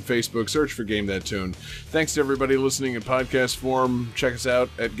 YouTube, and Facebook. Search for Game That Tune. Thanks to everybody listening in podcast form. Check us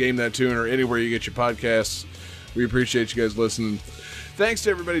out at Game That Tune or anywhere you get your podcasts. We appreciate you guys listening. Thanks to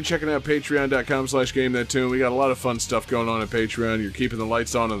everybody checking out patreon.com/GameThatTune. We got a lot of fun stuff going on at Patreon. You're keeping the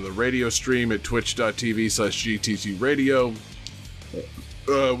lights on the radio stream at twitch.tv/GTTradio.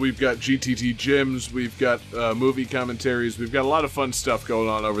 We've got GTT gyms. We've got movie commentaries. We've got a lot of fun stuff going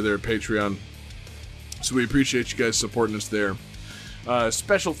on over there at Patreon. So we appreciate you guys supporting us there.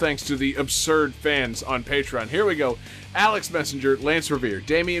 Special thanks to the absurd fans on Patreon. Here we go. Alex Messenger, Lance Revere,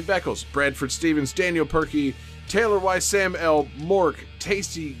 Damian Beckles, Bradford Stevens, Daniel Perkey, Taylor Y. Sam L. Mork,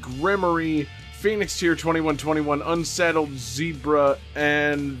 Tasty Grimmery, Phoenix Tier 2121, Unsaddled Zebra,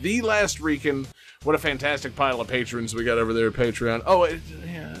 and The Last Recon. What a fantastic pile of patrons we got over there at Patreon. Oh,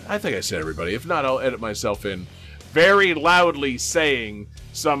 yeah, I think I said everybody. If not, I'll edit myself in very loudly saying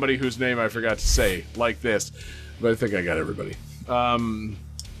somebody whose name I forgot to say, like this. But I think I got everybody.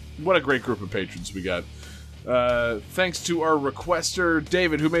 What a great group of patrons we got. Thanks to our requester,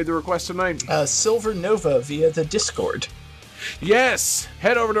 David, who made the request tonight. Silver Nova via the Discord. Yes!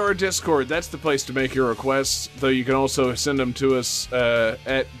 Head over to our Discord. That's the place to make your requests. Though you can also send them to us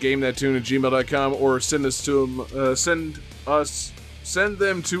at gamethattune@gmail.com or send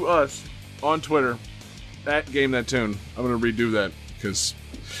them to us on Twitter at gamethattune. I'm going to redo that because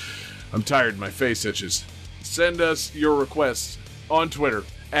I'm tired. My face itches. Send us your requests on Twitter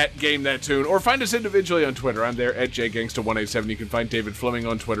at GameThatTune, or find us individually on Twitter. I'm there at JGangsta187. You can find David Fleming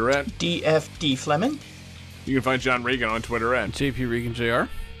on Twitter at DFD Fleming. You can find John Regan on Twitter at JP Regan JR.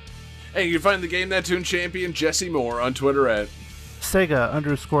 And you can find the Game That Tune champion Jesse Moore on Twitter at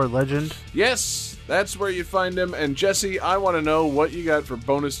Sega_legend. Yes, that's where you find him. And Jesse, I want to know what you got for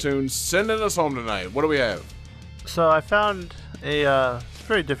bonus tunes sending us home tonight. What do we have? So I found it's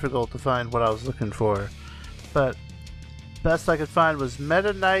very difficult to find what I was looking for, but best I could find was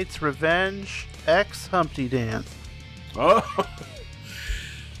Meta Knight's Revenge X Humpty Dance. Oh,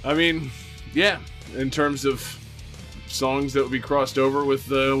 I mean, yeah. In terms of songs that would be crossed over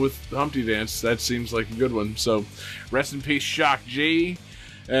with Humpty Dance, that seems like a good one. So, rest in peace, Shock G,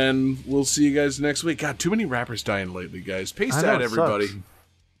 and we'll see you guys next week. God, too many rappers dying lately, guys. Peace out, everybody. Sucks.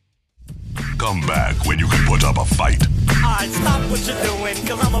 Come back when you can put up a fight. Alright, stop what you're doing,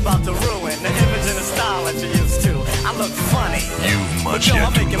 cause I'm about to ruin the image and the style that you used to. I look funny. You've much Yo, yet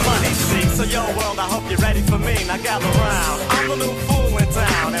I'm to making learn. money, see? So yo, world, I hope you're ready for me. Now gather round. I'm the new fool in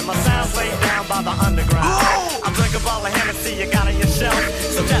town, and my sound's laid down by the underground. I'm drinking a bottle of Hennessy you got on your shelf.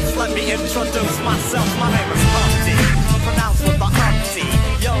 So just let me introduce myself. My name is Humpty, pronounced with the Humpty.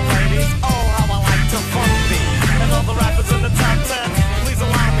 Yo, ladies, oh, how I like to funk me. And all the rappers in the top 10, please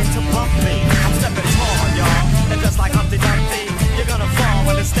allow me to bump me. I'm stepping tall, y'all, and just like Humpty Dumpty, you're gonna fall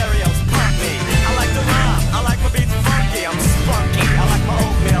when the stereos pump me. I like to rhyme, I like my beats funky, I'm spunky, I like my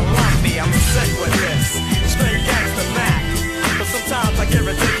oatmeal lumpy, I'm sick with this, straight gangsta Mac. But sometimes I get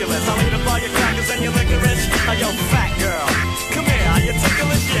ridiculous, I'll eat up all your crackers and your licorice. Now yo, fat girl, come here, are you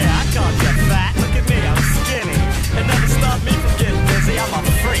ticklish? Yeah, I called you fat, look at me, I'm skinny. It never stopped me from getting busy, I'm a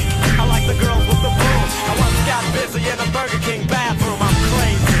freak. I like the girls with the boom, I once got busy in a Burger King bathroom, I'm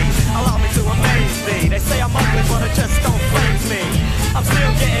crazy. Allow me to amaze thee. They say I'm ugly, but it just don't faze me. I'm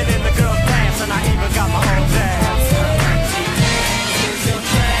still getting in the girls' pants, and I even got my own dance.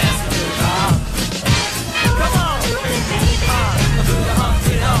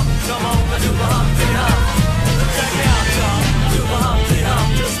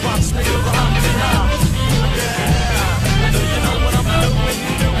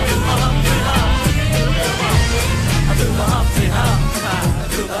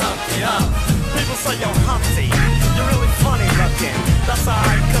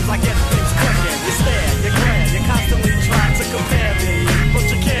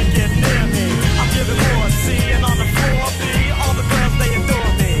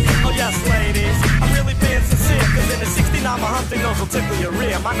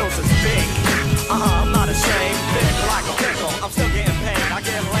 rear, my nose is big. I'm not ashamed, thick like a pickle. I'm still getting paid. I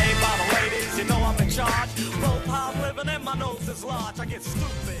get laid by the ladies, you know I'm in charge. Roll pile living and my nose is large. I get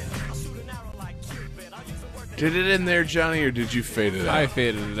stupid. I shoot an arrow like Cupid. I use a word. Did it in there, Johnny, or did you fade it out? I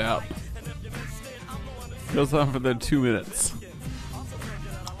faded it out. Goes on for the 2 minutes.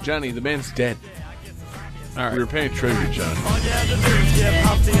 Johnny, the man's dead. All right. We were paying tribute, John. All you have to do is give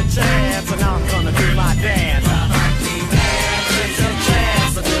Humpty a chance, and now I'm gonna do my dance. Humpty dance, it's a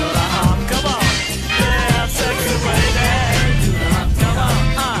chance to do the hump. Come on, yeah, sexy lady. Do the hump, come on,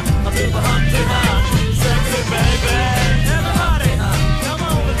 I'll do the Humpty hump. Sexy baby, everybody, come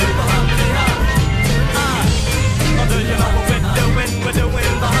on, we'll do the Humpty hump. Do you know what we're doing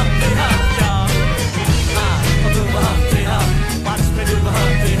the Humpty hump, y'all. I'll do the Humpty hump. Watch me do the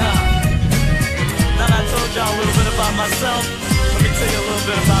Humpty hump. I told y'all a little bit about myself. Let me tell you a little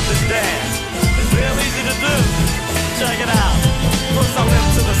bit about this dance. It's real easy to do. Check it out. First I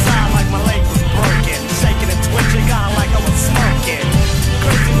lift to the side like my leg was broken. Shaking and twitching, kinda like I was smoking.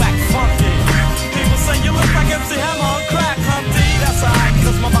 Crazy, whack, funky. People say you look like MC Hammer on crack, Humpty. That's alright,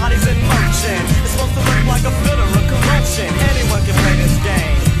 cause my body's in motion. It's supposed to look like a fit or a commotion. Anyone can play this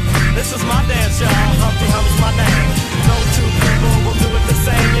game. This is my dance, y'all. Humpty Hump's my name. No two people will do it the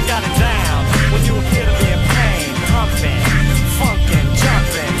same. You got it down. When you appear to be in pain, humping, funkin',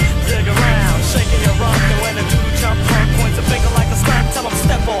 jumping, dig around, shaking your rump, and when a dude jump up, points a finger like a stunt, tell him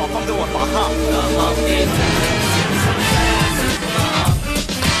step off, I'm doing my hump. The Humpty dance,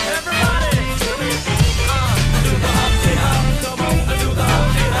 everybody, do the Humpty hump, come on, do the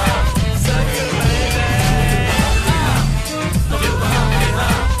Humpty hump, sexy lady, do the Humpty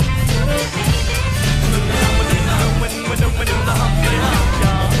hump, do the Humpty hump, when do the Humpty hump,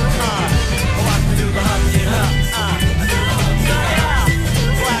 y'all. Do the Humpty hump,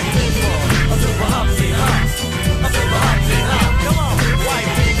 black people, I do the Humpty hump, I do the Humpty hump, come on,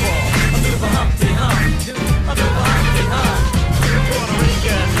 white people, I do the Humpty hump, I do the Humpty hump, Puerto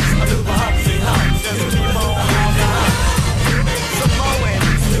Ricans, I do the Humpty hump, just keep on the hump,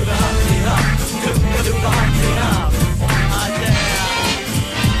 Samoans, do the Humpty hump, I do the Humpty hump,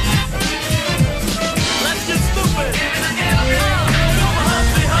 let's get stupid, do the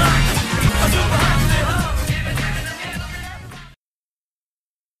Humpty hump, I do the Humpty.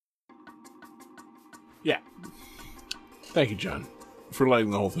 Yeah. Thank you, John, for letting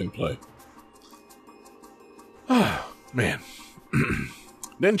the whole thing play. Ah, man.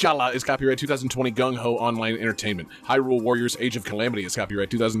 Ninjala is copyright 2020 Gung Ho Online Entertainment. Hyrule Warriors Age of Calamity is copyright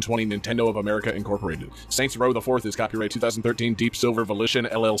 2020 Nintendo of America Incorporated. Saints Row the 4th is copyright 2013 Deep Silver Volition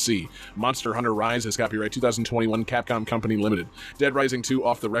LLC. Monster Hunter Rise is copyright 2021 Capcom Company Limited. Dead Rising 2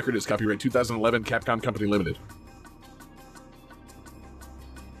 Off the Record is copyright 2011 Capcom Company Limited.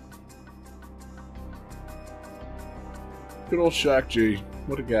 Good old Shock G.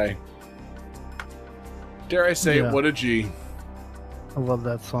 What a guy. Dare I say, Yeah. what a G. I love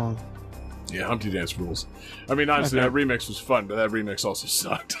that song. Yeah, Humpty Dance rules. I mean, honestly, that remix was fun, but that remix also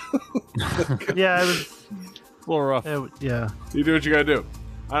sucked. Yeah, it was. A little rough. Yeah. You do what you gotta do.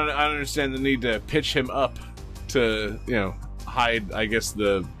 I don't understand the need to pitch him up to, hide, I guess,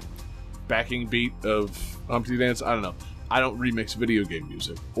 the backing beat of Humpty Dance. I don't know. I don't remix video game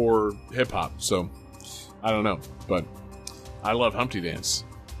music or hip-hop, so I don't know. But I love Humpty Dance.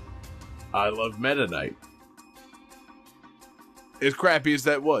 I love Meta Knight. As crappy as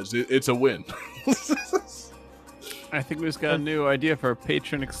that was, it's a win. I think we just got a new idea for a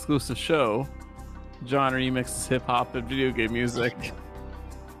patron exclusive show. John remixes hip hop and video game music.